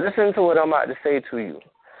 listen to what I'm about to say to you.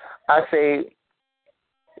 I say,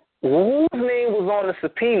 whose name was on the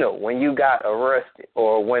subpoena when you got arrested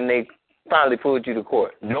or when they finally pulled you to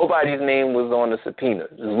court? Nobody's name was on the subpoena,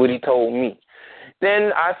 is what he told me.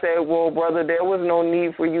 Then I said, well, brother, there was no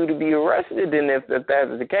need for you to be arrested. And if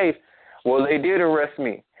that is the case, well, they did arrest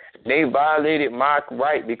me. They violated my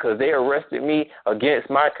right because they arrested me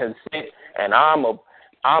against my consent, and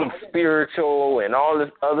I'm spiritual and all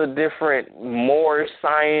this other different more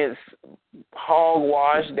science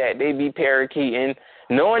hogwash that they be parakeeting,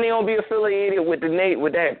 knowing they don't be affiliated with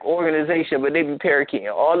that organization, but they be parakeeting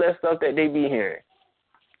all that stuff that they be hearing.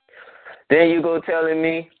 Then you go telling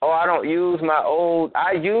me, I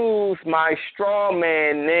use my straw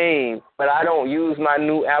man name, but I don't use my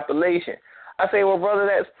new appellation. I say, well, brother,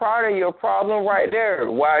 that's part of your problem right there.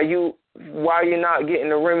 Why you're not getting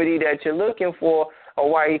the remedy that you're looking for, or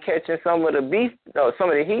why you're catching some of the beef or some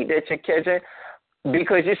of the heat that you're catching,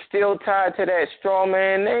 because you're still tied to that straw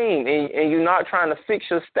man name, and you're not trying to fix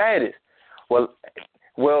your status.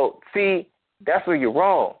 Well, see, that's where you're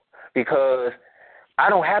wrong, because I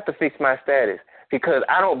don't have to fix my status because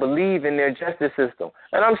I don't believe in their justice system.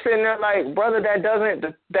 And I'm sitting there like, brother, that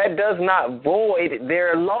does not void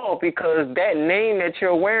their law, because that name that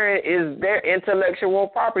you're wearing is their intellectual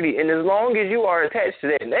property. And as long as you are attached to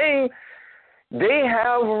that name, they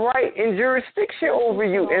have right and jurisdiction over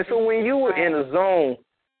you. And so when you were in a zone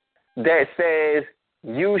that says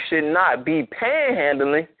you should not be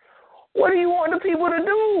panhandling, what do you want the people to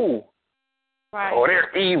do? Right. Oh,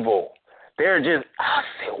 they're evil. They're just, I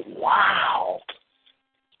said, wow.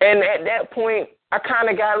 And at that point, I kind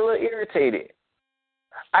of got a little irritated.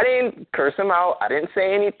 I didn't curse him out. I didn't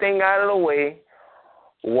say anything out of the way.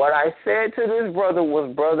 What I said to this brother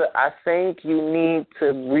was, brother, I think you need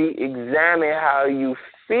to re-examine how you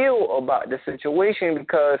feel about the situation,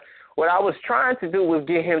 because what I was trying to do was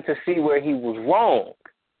get him to see where he was wrong.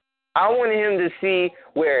 I wanted him to see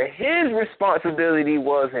where his responsibility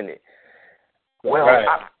was in it. Well,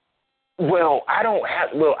 right.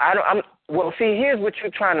 Here's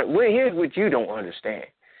what you don't understand.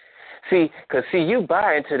 Because you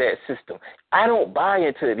buy into that system. I don't buy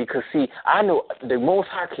into it because, I know the Most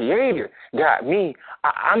High Creator got me.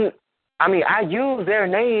 I use their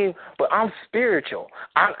name, but I'm spiritual.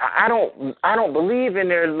 I don't believe in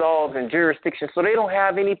their laws and jurisdictions, so they don't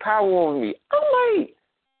have any power over me. I'm like,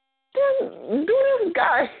 do this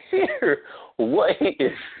guy hear what he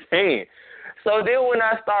is saying? So then when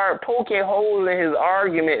I started poking holes in his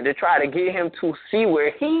argument to try to get him to see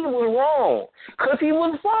where he was wrong, because he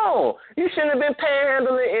was wrong. You shouldn't have been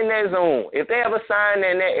panhandling in that zone. If they have a sign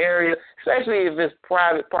in that area, especially if it's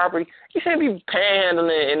private property, you shouldn't be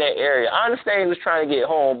panhandling in that area. I understand he was trying to get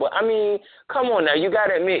home, but, come on now. You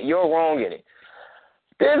got to admit you're wrong in it.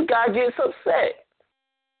 This guy gets upset.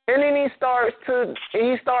 And then he starts to,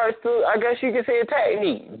 I guess you could say, attack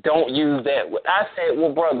me. Don't use that. I said,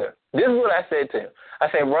 well, brother, this is what I said to him. I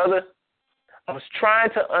said, brother, I was trying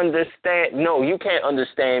to understand. No, you can't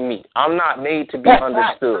understand me. I'm not made to be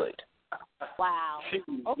understood. Wow.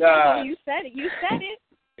 Okay, you said it. You said it.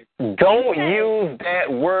 Don't use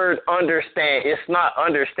that word understand. It's not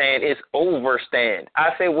understand. It's overstand. I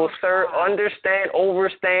say, well, sir, understand,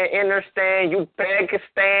 overstand, understand,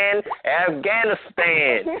 Uzbekistan,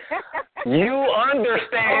 Afghanistan. You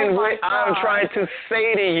understand what I'm trying to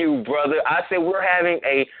say to you, brother. I said we're having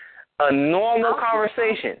a normal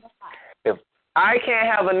conversation. If I can't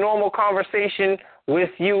have a normal conversation with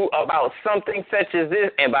you about something such as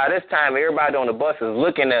this, and by this time everybody on the bus is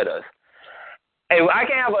looking at us. If I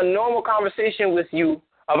can have a normal conversation with you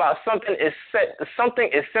about something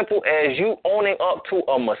as simple as you owning up to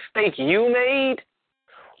a mistake you made,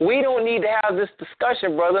 we don't need to have this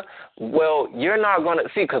discussion, brother. Well, you're not going to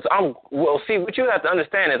see, because what you have to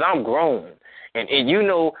understand is I'm grown, and you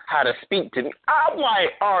know how to speak to me. I'm like,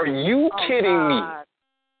 are you kidding me?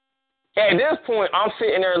 At this point, I'm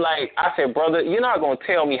sitting there like, I said, brother, you're not going to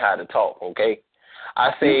tell me how to talk, okay?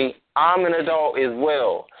 I say, I'm an adult as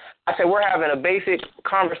well. I said, we're having a basic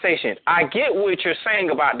conversation. I get what you're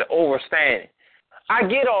saying about the overstanding. I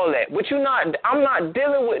get all that, but you're not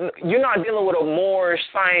dealing with a Moorish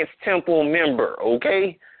Science Temple member,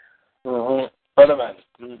 okay? Brother man.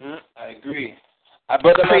 I agree.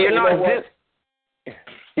 Brother man,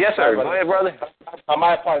 yes, sir. Go ahead, brother.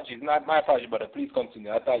 My apologies. Not my apologies, brother. Please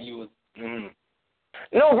continue. I thought you was.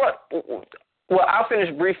 No, bro. Well, I'll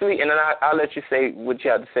finish briefly, and then I'll let you say what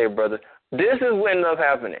you have to say, brother. This is what ended up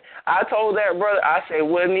happening. I told that brother, I said,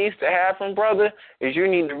 what needs to happen, brother, is you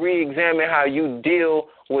need to re-examine how you deal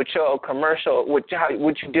with your commercial, what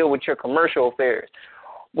you deal with your commercial affairs.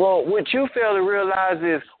 Well, what you fail to realize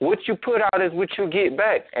is what you put out is what you get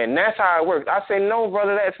back, and that's how it works. I say, no,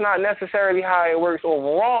 brother, that's not necessarily how it works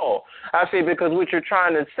overall. I say, because what you're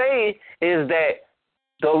trying to say is that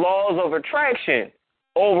the laws of attraction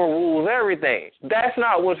overrules everything. That's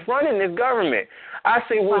not what's running this government. I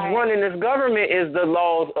say what's running this government is the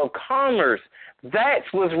laws of commerce. That's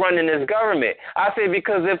what's running this government. I say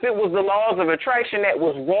because if it was the laws of attraction that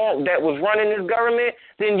was wrong, that was running this government,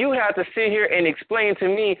 then you have to sit here and explain to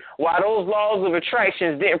me why those laws of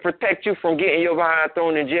attraction didn't protect you from getting your behind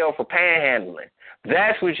thrown in jail for panhandling.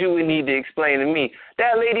 That's what you would need to explain to me.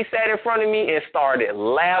 That lady sat in front of me and started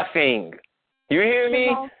laughing. You hear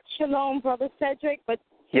me? Shalom, Brother Cedric. But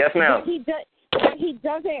yes, ma'am. What he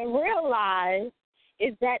doesn't realize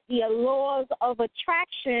is that the laws of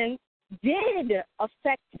attraction did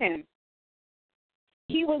affect him.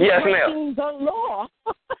 He was breaking the law.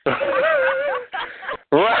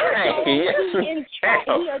 Right.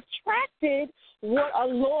 So he attracted what a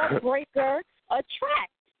lawbreaker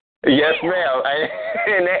attracts. Yes, ma'am.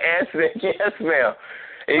 And that answer, yes, ma'am.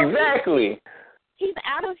 Exactly. He's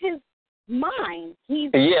out of his mind.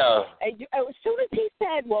 As soon as he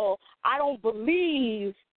said, well, I don't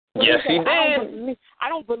believe. Yes, he did. I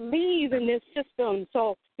don't believe in this system,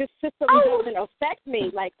 so this system doesn't affect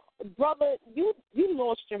me. Like, brother, you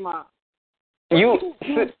lost your mind. You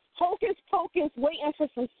hocus, waiting for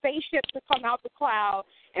some spaceship to come out the cloud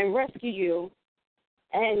and rescue you.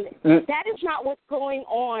 And that is not what's going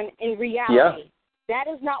on in reality. Yeah. That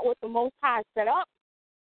is not what the Most High set up.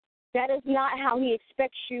 That is not how he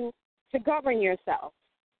expects you to govern yourself.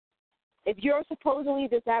 If you're supposedly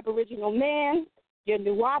this Aboriginal man, you're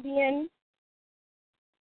Nubian,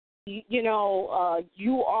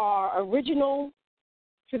 you are original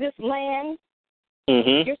to this land,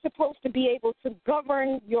 you're supposed to be able to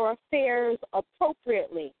govern your affairs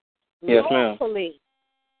appropriately, lawfully.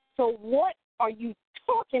 So what are you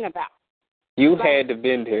talking about? You had to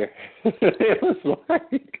been there. It was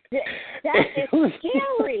like... That is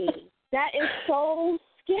scary. That is so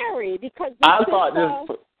scary because I thought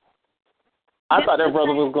that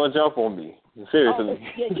brother was going to jump on me. Seriously.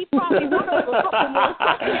 He probably would have a couple more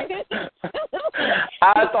seconds.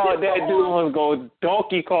 I thought that dude was going to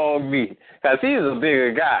donkey Kong me because he's a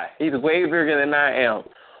bigger guy. He's way bigger than I am.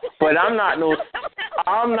 But I'm not no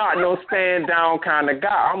stand down kind of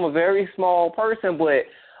guy. I'm a very small person, but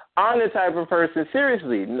I'm the type of person.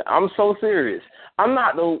 Seriously, I'm so serious. I'm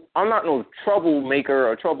not no troublemaker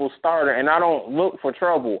or trouble starter, and I don't look for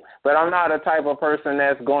trouble. But I'm not a type of person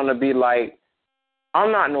that's going to be like,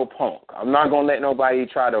 I'm not no punk. I'm not going to let nobody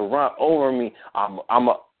try to run over me.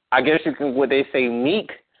 I guess you can, what they say, meek.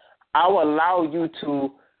 I'll allow you to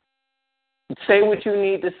say what you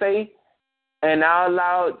need to say, and I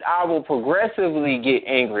will progressively get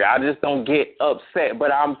angry. I just don't get upset.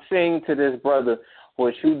 But I'm saying to this brother,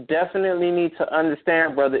 what you definitely need to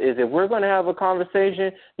understand, brother, is if we're going to have a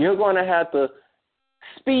conversation, you're going to have to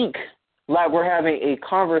speak like we're having a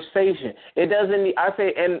conversation. It doesn't need, I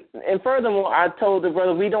say, and furthermore, I told the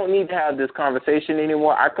brother, we don't need to have this conversation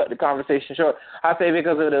anymore. I cut the conversation short. I say,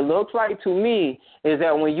 because what it looks like to me is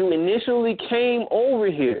that when you initially came over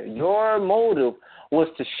here, your motive was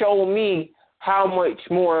to show me how much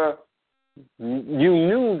more you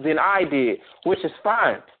knew than I did, which is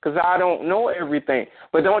fine, because I don't know everything.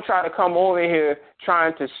 But don't try to come over here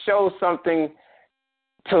trying to show something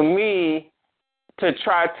to me to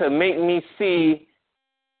try to make me see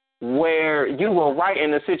where you were right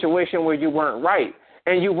in a situation where you weren't right.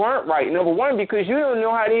 And you weren't right, number one, because you don't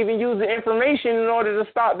know how to even use the information in order to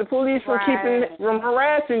stop the police from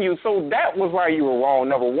harassing you. So that was why you were wrong,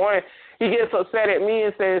 number one. He gets upset at me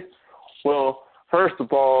and says, well, first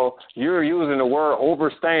of all, you're using the word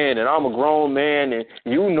overstand, and I'm a grown man, and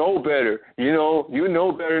you know better. You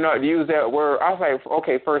know better not to use that word. I was like,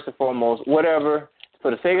 okay, first and foremost, whatever. For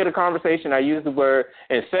the sake of the conversation, I use the word.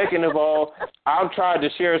 And second of all, I've tried to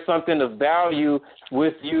share something of value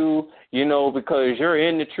with you, because you're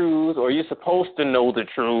in the truth, or you're supposed to know the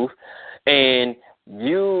truth. And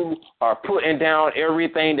you are putting down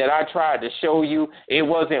everything that I tried to show you. It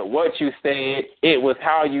wasn't what you said. It was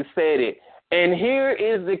how you said it. And here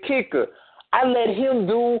is the kicker. I let him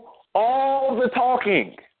do all the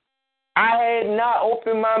talking. I had not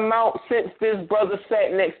opened my mouth since this brother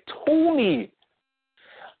sat next to me.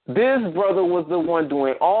 This brother was the one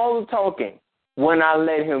doing all the talking. When I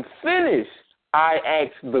let him finish, I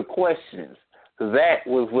asked the questions. That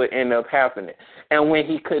was what ended up happening. And when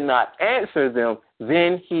he could not answer them,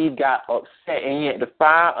 then he got upset, and he had to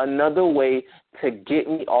find another way to get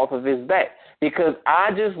me off of his back. Because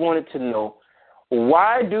I just wanted to know,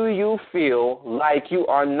 why do you feel like you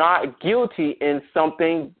are not guilty in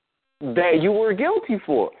something that you were guilty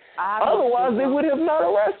for? Otherwise, they would have not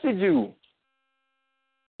arrested you.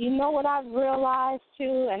 You know what I've realized,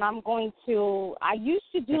 too, and I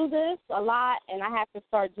used to do this a lot, and I have to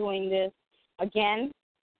start doing this again.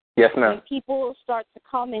 Yes, ma'am. When people start to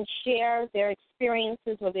come and share their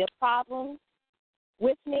experiences or their problems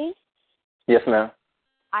with me. Yes, ma'am.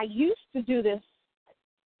 I used to do this.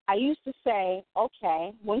 I used to say,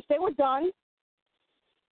 okay, once they were done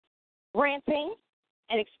ranting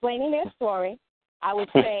and explaining their story, I would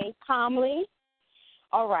say calmly,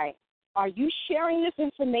 all right, are you sharing this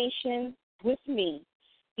information with me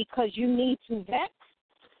because you need to vent,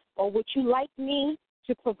 or would you like me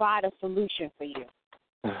to provide a solution for you?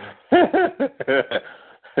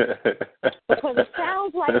 Because it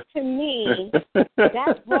sounds like to me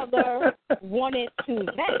that brother wanted to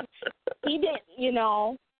vent. He didn't, he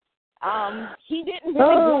didn't really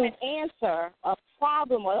want to answer a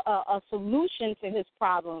problem or a solution to his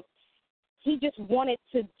problem. He just wanted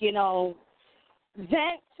to,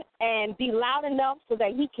 vent and be loud enough so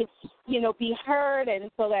that he could, be heard,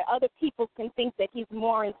 and so that other people can think that he's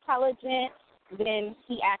more intelligent than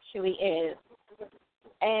he actually is.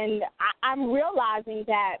 And I'm realizing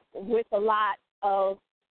that with a lot of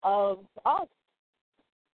us,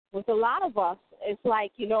 it's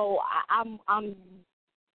like, I'm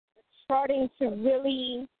starting to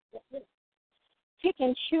really pick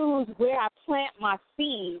and choose where I plant my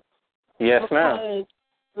seeds. Yes, ma'am. Because,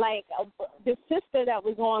 like, the sister that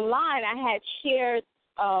was online, I had shared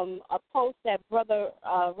a post that Brother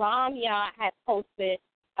Ramya had posted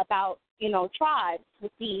about, tribes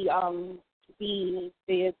with the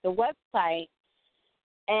website.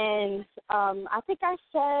 And I think I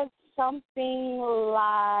said something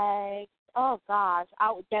like,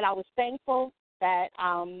 that I was thankful that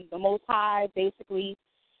the Most High basically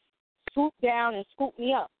swooped down and scooped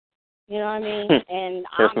me up. You know what I mean? And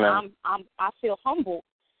yes, I feel humbled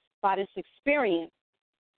by this experience.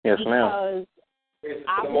 Yes, because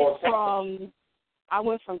I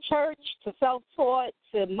went from church to self-taught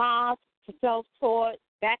to mosque to self-taught,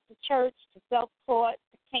 back to church to self-taught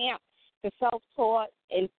to camp to self-taught,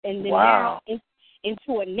 and then now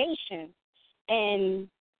into a nation. And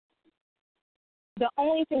the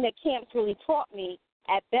only thing that camps really taught me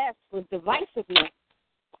at best was divisiveness.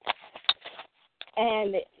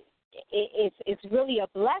 And it's really a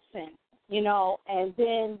blessing, And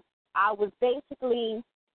then I was basically,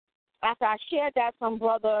 after I shared that, some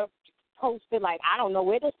brother posted, like, I don't know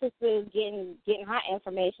where the sister is getting her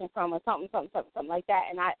information from, or something like that.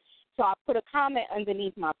 And so I put a comment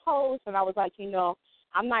underneath my post, and I was like,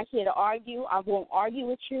 I'm not here to argue. I won't argue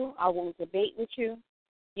with you. I won't debate with you.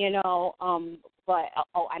 But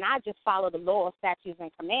and I just follow the law, statutes,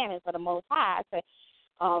 and commandments of the Most High. I said,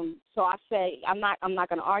 so I say, I'm not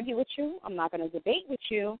going to argue with you. I'm not going to debate with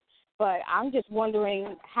you. But I'm just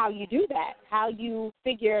wondering how you do that, how you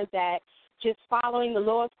figure that just following the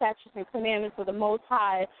laws, statutes, and commandments of the Most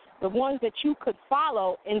High, the ones that you could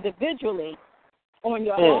follow individually on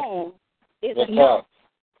your own, is enough.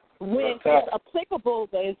 When it's applicable,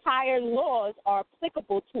 the entire laws are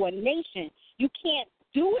applicable to a nation. You can't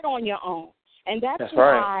do it on your own. And that's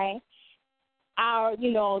why our,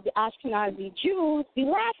 the Ashkenazi Jews be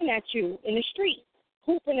laughing at you in the street,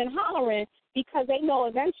 hooping and hollering, because they know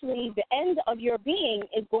eventually the end of your being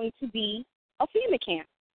is going to be a FEMA camp.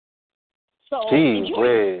 So enjoy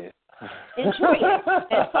it. And so I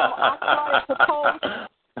started to post,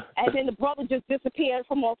 and then the brother just disappeared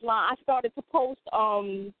from offline. I started to post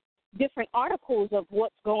different articles of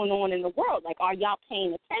what's going on in the world. Like, are y'all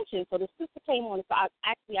paying attention? So the sister came on, so I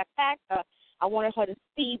tagged her. I wanted her to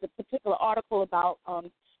see the particular article about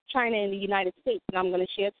China and the United States, and I'm going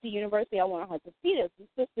to share it to the university. I wanted her to see this.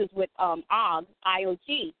 The sister's with OG,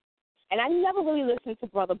 IOG. And I never really listened to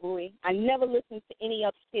Brother Bowie. I never listened to any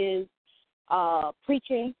of his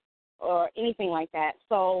preaching or anything like that.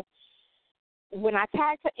 So when I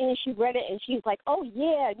tagged her in, she read it, and she's like, oh,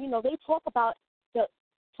 yeah, they talk about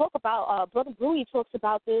Brother Bowie talks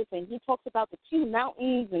about this, and he talks about the two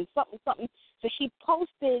mountains and something. So she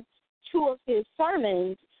posted 2 of his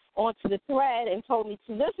sermons onto the thread and told me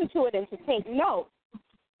to listen to it and to take notes.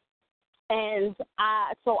 And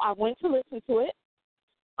so I went to listen to it,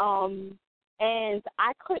 and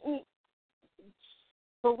I couldn't,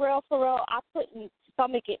 for real, I couldn't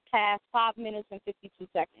stomach it past 5 minutes and 52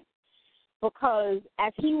 seconds, because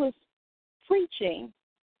as he was preaching,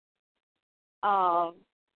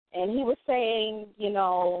 and he was saying,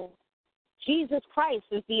 Jesus Christ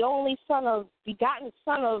is the only begotten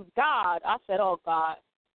Son of God. I said, oh, God.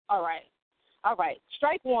 All right.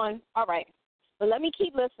 Strike one. All right. But let me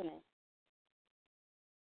keep listening.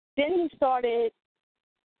 Then he started,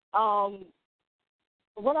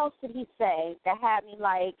 what else did he say that had me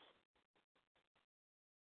like,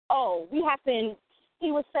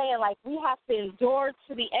 he was saying, like, we have to endure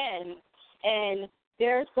to the end, and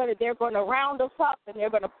they're going to round us up, and they're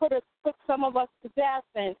going to put some of us to death.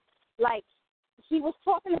 And, like, he was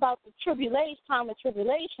talking about the time of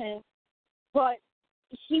tribulation, but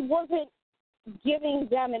he wasn't giving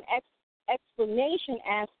them an explanation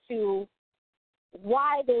as to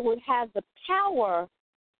why they would have the power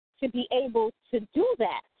to be able to do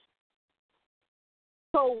that.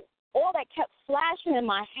 So all that kept flashing in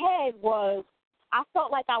my head was, I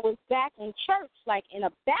felt like I was back in church, like in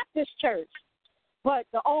a Baptist church. But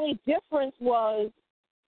the only difference was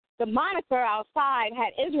the moniker outside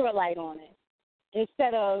had Israelite on it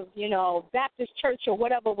instead of, Baptist church or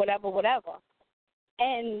whatever.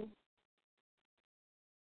 And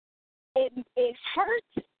it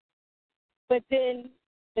hurt, but then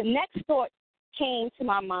the next thought came to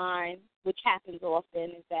my mind, which happens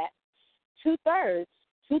often, is that two-thirds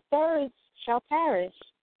shall perish,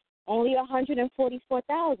 only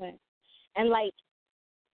 144,000. And, like,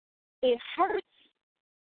 it hurts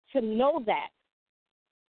to know that.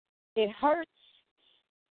 It hurts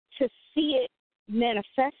to see it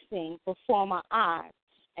manifesting before my eyes.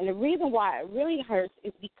 And the reason why it really hurts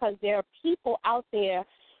is because there are people out there,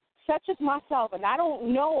 such as myself, and I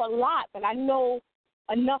don't know a lot, but I know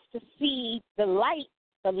enough to see the light,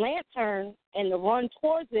 the lantern, and to run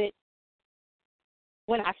towards it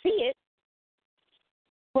when I see it.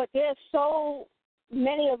 But there's so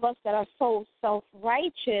many of us that are so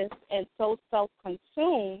self-righteous and so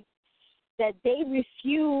self-consumed that they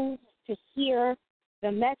refuse to hear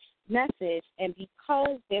the message. And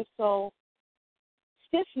because they're so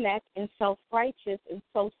stiff-necked and self-righteous and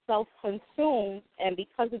so self-consumed, and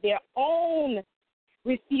because of their own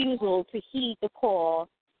refusal to heed the call,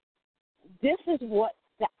 this is what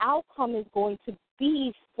the outcome is going to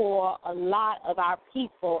be for a lot of our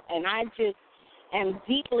people. And I just am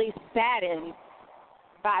deeply saddened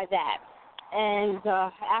by that. And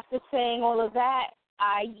after saying all of that,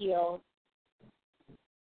 I yield.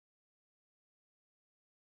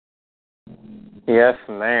 Yes,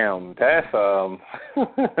 ma'am. That's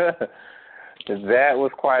that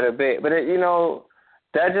was quite a bit, but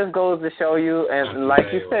that just goes to show you, and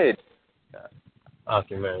like you said,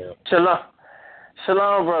 okay, man.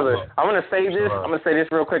 Shalom, brother. I'm gonna say this. I'm gonna say this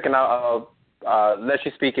real quick, and I'll let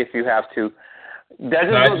you speak if you have to. That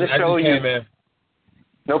just goes to show you. Man.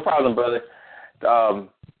 No problem, brother.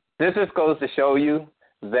 This just goes to show you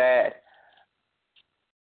that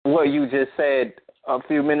what you just said a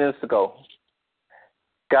few minutes ago.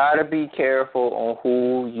 Gotta be careful on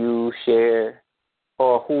who you share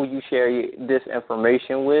this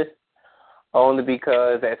information with, only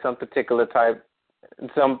because at some particular type,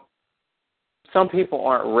 some people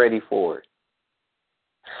aren't ready for it.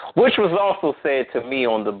 Which was also said to me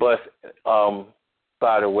on the bus,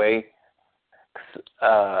 by the way.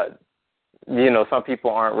 Some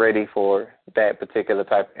people aren't ready for that particular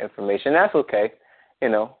type of information. That's okay,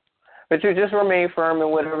 But you just remain firm in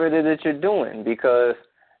whatever it is that you're doing, because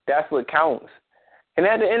that's what counts. And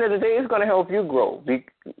at the end of the day, it's going to help you grow. And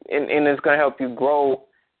it's going to help you grow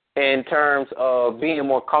in terms of being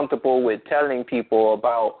more comfortable with telling people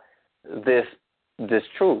about this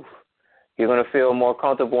truth. You're going to feel more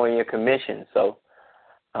comfortable in your commission. So,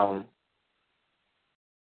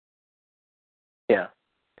 yeah.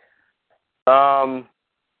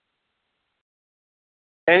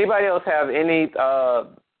 Anybody else have anything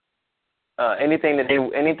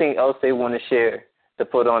else they want to share to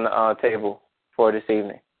put on the table for this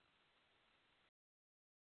evening?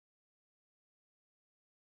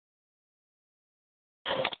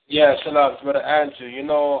 Yeah, shalom, Brother Andrew.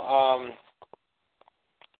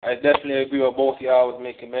 I definitely agree with both of y'all was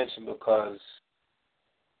making mention, because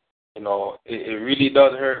it really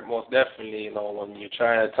does hurt, most definitely, when you're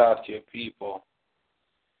trying to talk to your people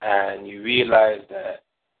and you realize that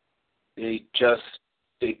they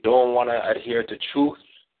don't want to adhere to truth.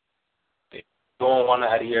 They don't want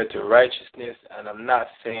to adhere to righteousness. And I'm not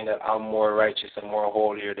saying that I'm more righteous and more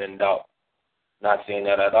holier than thou. Not saying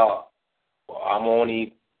that at all. But I'm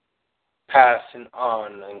only passing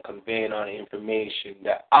on and conveying on information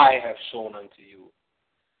that I have shown unto you.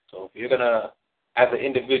 So if you're going to, as an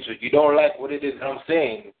individual, you don't like what it is that I'm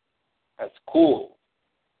saying, that's cool.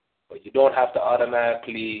 But you don't have to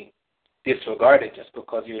automatically disregard it just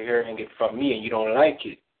because you're hearing it from me and you don't like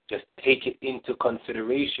it. Just take it into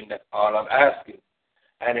consideration. That's all I'm asking.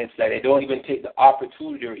 And it's like they don't even take the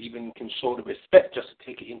opportunity or even can show the respect just to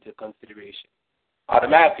take it into consideration.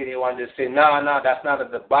 Automatically they want to say, no, that's not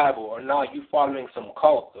in the Bible, or no, you following some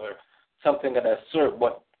cult or something of that sort.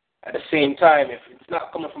 But at the same time, if it's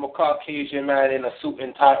not coming from a Caucasian man in a suit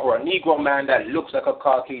and tie, or a Negro man that looks like a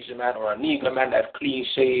Caucasian man, or a Negro man that's clean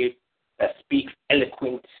shaved, that speaks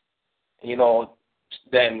eloquent,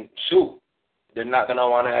 then shoot, they're not going to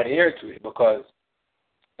want to adhere to it. Because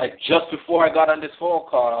like just before I got on this phone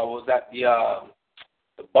call, I was at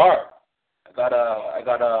the bar. I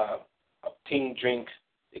got a ting drink,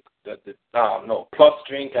 plus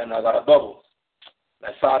drink, and I got a doubles.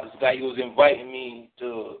 I saw this guy, he was inviting me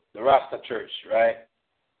to the Rasta church, right?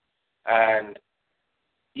 And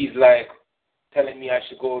he's like telling me I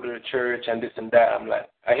should go to the church and this and that. I'm like,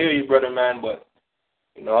 I hear you, brother, man, but,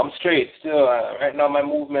 I'm straight still. Right now, my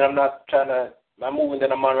movement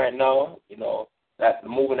that I'm on right now, that the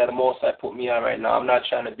movement that the Most High put me on right now, I'm not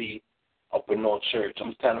trying to be up in no church.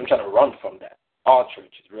 I'm trying to run from that. All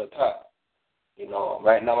churches, real talk.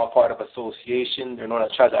 Right now I'm a part of association. They're known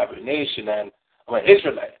as Tribe of the Nation, and I'm an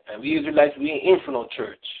Israelite. And we Israelites, we ain't in for no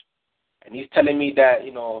church. And he's telling me that,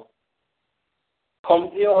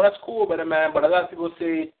 that's cool, brother, man. But a lot of people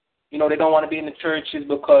say, they don't want to be in the churches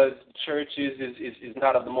because churches is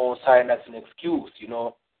not of the Most High, and that's an excuse,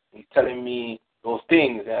 He's telling me those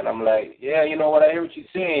things, and I'm like, yeah, you know what, I hear what you're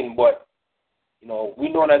saying, but we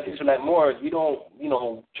know that Israelite Moors, we don't,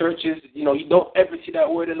 churches, you don't ever see that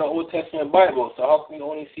word in the Old Testament Bible, so how can you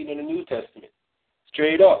only see it in the New Testament?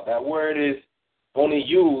 Straight up, that word is only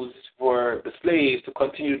used for the slaves to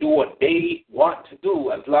continue to do what they want to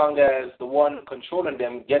do, as long as the one controlling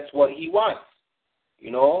them gets what he wants.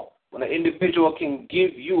 When an individual can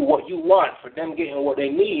give you what you want for them getting what they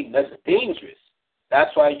need, that's dangerous.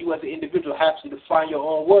 That's why you as an individual have to define your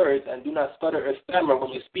own words and do not stutter or stammer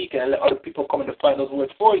when you're speaking and let other people come and define those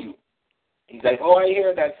words for you. He's like, I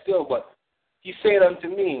hear that still, but he said unto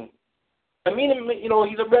me, I mean him,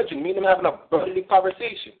 he's a brethren, me and him having a brotherly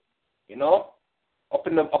conversation, up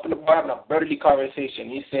in the bar having a brotherly conversation.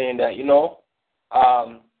 He's saying that, we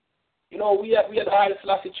at the Haile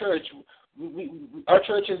Selassie Church, our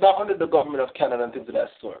church is not under the government of Canada and things of that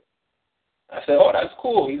sort. I said, that's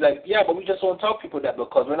cool. He's like, yeah, but we just won't tell people that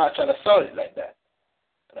because we're not trying to sell it like that.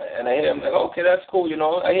 And I hear him like, okay, that's cool,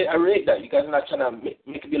 I rate that. You guys are not trying to make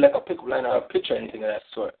it be like a pickup line or a picture or anything of that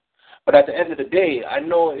sort. But at the end of the day, I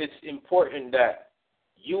know it's important that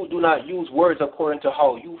you do not use words according to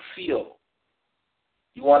how you feel.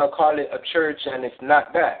 You want to call it a church and it's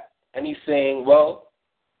not that. And he's saying, well,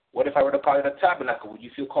 what if I were to call it a tabernacle? Would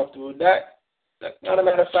you feel comfortable with that? Like, not a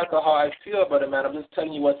matter of fact of how I feel, brother, man. I'm just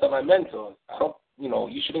telling you what's on my mental. I don't,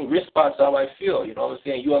 you shouldn't respond to how I feel. You know what I'm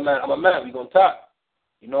saying? You're a man, I'm a man. We're going to talk.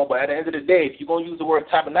 But at the end of the day, if you're going to use the word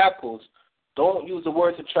tabernacles, don't use the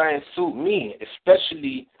word to try and suit me,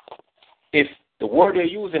 especially if the word you're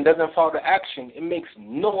using doesn't follow the action. It makes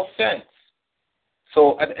no sense.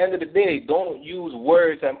 So at the end of the day, don't use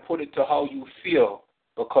words and put it to how you feel,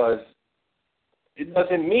 because It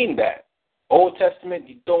doesn't mean that. Old Testament,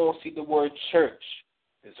 you don't see the word church.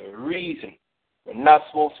 There's a reason. We're not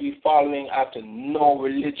supposed to be following after no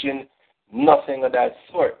religion, nothing of that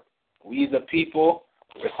sort. We as a people,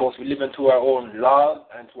 we're supposed to be living to our own laws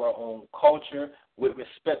and to our own culture with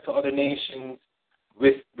respect to other nations,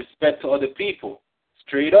 with respect to other people,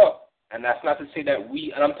 straight up. And that's not to say that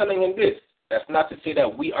and I'm telling him this, that's not to say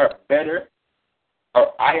that we are better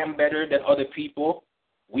or I am better than other people.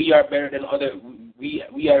 We are better than we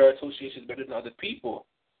are our associations better than other people.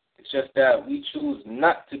 It's just that we choose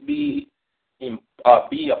not to be a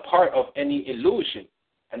part of any illusion.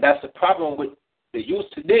 And that's the problem with the youth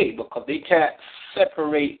today, because they can't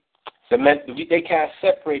separate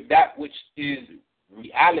that which is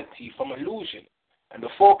reality from illusion. And the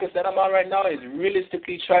focus that I'm on right now is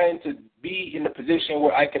realistically trying to be in a position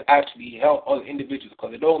where I can actually help other individuals,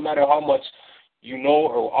 because it don't matter how much you know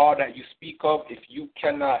or all that you speak of if you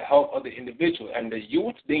cannot help other individuals. And the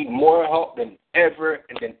youth need more help than ever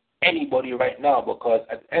and than anybody right now, because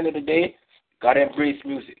at the end of the day, you got to embrace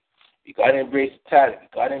music. You got to embrace talent. You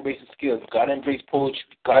got to embrace the skills. You got to embrace poetry.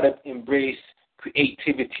 You got to embrace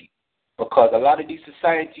creativity, because a lot of these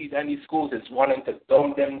societies and these schools is wanting to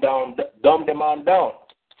dumb them on down.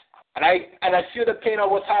 And I feel the pain of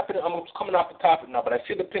what's happening. I'm coming off the topic now, but I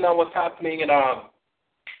feel the pain of what's happening in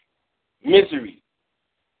misery.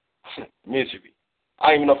 Misery. I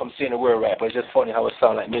don't even know if I'm saying the word right, but it's just funny how it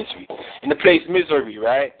sounds like misery. In the place misery,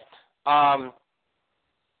 right?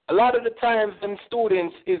 A lot of the times, them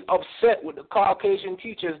students is upset with the Caucasian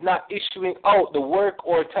teachers not issuing out the work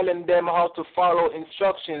or telling them how to follow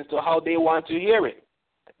instructions to how they want to hear it.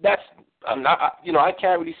 I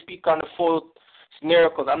can't really speak on the full scenario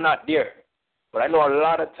because I'm not there. But I know a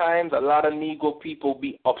lot of times, a lot of Negro people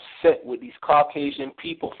be upset with these Caucasian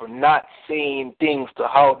people for not saying things to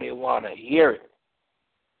how they want to hear it.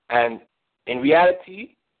 And in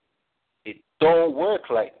reality, it don't work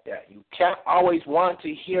like that. You can't always want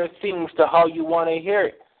to hear things to how you want to hear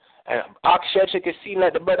it. And Akshechik is seen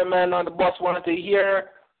that the brother man on the bus wanted to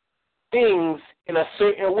hear things in a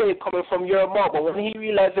certain way coming from your mouth. But when he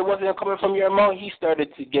realized it wasn't coming from your mouth, he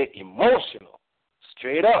started to get emotional,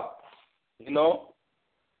 straight up. You know?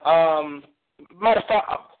 Matter of fact,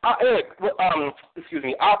 Eric,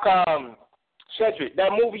 Shedrick,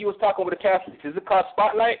 that movie you was talking with the Catholics, is it called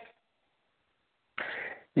Spotlight?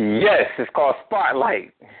 Yes, it's called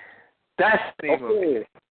Spotlight. That's okay.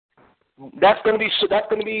 They're gonna be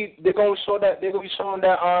showing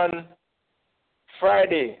that on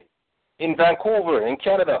Friday in Vancouver, in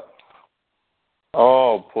Canada.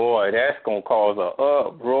 Oh boy, that's gonna cause an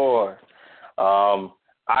uproar.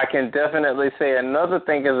 I can definitely say another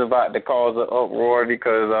thing is about to cause an uproar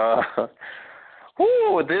because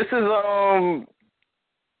this is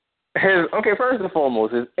okay, first and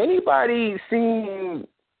foremost, has anybody seen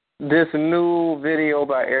this new video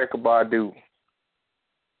by Erykah Badu?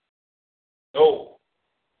 No.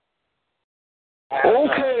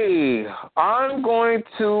 Okay, I'm going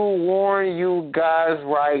to warn you guys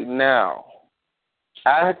right now.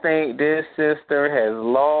 I think this sister has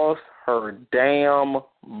lost her damn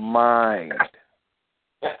mind.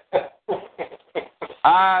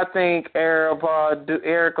 I think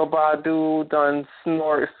Erykah Badu done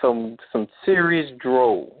snort some serious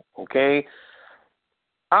droll, okay?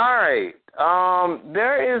 All right.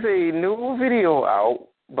 There is a new video out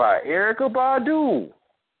by Erykah Badu.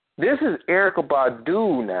 This is Erykah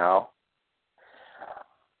Badu now.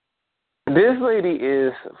 This lady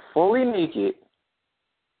is fully naked.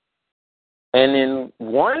 And in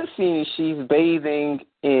one scene, she's bathing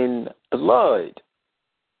in blood.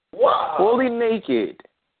 Wow. Fully naked.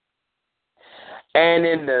 And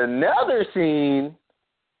in another scene,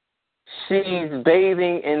 she's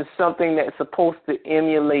bathing in something that's supposed to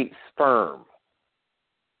emulate sperm.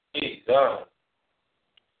 Hey, God.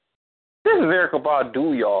 This is Erykah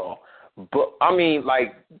Badu, y'all. But I mean,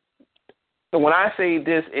 like, when I say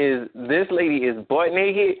this lady is butt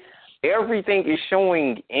naked, everything is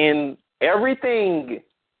showing in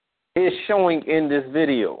this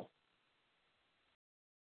video.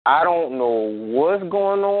 I don't know what's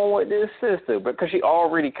going on with this sister, because she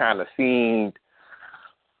already kind of seemed.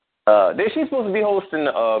 She's supposed to be hosting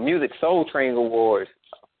the Music Soul Train Awards.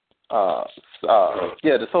 The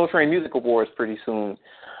Soul Train Music Awards pretty soon,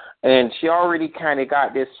 and she already kind of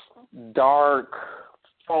got this dark,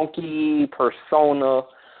 funky persona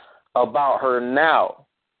about her now.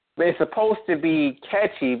 But it's supposed to be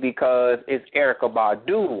catchy because it's Erykah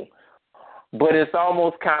Badu. But it's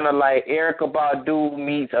almost kind of like Erykah Badu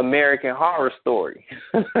meets American Horror Story.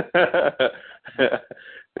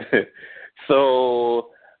 So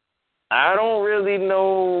I don't really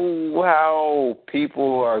know how know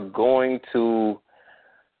people are going to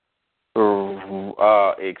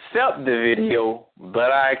accept the video,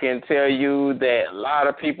 but I can tell you that a lot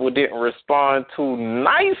of people didn't respond too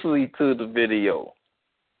nicely to the video.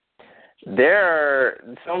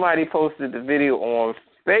 Somebody posted the video on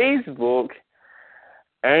Facebook,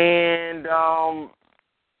 and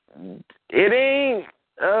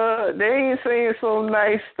they ain't saying some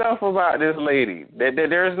nice stuff about this lady.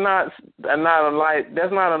 There's not a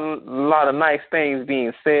lot of nice things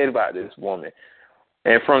being said about this woman.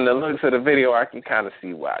 And from the looks of the video, I can kind of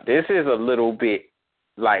see why. This is a little bit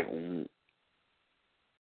like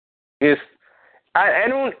I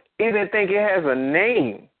don't even think it has a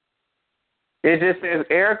name. It just says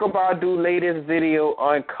Erykah Badu latest video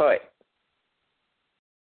uncut.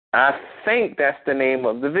 I think that's the name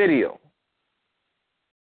of the video.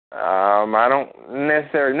 I don't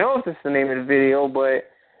necessarily know if it's the name of the video, but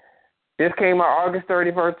this came out August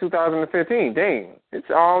 31st, 2015. Dang,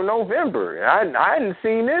 it's all November. I hadn't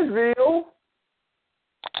seen this video.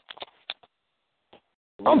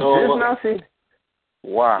 I'm just now seeing.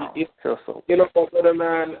 Wow, feels so. You know, brother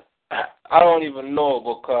man, I don't even know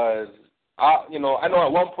because I know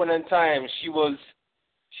at one point in time she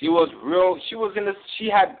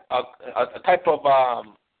had a type of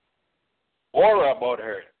aura about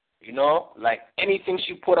her. You know, like anything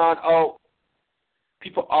she put on out,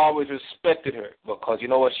 people always respected her because you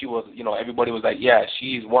know what she was. You know, everybody was like, yeah,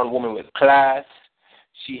 she's one woman with class.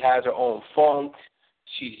 She has her own funk.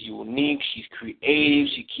 She's unique. She's creative.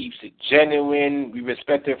 She keeps it genuine. We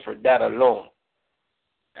respect her for that alone.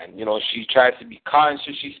 And you know, she tries to be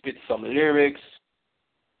conscious. She spits some lyrics,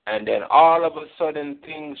 and then all of a sudden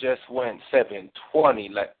things just went 720.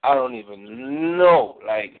 Like I don't even know.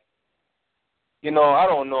 Like. You know, I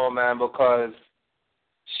don't know, man, because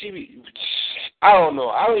I don't know.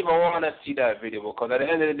 I don't even want to see that video because at the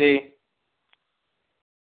end of the day,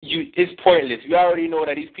 it's pointless. You already know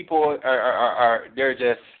that these people they're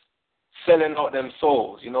just selling out them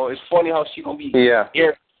souls. You know, it's funny how she gonna be. Yeah.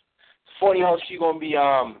 It's funny how she gonna be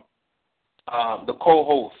the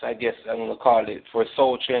co-host, I guess I'm gonna call it, for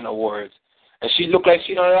Soul Train Awards, and she look like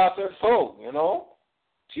she done lost her soul. You know,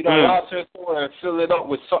 she done lost her soul and fill it up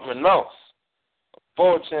with something else.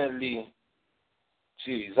 Fortunately,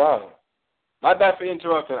 geez, not that for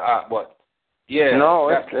interrupting, but yeah. No,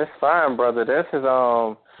 it's fine, brother. This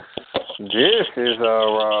don't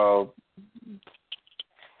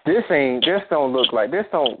look like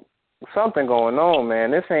something going on,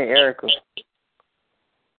 man. This ain't Erykah.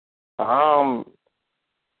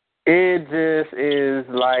 It just is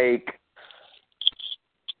like.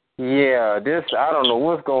 Yeah, I don't know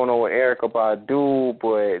what's going on with Erykah Badu,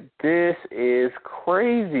 but this is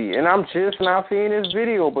crazy. And I'm just now seeing this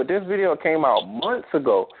video, but this video came out months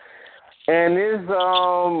ago. And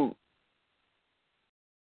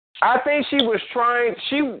I think she was trying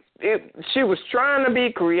to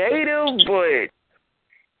be creative, but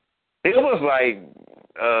it was like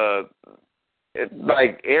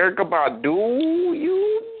Erykah Badu,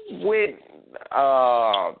 you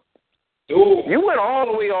went all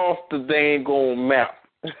the way off the dang map.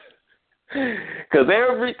 Because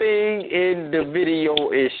everything in the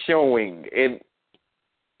video is showing. And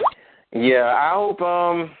yeah, I hope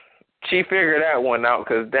she figured that one out,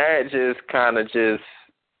 because that just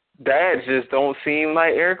don't seem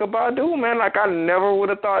like Erykah Badu, man. Like, I never would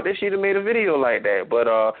have thought that she'd have made a video like that. But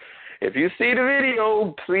if you see the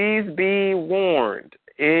video, please be warned.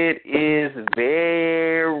 It is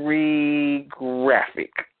very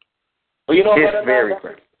graphic. But you know, it's very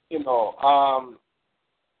graphic. You know,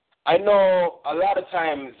 I know a lot of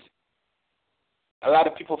times, a lot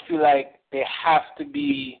of people feel like they have to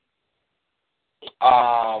be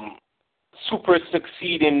super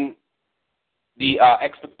succeeding the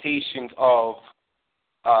expectations of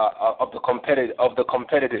the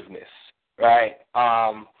competitiveness, right?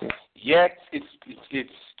 Yes,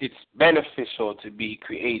 it's beneficial to be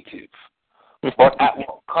creative, but at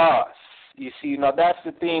what cost? You see, now that's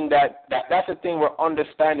the thing that's the thing where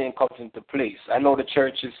understanding comes into place. I know the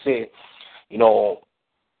churches say, you know,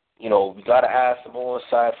 we gotta ask the Most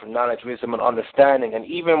High for knowledge, wisdom, and understanding. And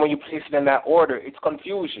even when you place it in that order, it's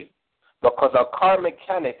confusion, because a car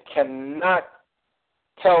mechanic cannot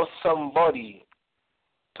tell somebody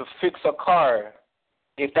to fix a car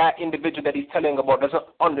if that individual that he's telling about doesn't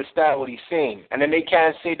understand what he's saying. And then they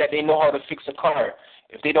can't say that they know how to fix a car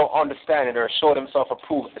if they don't understand it or show themselves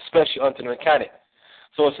approved, especially unto the mechanic.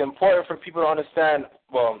 So it's important for people to understand,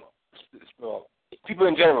 well, people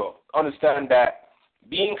in general, understand that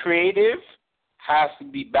being creative has to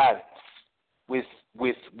be balanced with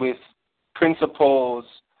principles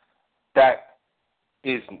that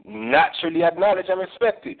is naturally acknowledged and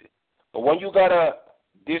respected. But when you gotta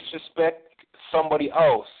disrespect somebody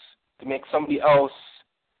else to make somebody else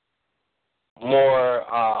more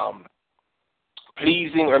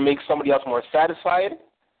pleasing or make somebody else more satisfied,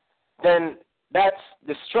 then that's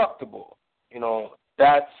destructible.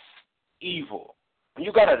 That's evil. When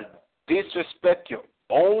you gotta disrespect your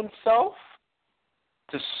own self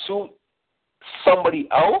to suit somebody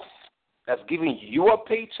else that's giving you a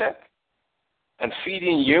paycheck and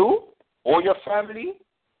feeding you or your family,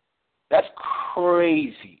 that's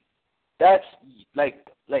crazy. That's like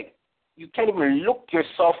you can't even look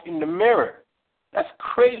yourself in the mirror. That's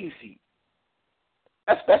crazy.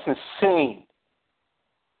 That's insane.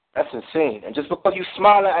 That's insane. And just because you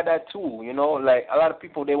smile at that too, like a lot of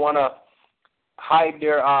people, they wanna hide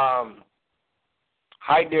their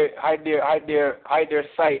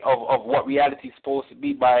sight of what reality is supposed to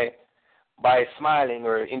be by smiling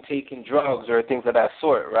or in taking drugs or things of that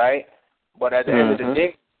sort, right? But at the end of the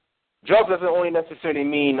day, drugs doesn't only necessarily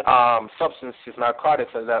mean substances,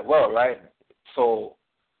 narcotics as that well, right? So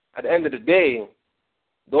at the end of the day,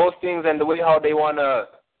 those things and the way how they want to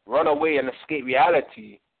run away and escape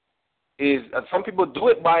reality is some people do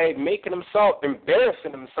it by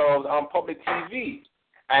embarrassing themselves on public TV.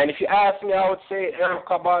 And if you ask me, I would say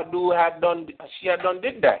Erykah Badu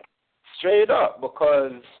did that straight up,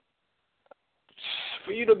 because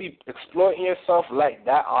for you to be exploiting yourself like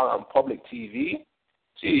that on public TV,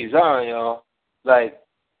 geez, like,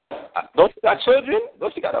 don't you got children?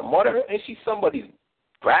 Don't you got a mother? Ain't she somebody's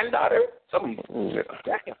granddaughter? Somebody's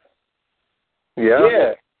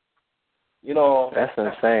yeah. That's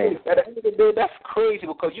insane. At the end of the day, that's crazy,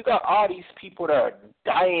 because you got all these people that are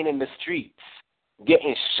dying in the streets,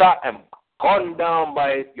 getting shot and gunned down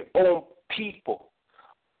by your own people,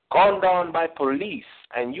 gunned down by police,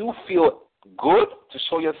 and you feel good to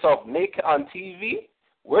show yourself naked on TV?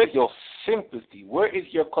 Where's your sympathy? Where is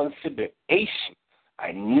your consideration?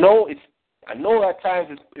 I know at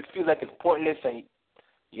times it feels like it's pointless, and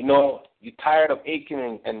you're tired of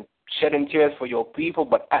aching and shedding tears for your people,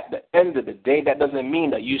 but at the end of the day, that doesn't mean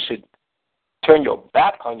that you should turn your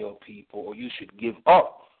back on your people, or you should give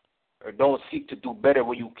up, or don't seek to do better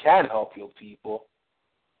where you can help your people.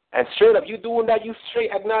 And straight up, you doing that, you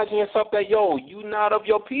straight acknowledging yourself that, you not of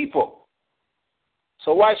your people.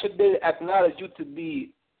 So why should they acknowledge you to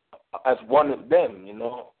be as one of them,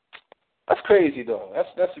 That's crazy, though.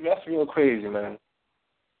 That's real crazy, man.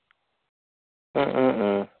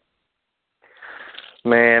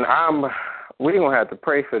 Man, we're going to have to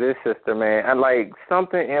pray for this sister, man. And like,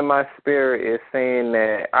 something in my spirit is saying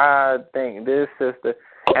that I think this sister,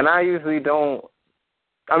 and I usually don't,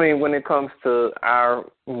 when it comes to our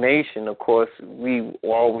nation, of course, we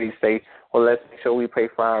always say, well, let's make sure we pray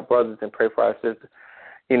for our brothers and pray for our sisters,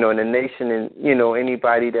 in the nation, and,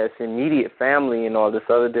 anybody that's immediate family and all this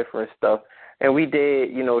other different stuff. And we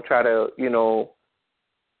did, try to,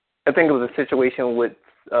 I think it was a situation with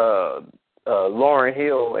Lauryn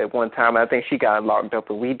Hill at one time. I think she got locked up,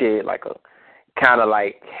 and we did like a kind of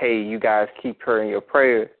like, hey, you guys keep her in your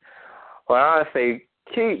prayers. Well, I say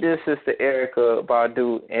keep this sister Erykah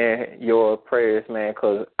Badu in your prayers, man,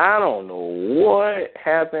 because I don't know what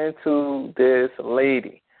happened to this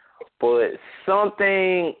lady, but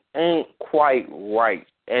something ain't quite right,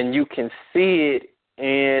 and you can see it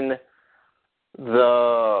in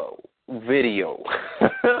the video.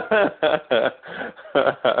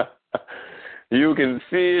 You can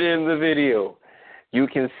see it in the video. You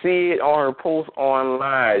can see it on her post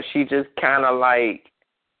online. She's kind of like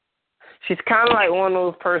one of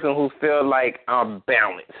those persons who feel like I'm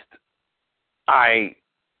balanced.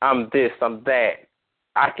 I'm this, I'm that.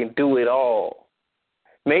 I can do it all.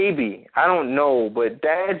 Maybe. I don't know, but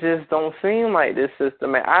that just don't seem like this sister,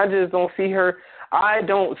 man. I just don't see her. I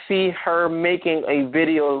don't see her making a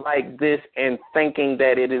video like this and thinking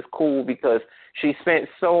that it is cool, because she spent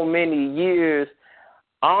so many years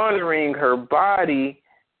honoring her body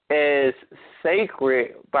as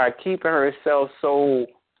sacred by keeping her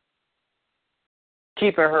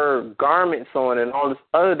garments on and all this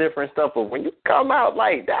other different stuff. But when you come out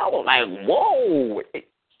like that, I was like, whoa,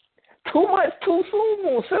 too much too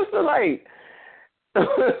soon, sister. Like,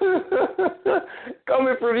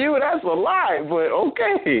 coming from you, that's a lie, but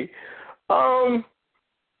okay. But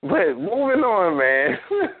moving on, man.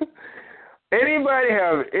 Anybody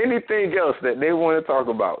have anything else that they want to talk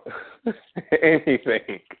about?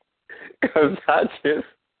 Anything? Because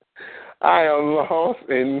I am lost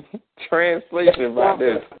in translation by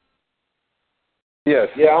this. Yes.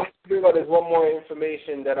 Yeah, I'm sure there's one more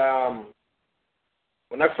information that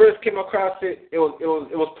when I first came across it, it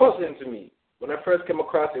was puzzling to me. When I first came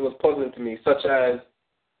across it, it was puzzling to me, such as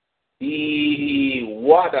the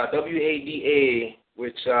WADA, WADA,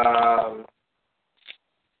 which the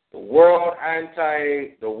World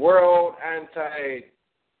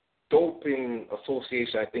Anti-Doping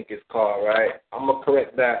Association, I think it's called, right? I'm gonna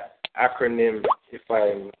correct that acronym if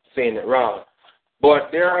I'm saying it wrong.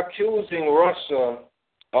 But they're accusing Russia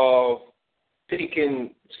of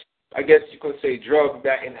taking, I guess you could say, drugs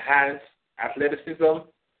that enhance athleticism,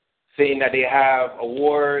 saying that they have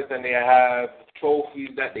awards and they have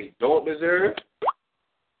trophies that they don't deserve.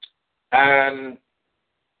 And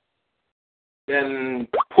then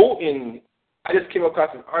Putin, I just came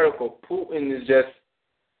across an article, Putin is just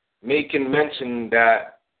making mention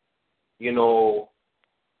that, you know,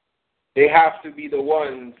 they have to be the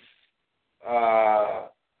ones,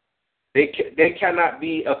 they cannot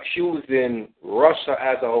be accusing Russia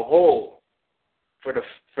as a whole for the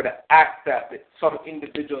act that some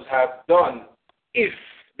individuals have done if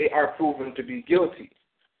they are proven to be guilty.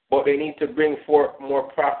 But they need to bring forth more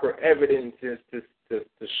proper evidences to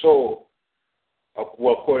show,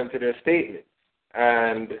 well, according to their statements.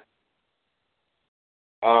 And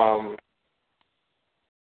I'm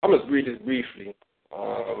just read this briefly.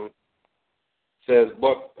 Says,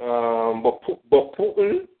 but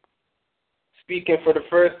Putin, speaking for the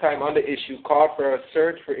first time on the issue, called for a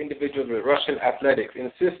search for individuals with Russian athletics,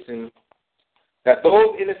 insisting that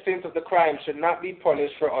those innocent of the crime should not be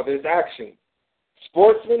punished for others' actions.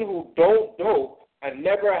 Sportsmen who don't dope and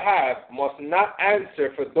never have must not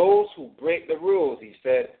answer for those who break the rules, he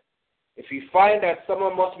said. If you find that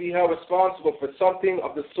someone must be held responsible for something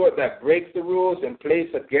of the sort that breaks the rules in place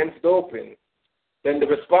against doping, then the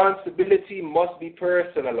responsibility must be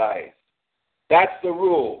personalized. That's the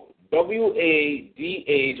rule.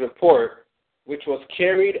 WADA's report, which was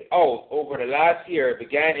carried out over the last year,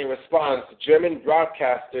 began in response to German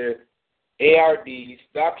broadcaster ARD's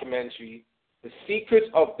documentary, The Secrets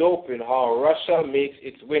of Doping, How Russia Makes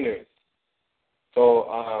Its Winners. So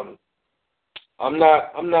I'm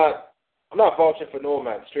not vouching for no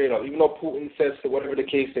man, straight up. Even though Putin says to whatever the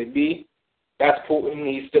case may be, that's Putin.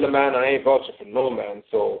 He's still a man, and I ain't vouching for no man.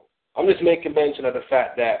 So I'm just making mention of the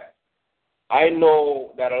fact that I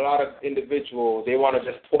know that a lot of individuals, they want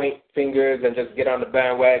to just point fingers and just get on the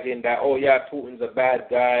bandwagon that, oh, yeah, Putin's a bad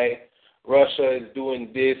guy, Russia is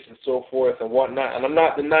doing this and so forth and whatnot. And I'm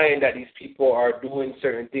not denying that these people are doing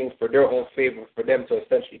certain things for their own favor, for them to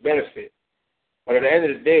essentially benefit. But at the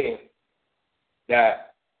end of the day,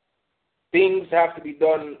 that things have to be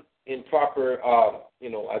done in proper,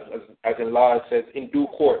 as in law it says, in due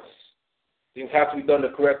course. Things have to be done the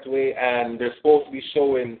correct way, and they're supposed to be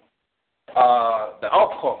showing the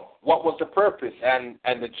outcome. What was the purpose? And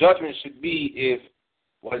the judgment should be if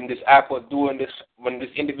when this act was doing this, when this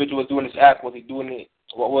individual was doing this act, was he doing it?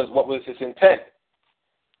 What was his intent?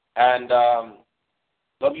 And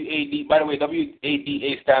WAD, by the way,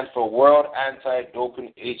 WADA stands for World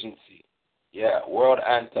Anti-Doping Agency. Yeah, World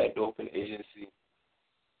Anti-Doping Agency.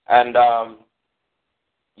 And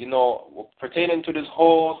pertaining to this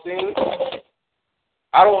whole thing,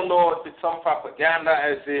 I don't know if it's some propaganda,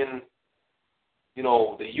 as in,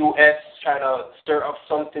 the U.S. trying to stir up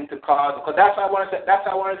something to cause, because that's how I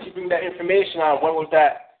wanted to bring that information on. When was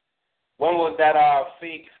that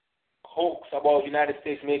fake hoax about the United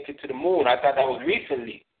States making it to the moon? I thought that was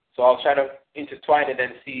recently. So I'll try to intertwine it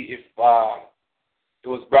and see if it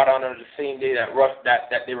was brought on the same day that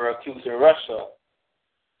they were accusing Russia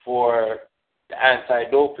for the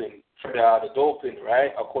anti-doping, for the doping,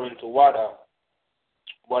 right, according to WADA.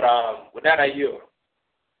 But with that, I yield.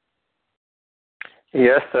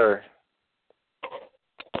 Yes, sir.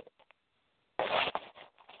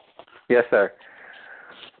 Yes, sir.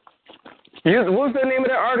 What's the name of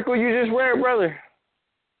that article you just read, brother?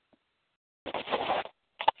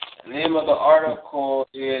 The name of the article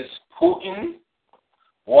is Putin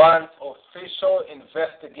Wants Official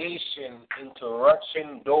Investigation into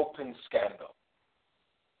Russian Doping Scandal.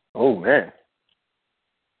 Oh, man.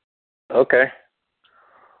 Okay.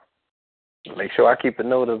 Make sure I keep a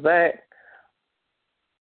note of that.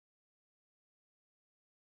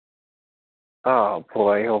 Oh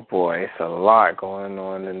boy, it's a lot going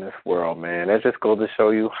on in this world, man. That just goes to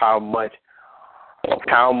show you how much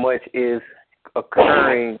is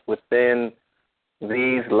occurring within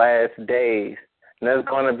these last days. And there's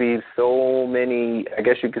going to be so many, I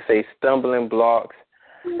guess you could say, stumbling blocks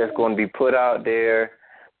that's going to be put out there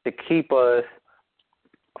to keep us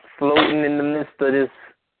floating in the midst of this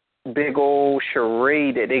big old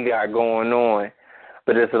charade that they got going on.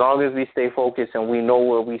 But as long as we stay focused and we know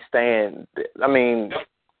where we stand, I mean,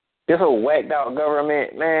 this whole whacked out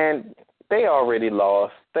government, man, they already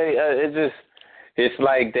lost. It's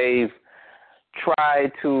like they've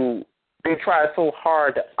tried to they tried so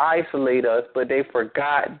hard to isolate us, but they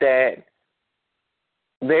forgot to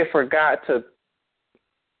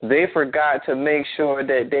make sure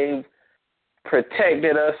that they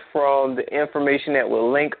protected us from the information that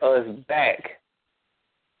will link us back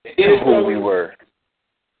to who we were.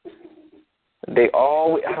 I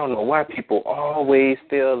don't know why people always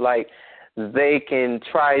feel like they can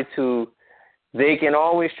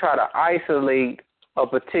always try to isolate a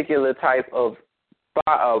particular type of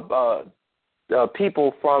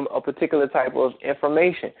people from a particular type of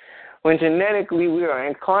information. When genetically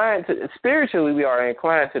spiritually we are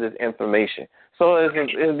inclined to this information. So it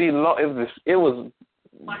wouldn't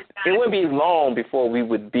be long before we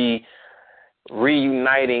would be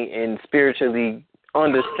reuniting and spiritually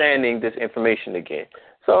understanding this information again.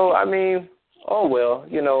 So, I mean, oh well,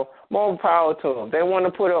 more power to them. They want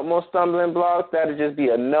to put up more stumbling blocks, that'll just be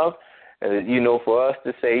enough, for us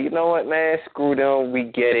to say, you know what, man, screw them, we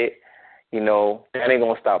get it. That ain't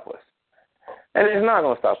going to stop us. And it's not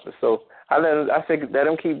going to stop us. So I think let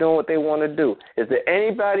them keep doing what they want to do. Is there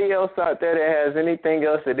anybody else out there that has anything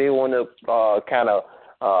else that they want to kind of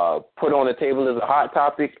put on the table as a hot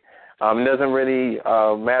topic? It doesn't really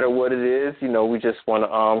matter what it is. We just want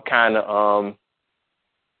to kind of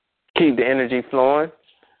keep the energy flowing.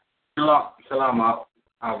 Salam out.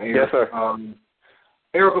 Yes, sir.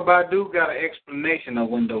 Erykah Badu got an explanation of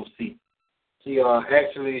Windows seat.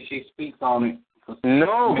 She speaks on it.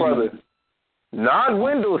 No, brother. Not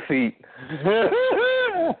window seat. That's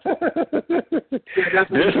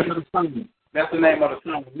the name of the song. That's the name of the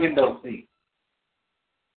song, Window Seat.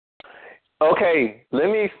 Okay, let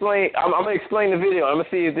me explain. I'm going to explain the video. I'm going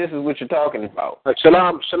to see if this is what you're talking about.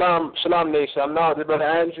 Shalom, Nation. I'm now the Brother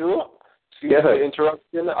Andrew. Excuse yes, me for the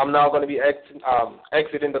interruption. I'm now going to be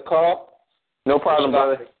exiting the call. No problem,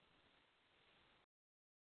 brother.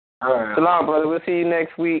 All right. Shalom, brother. We'll see you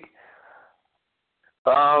next week.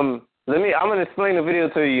 I'm going to explain the video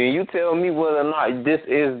to you, and you tell me whether or not this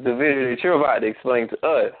is the video that you're about to explain to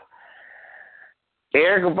us.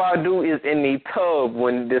 Erykah Badu is in the tub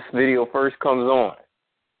when this video first comes on.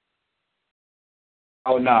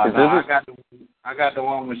 Oh no, I got the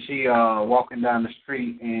one when she walking down the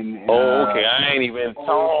street and okay, I ain't even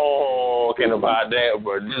talking about that,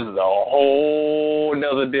 bro. This is a whole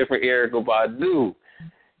nother different Erykah Badu.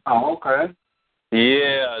 Oh, okay.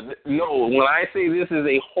 Yeah, no, when I say this is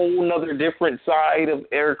a whole nother different side of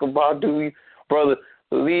Erykah Badu, brother,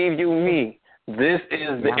 believe you me, this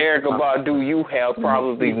is the Erykah Badu you have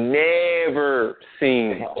probably never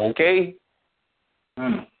seen, okay?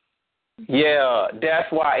 Yeah,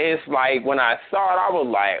 that's why it's like when I saw it, I was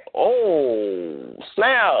like, oh,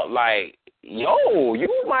 snap, like, yo, you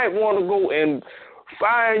might want to go and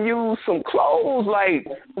find you some clothes. Like,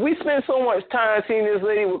 we spent so much time seeing this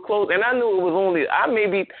lady with clothes, and I knew it was only, I may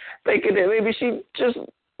be thinking that maybe she just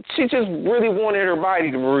really wanted her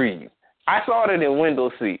body to breathe. I saw it in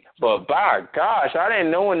window seat, but by gosh, I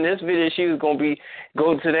didn't know in this video she was going to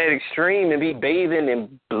go to that extreme and be bathing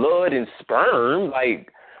in blood and sperm.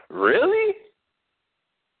 Like, really?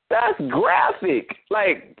 That's graphic.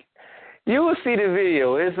 Like, you will see the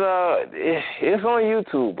video. It's on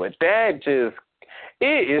YouTube, but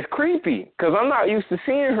it is creepy because I'm not used to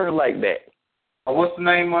seeing her like that. What's the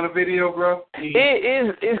name of the video, bro?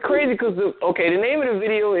 It's crazy because the name of the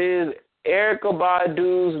video is Erykah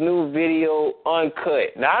Badu's new video,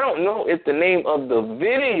 Uncut. Now, I don't know if the name of the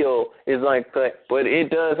video is Uncut, but it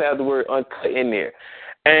does have the word Uncut in there.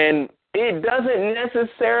 And it doesn't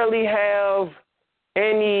necessarily have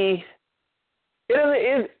any...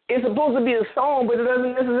 It's supposed to be a song, but it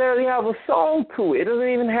doesn't necessarily have a song to it. It doesn't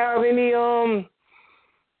even have any...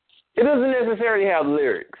 It doesn't necessarily have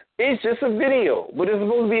lyrics. It's just a video, but it's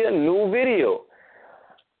supposed to be a new video.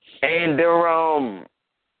 And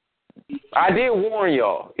I did warn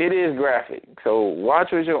y'all, it is graphic. So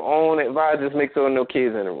watch with your own advice. Just make sure no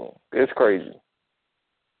kids in the room. It's crazy.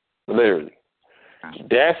 Literally.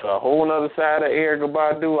 That's a whole other side of Erykah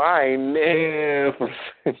Badu I ain't never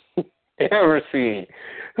ever seen.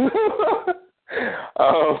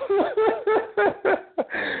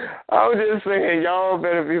 I'm just saying, y'all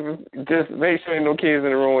better just make sure no kids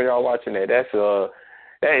in the room when y'all watching that.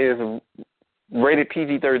 That is rated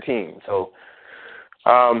PG-13. So,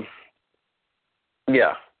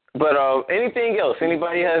 yeah. But anything else?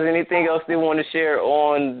 Anybody has anything else they want to share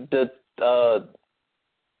on the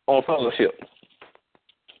on fellowship?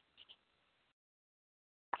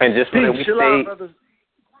 And just so that we stay. Brothers.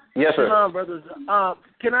 Yes, sir. Shalom, brothers.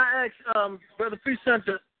 Can I ask Brother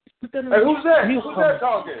Presenter? Hey, who's that? Who's that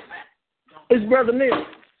talking? It's Brother Neil.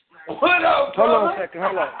 What up, brother? Hold on a second.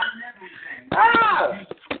 Hold on. Ah!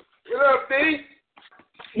 What up, D?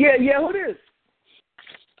 Yeah, who this?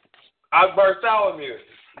 I'm Bartholomew.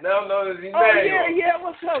 Now known as Emmanuel.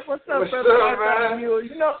 What's up, brother Bartholomew?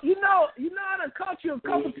 You know, I done caught you a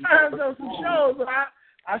couple times on some shows.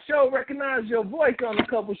 I sure recognize your voice on a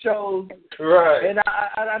couple shows. Right. And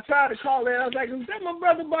I tried to call in. I was like, is that my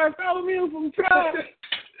brother Bartholomew from Tribe?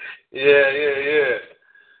 Yeah.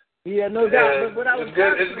 Yeah, no doubt. But what I was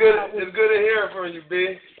it's good to hear from you,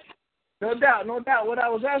 B. No doubt. What I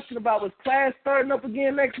was asking about was class starting up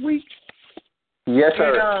again next week. Yes,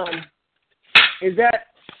 sir. And, is that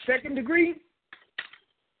second degree?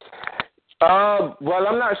 Well,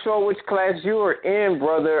 I'm not sure which class you are in,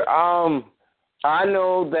 brother. I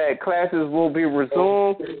know that classes will be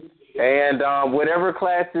resumed, and whatever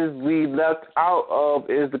classes we left out of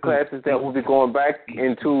is the classes that will be going back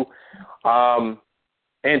into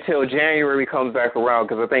until January comes back around,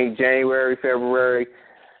 because I think January, February,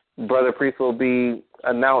 Brother Priest will be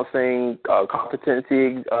announcing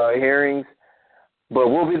competency hearings. But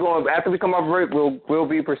we'll be going, after we come off break, we'll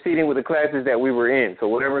be proceeding with the classes that we were in. So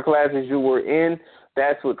whatever classes you were in,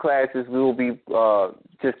 that's what classes we will be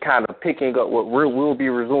just kind of picking up. What we'll be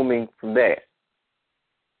resuming from that.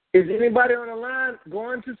 Is anybody on the line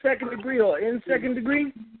going to second degree or in second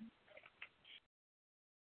degree?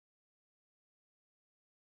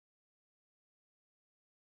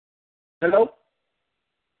 Hello?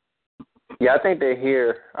 Yeah, I think they're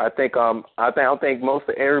here. I think most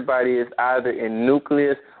of everybody is either in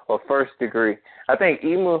nucleus or first degree. I think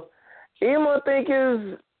Ema I think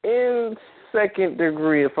is in second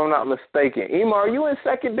degree, if I'm not mistaken. Ema, are you in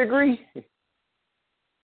second degree?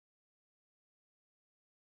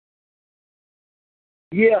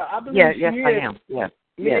 Yeah, I believe she is. I am. Yeah.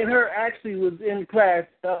 Me and her actually was in class.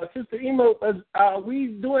 Sister Ema, are we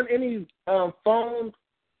doing any phone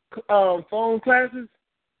classes?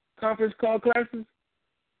 Conference call classes?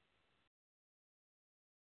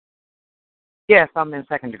 Yes, I'm in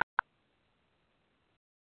second degree.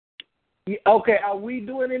 Yeah, okay, are we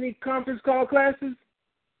doing any conference call classes?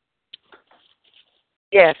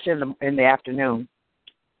 Yes, in the afternoon.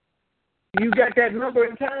 You got that number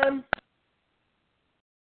in time?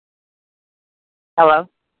 Hello?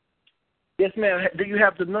 Yes, ma'am. Do you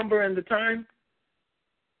have the number and the time?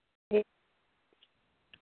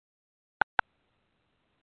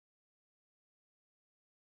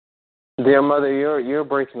 Dear mother, you're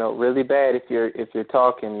breaking up really bad. If you're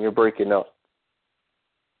talking, you're breaking up.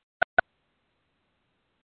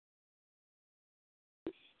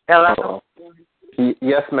 Hello?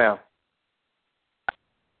 Yes, ma'am.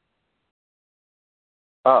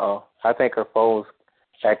 I think her phone's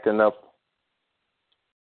acting up.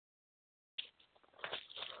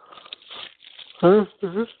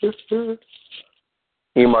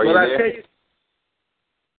 Ema, are you there?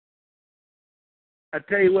 I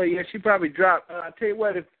tell you what, yeah, she probably dropped. I tell you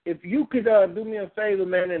what, if you could do me a favor,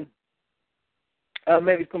 man, and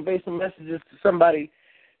maybe convey some messages to somebody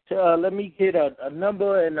to let me get a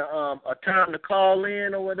number and a time to call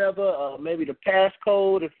in or whatever, maybe the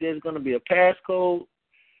passcode, if there's going to be a passcode,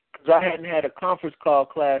 because I hadn't had a conference call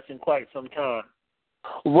class in quite some time.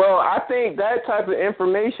 Well, I think that type of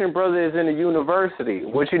information, brother, is in the university.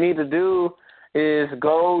 What you need to do is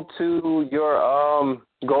go to your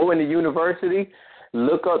go in the university,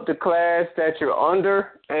 look up the class that you're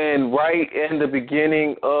under, and right in the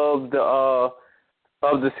beginning of the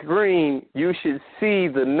screen, you should see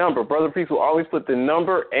the number. Brother Priest will always put the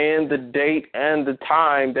number and the date and the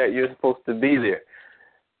time that you're supposed to be there.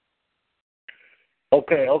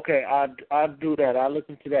 Okay, I'll do that. I'll look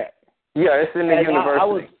into that. Yeah, it's in the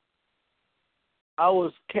university. I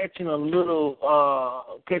was catching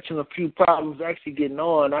a few problems actually getting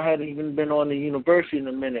on. I hadn't even been on the university in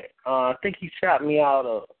a minute. I think he shot me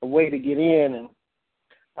out a way to get in, and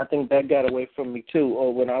I think that got away from me too.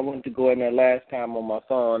 Or when I went to go in there last time on my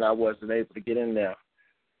phone, I wasn't able to get in there.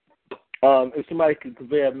 If somebody could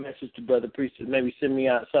convey a message to Brother Priest, maybe send me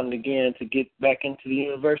out something again to get back into the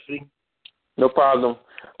university. No problem.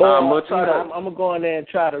 I'm gonna go in there and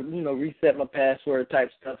try to, reset my password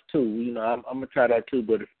type stuff too. I'm gonna try that too.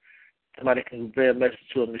 But if somebody can convey a message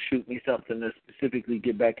to them to shoot me something to specifically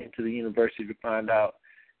get back into the university to find out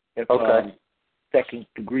if second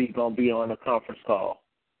degree gonna be on a conference call.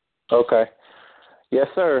 Okay. Yes,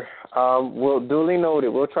 sir. We'll duly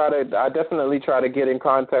noted. I definitely try to get in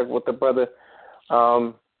contact with the brother,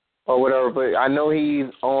 or whatever. But I know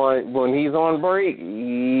when he's on break,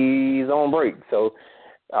 he's on break. So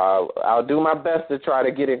I'll do my best to try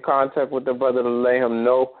to get in contact with the brother to let him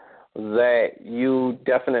know that you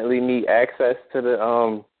definitely need access to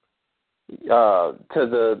the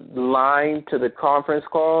line, to the conference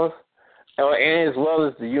calls, and as well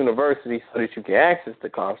as the university, so that you can access the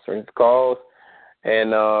conference calls,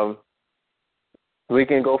 and we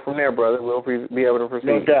can go from there, brother. We'll be able to proceed.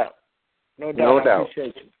 No doubt. No doubt. I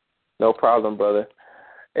appreciate you. No problem, brother.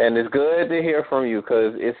 And it's good to hear from you,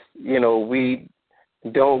 because it's,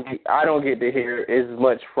 I don't get to hear as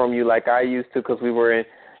much from you like I used to, because we were in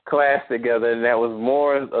class together, and that was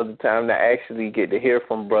more of the time to actually get to hear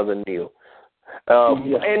from Brother Neil.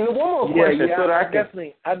 And one more question, so that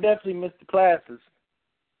I definitely missed the classes.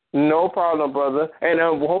 No problem, brother. And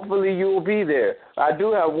hopefully you will be there. I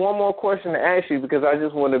do have one more question to ask you, because I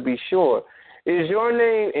just want to be sure. Is your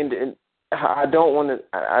name, and I don't want to,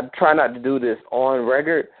 I try not to do this on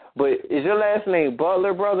record, but is your last name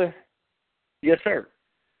Butler, brother? Yes, sir.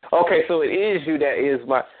 Okay, so it is you that is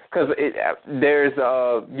my, because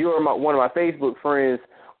you're one of my Facebook friends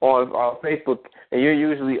on Facebook, and you're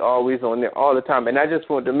usually always on there all the time. And I just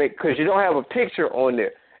wanted to make, because you don't have a picture on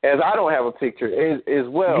there, as I don't have a picture as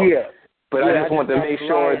well. Yeah. But I just wanted to make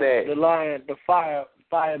sure that the fire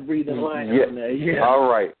breathing lion on there. Yeah. All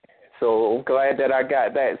right. So I'm glad that I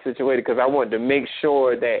got that situated, because I wanted to make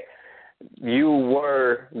sure that you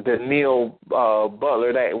were the Neil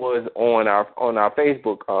Butler that was on our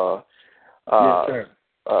Facebook yes, sir.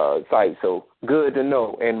 site. So good to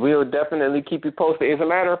know, and we'll definitely keep you posted. As a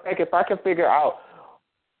matter of fact, if I can figure out,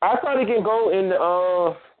 I probably can go in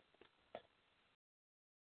the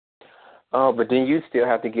but then you still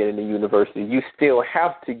have to get in the university. You still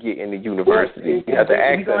have to get in the university. You have to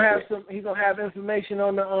access it. He's gonna have information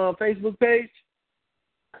on the Facebook page.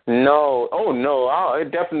 No,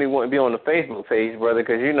 it definitely wouldn't be on the Facebook page, brother,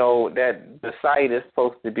 because you know that the site is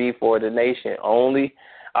supposed to be for the nation only.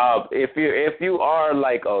 If you are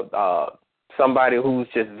like somebody who's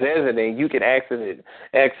just visiting, you can access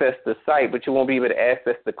the site, but you won't be able to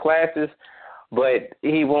access the classes. But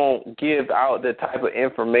he won't give out the type of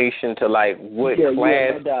information to like what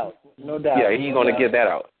class. No doubt. Yeah, he's gonna give that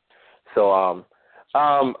out. So I'm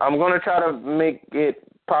gonna try to make it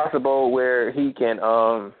possible where he can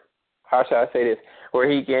how should I say this? Where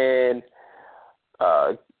he can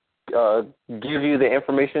give you the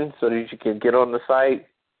information so that you can get on the site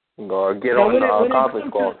or get on the conference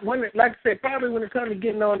call. Like I said, probably when it comes to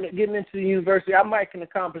getting into the university, I might can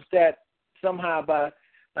accomplish that somehow by,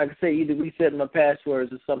 like I say, either resetting my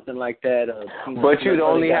passwords or something like that. But you'd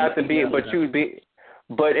only have to be,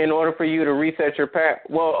 but in order for you to reset your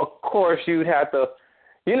well, of course you'd have to,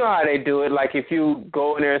 you know how they do it. Like if you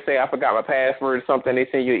go in there and say, I forgot my password or something, they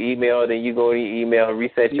send you an email, then you go to your email,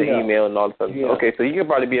 reset your email and all that stuff. Yeah. Okay, so you can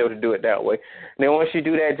probably be able to do it that way. And then once you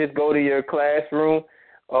do that, just go to your classroom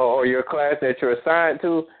or your class that you're assigned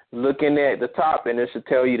to, looking at the top, and it should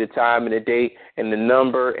tell you the time and the date and the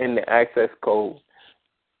number and the access code.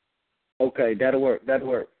 Okay, that'll work. And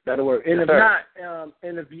if not,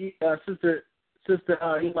 and if you, Sister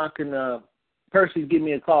Ema can personally give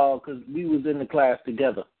me a call, because we was in the class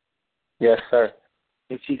together. Yes, sir.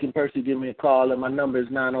 If she can personally give me a call, and my number is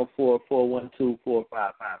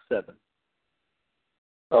 904-412-4557.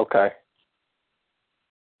 Okay.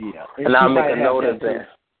 Yeah. And I'll make a note of that.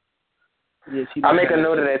 Yeah, I'll make a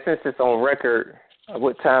note of that since it's on record.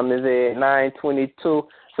 What time is it? 9:22. So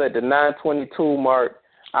at the 9:22 mark,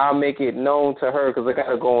 I'll make it known to her, because I got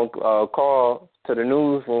to go on call to the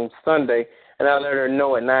newsroom Sunday, and I'll let her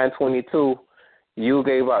know at 9:22 you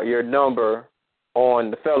gave out your number on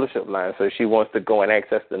the fellowship line. So if she wants to go and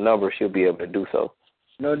access the number, she'll be able to do so.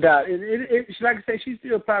 No doubt. Like I say, she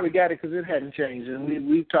still probably got it because it hadn't changed, and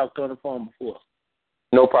we've talked on the phone before.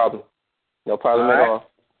 No problem. No problem at all.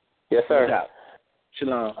 Yes, sir. No doubt.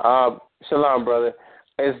 Shalom. Shalom, brother.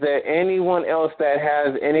 Is there anyone else that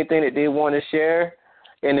has anything that they want to share?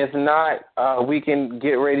 And if not, we can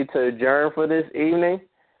get ready to adjourn for this evening.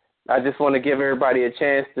 I just want to give everybody a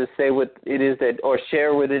chance to say what it is that, or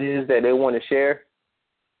share what it is that they want to share.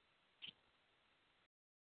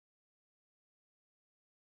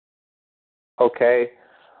 Okay.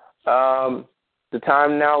 The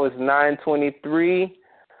time now is 9:23.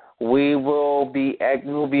 We will be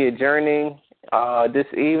adjourning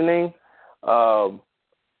this evening.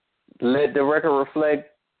 Let the record reflect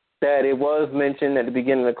that it was mentioned at the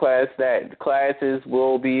beginning of the class that classes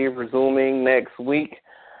will be resuming next week.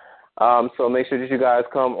 So make sure that you guys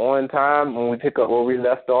come on time when we pick up where we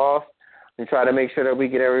left off, and try to make sure that we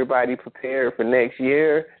get everybody prepared for next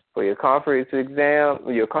year for your conference exam,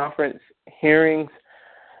 or your conference hearings,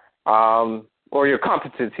 or your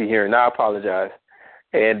competency hearing. I apologize.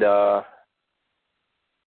 And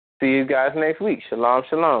see you guys next week. Shalom,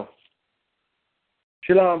 shalom.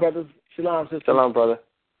 Shalom, brothers. Shalom, sister. Shalom, brother.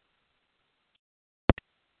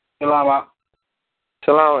 Shalom,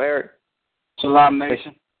 Shalom, Eric. Shalom,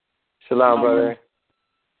 nation. Shalom, brother.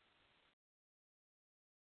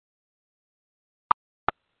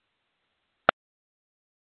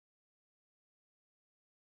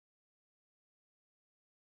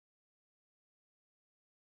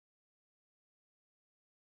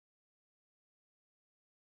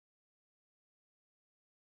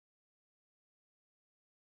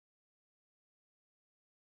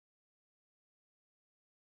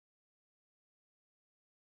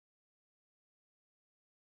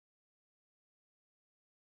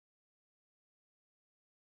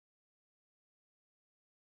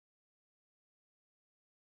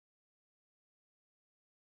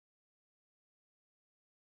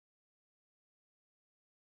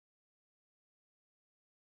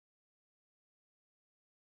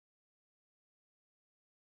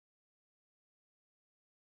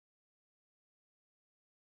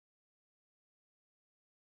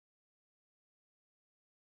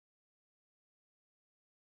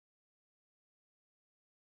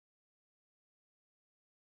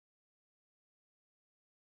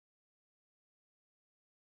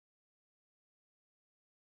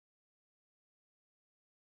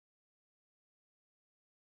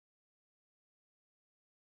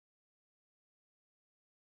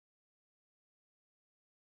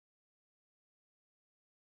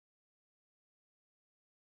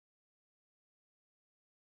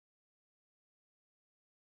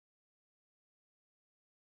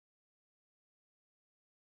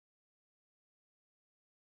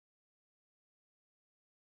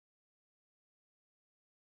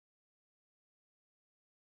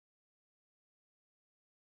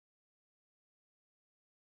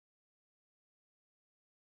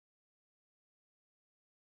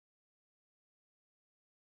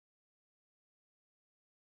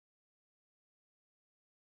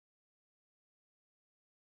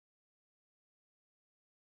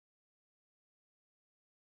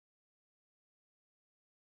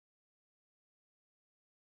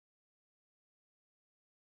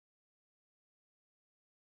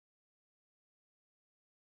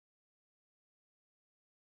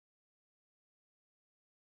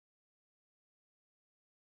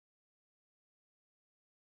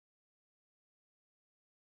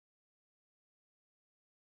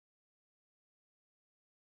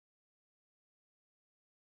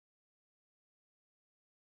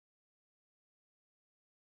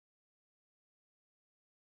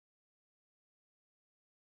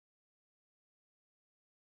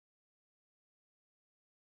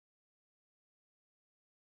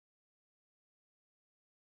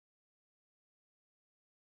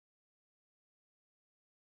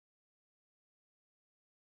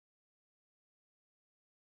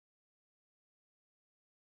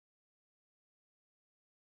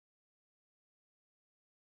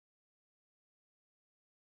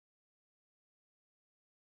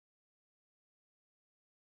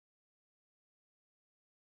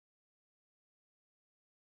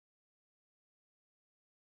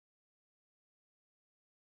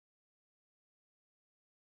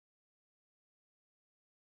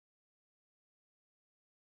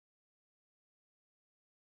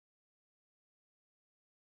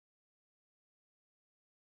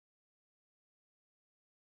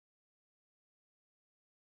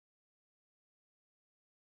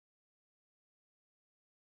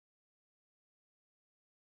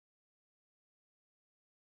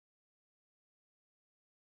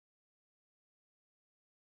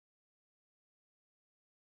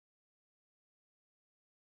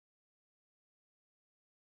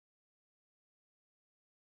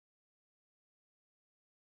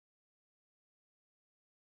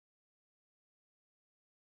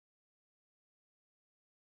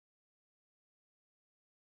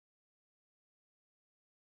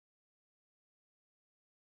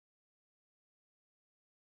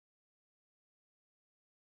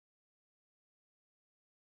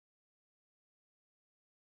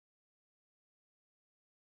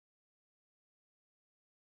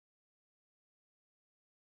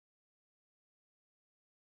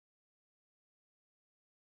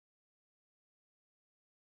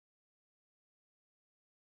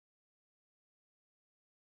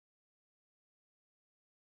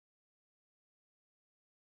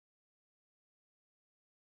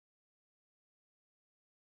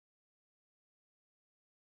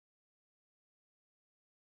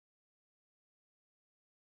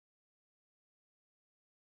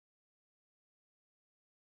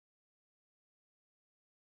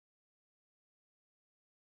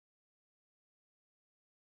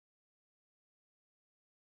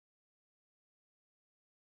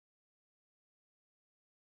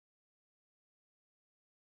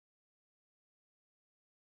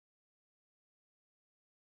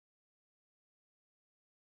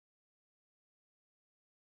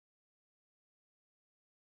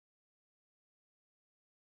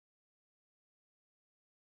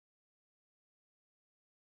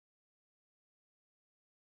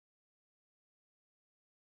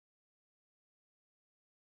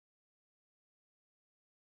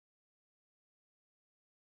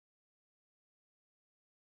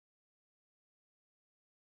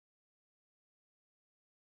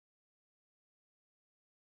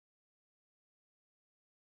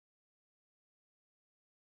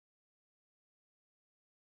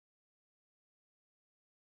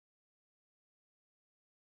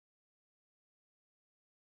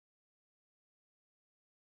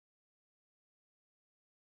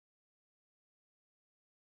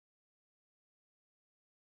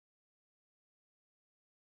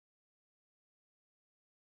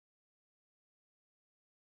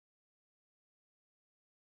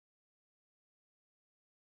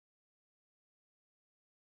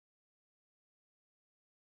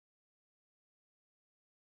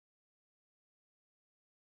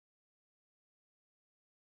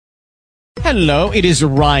 Hello, it is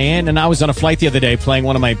Ryan, and I was on a flight the other day playing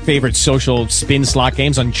one of my favorite social spin slot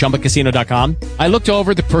games on ChumbaCasino.com. I looked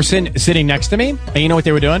over at the person sitting next to me, and you know what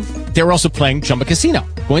they were doing? They were also playing Chumba Casino.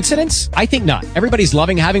 Coincidence? I think not. Everybody's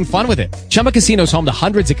loving having fun with it. Chumba Casino is home to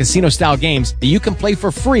hundreds of casino-style games that you can play for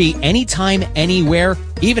free anytime, anywhere,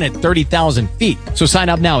 even at 30,000 feet. So sign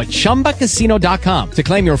up now at ChumbaCasino.com to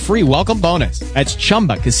claim your free welcome bonus. That's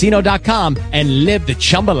ChumbaCasino.com and live the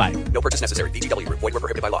Chumba life. No purchase necessary. VGW. Void where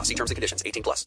prohibited by law. See terms and conditions. 18+.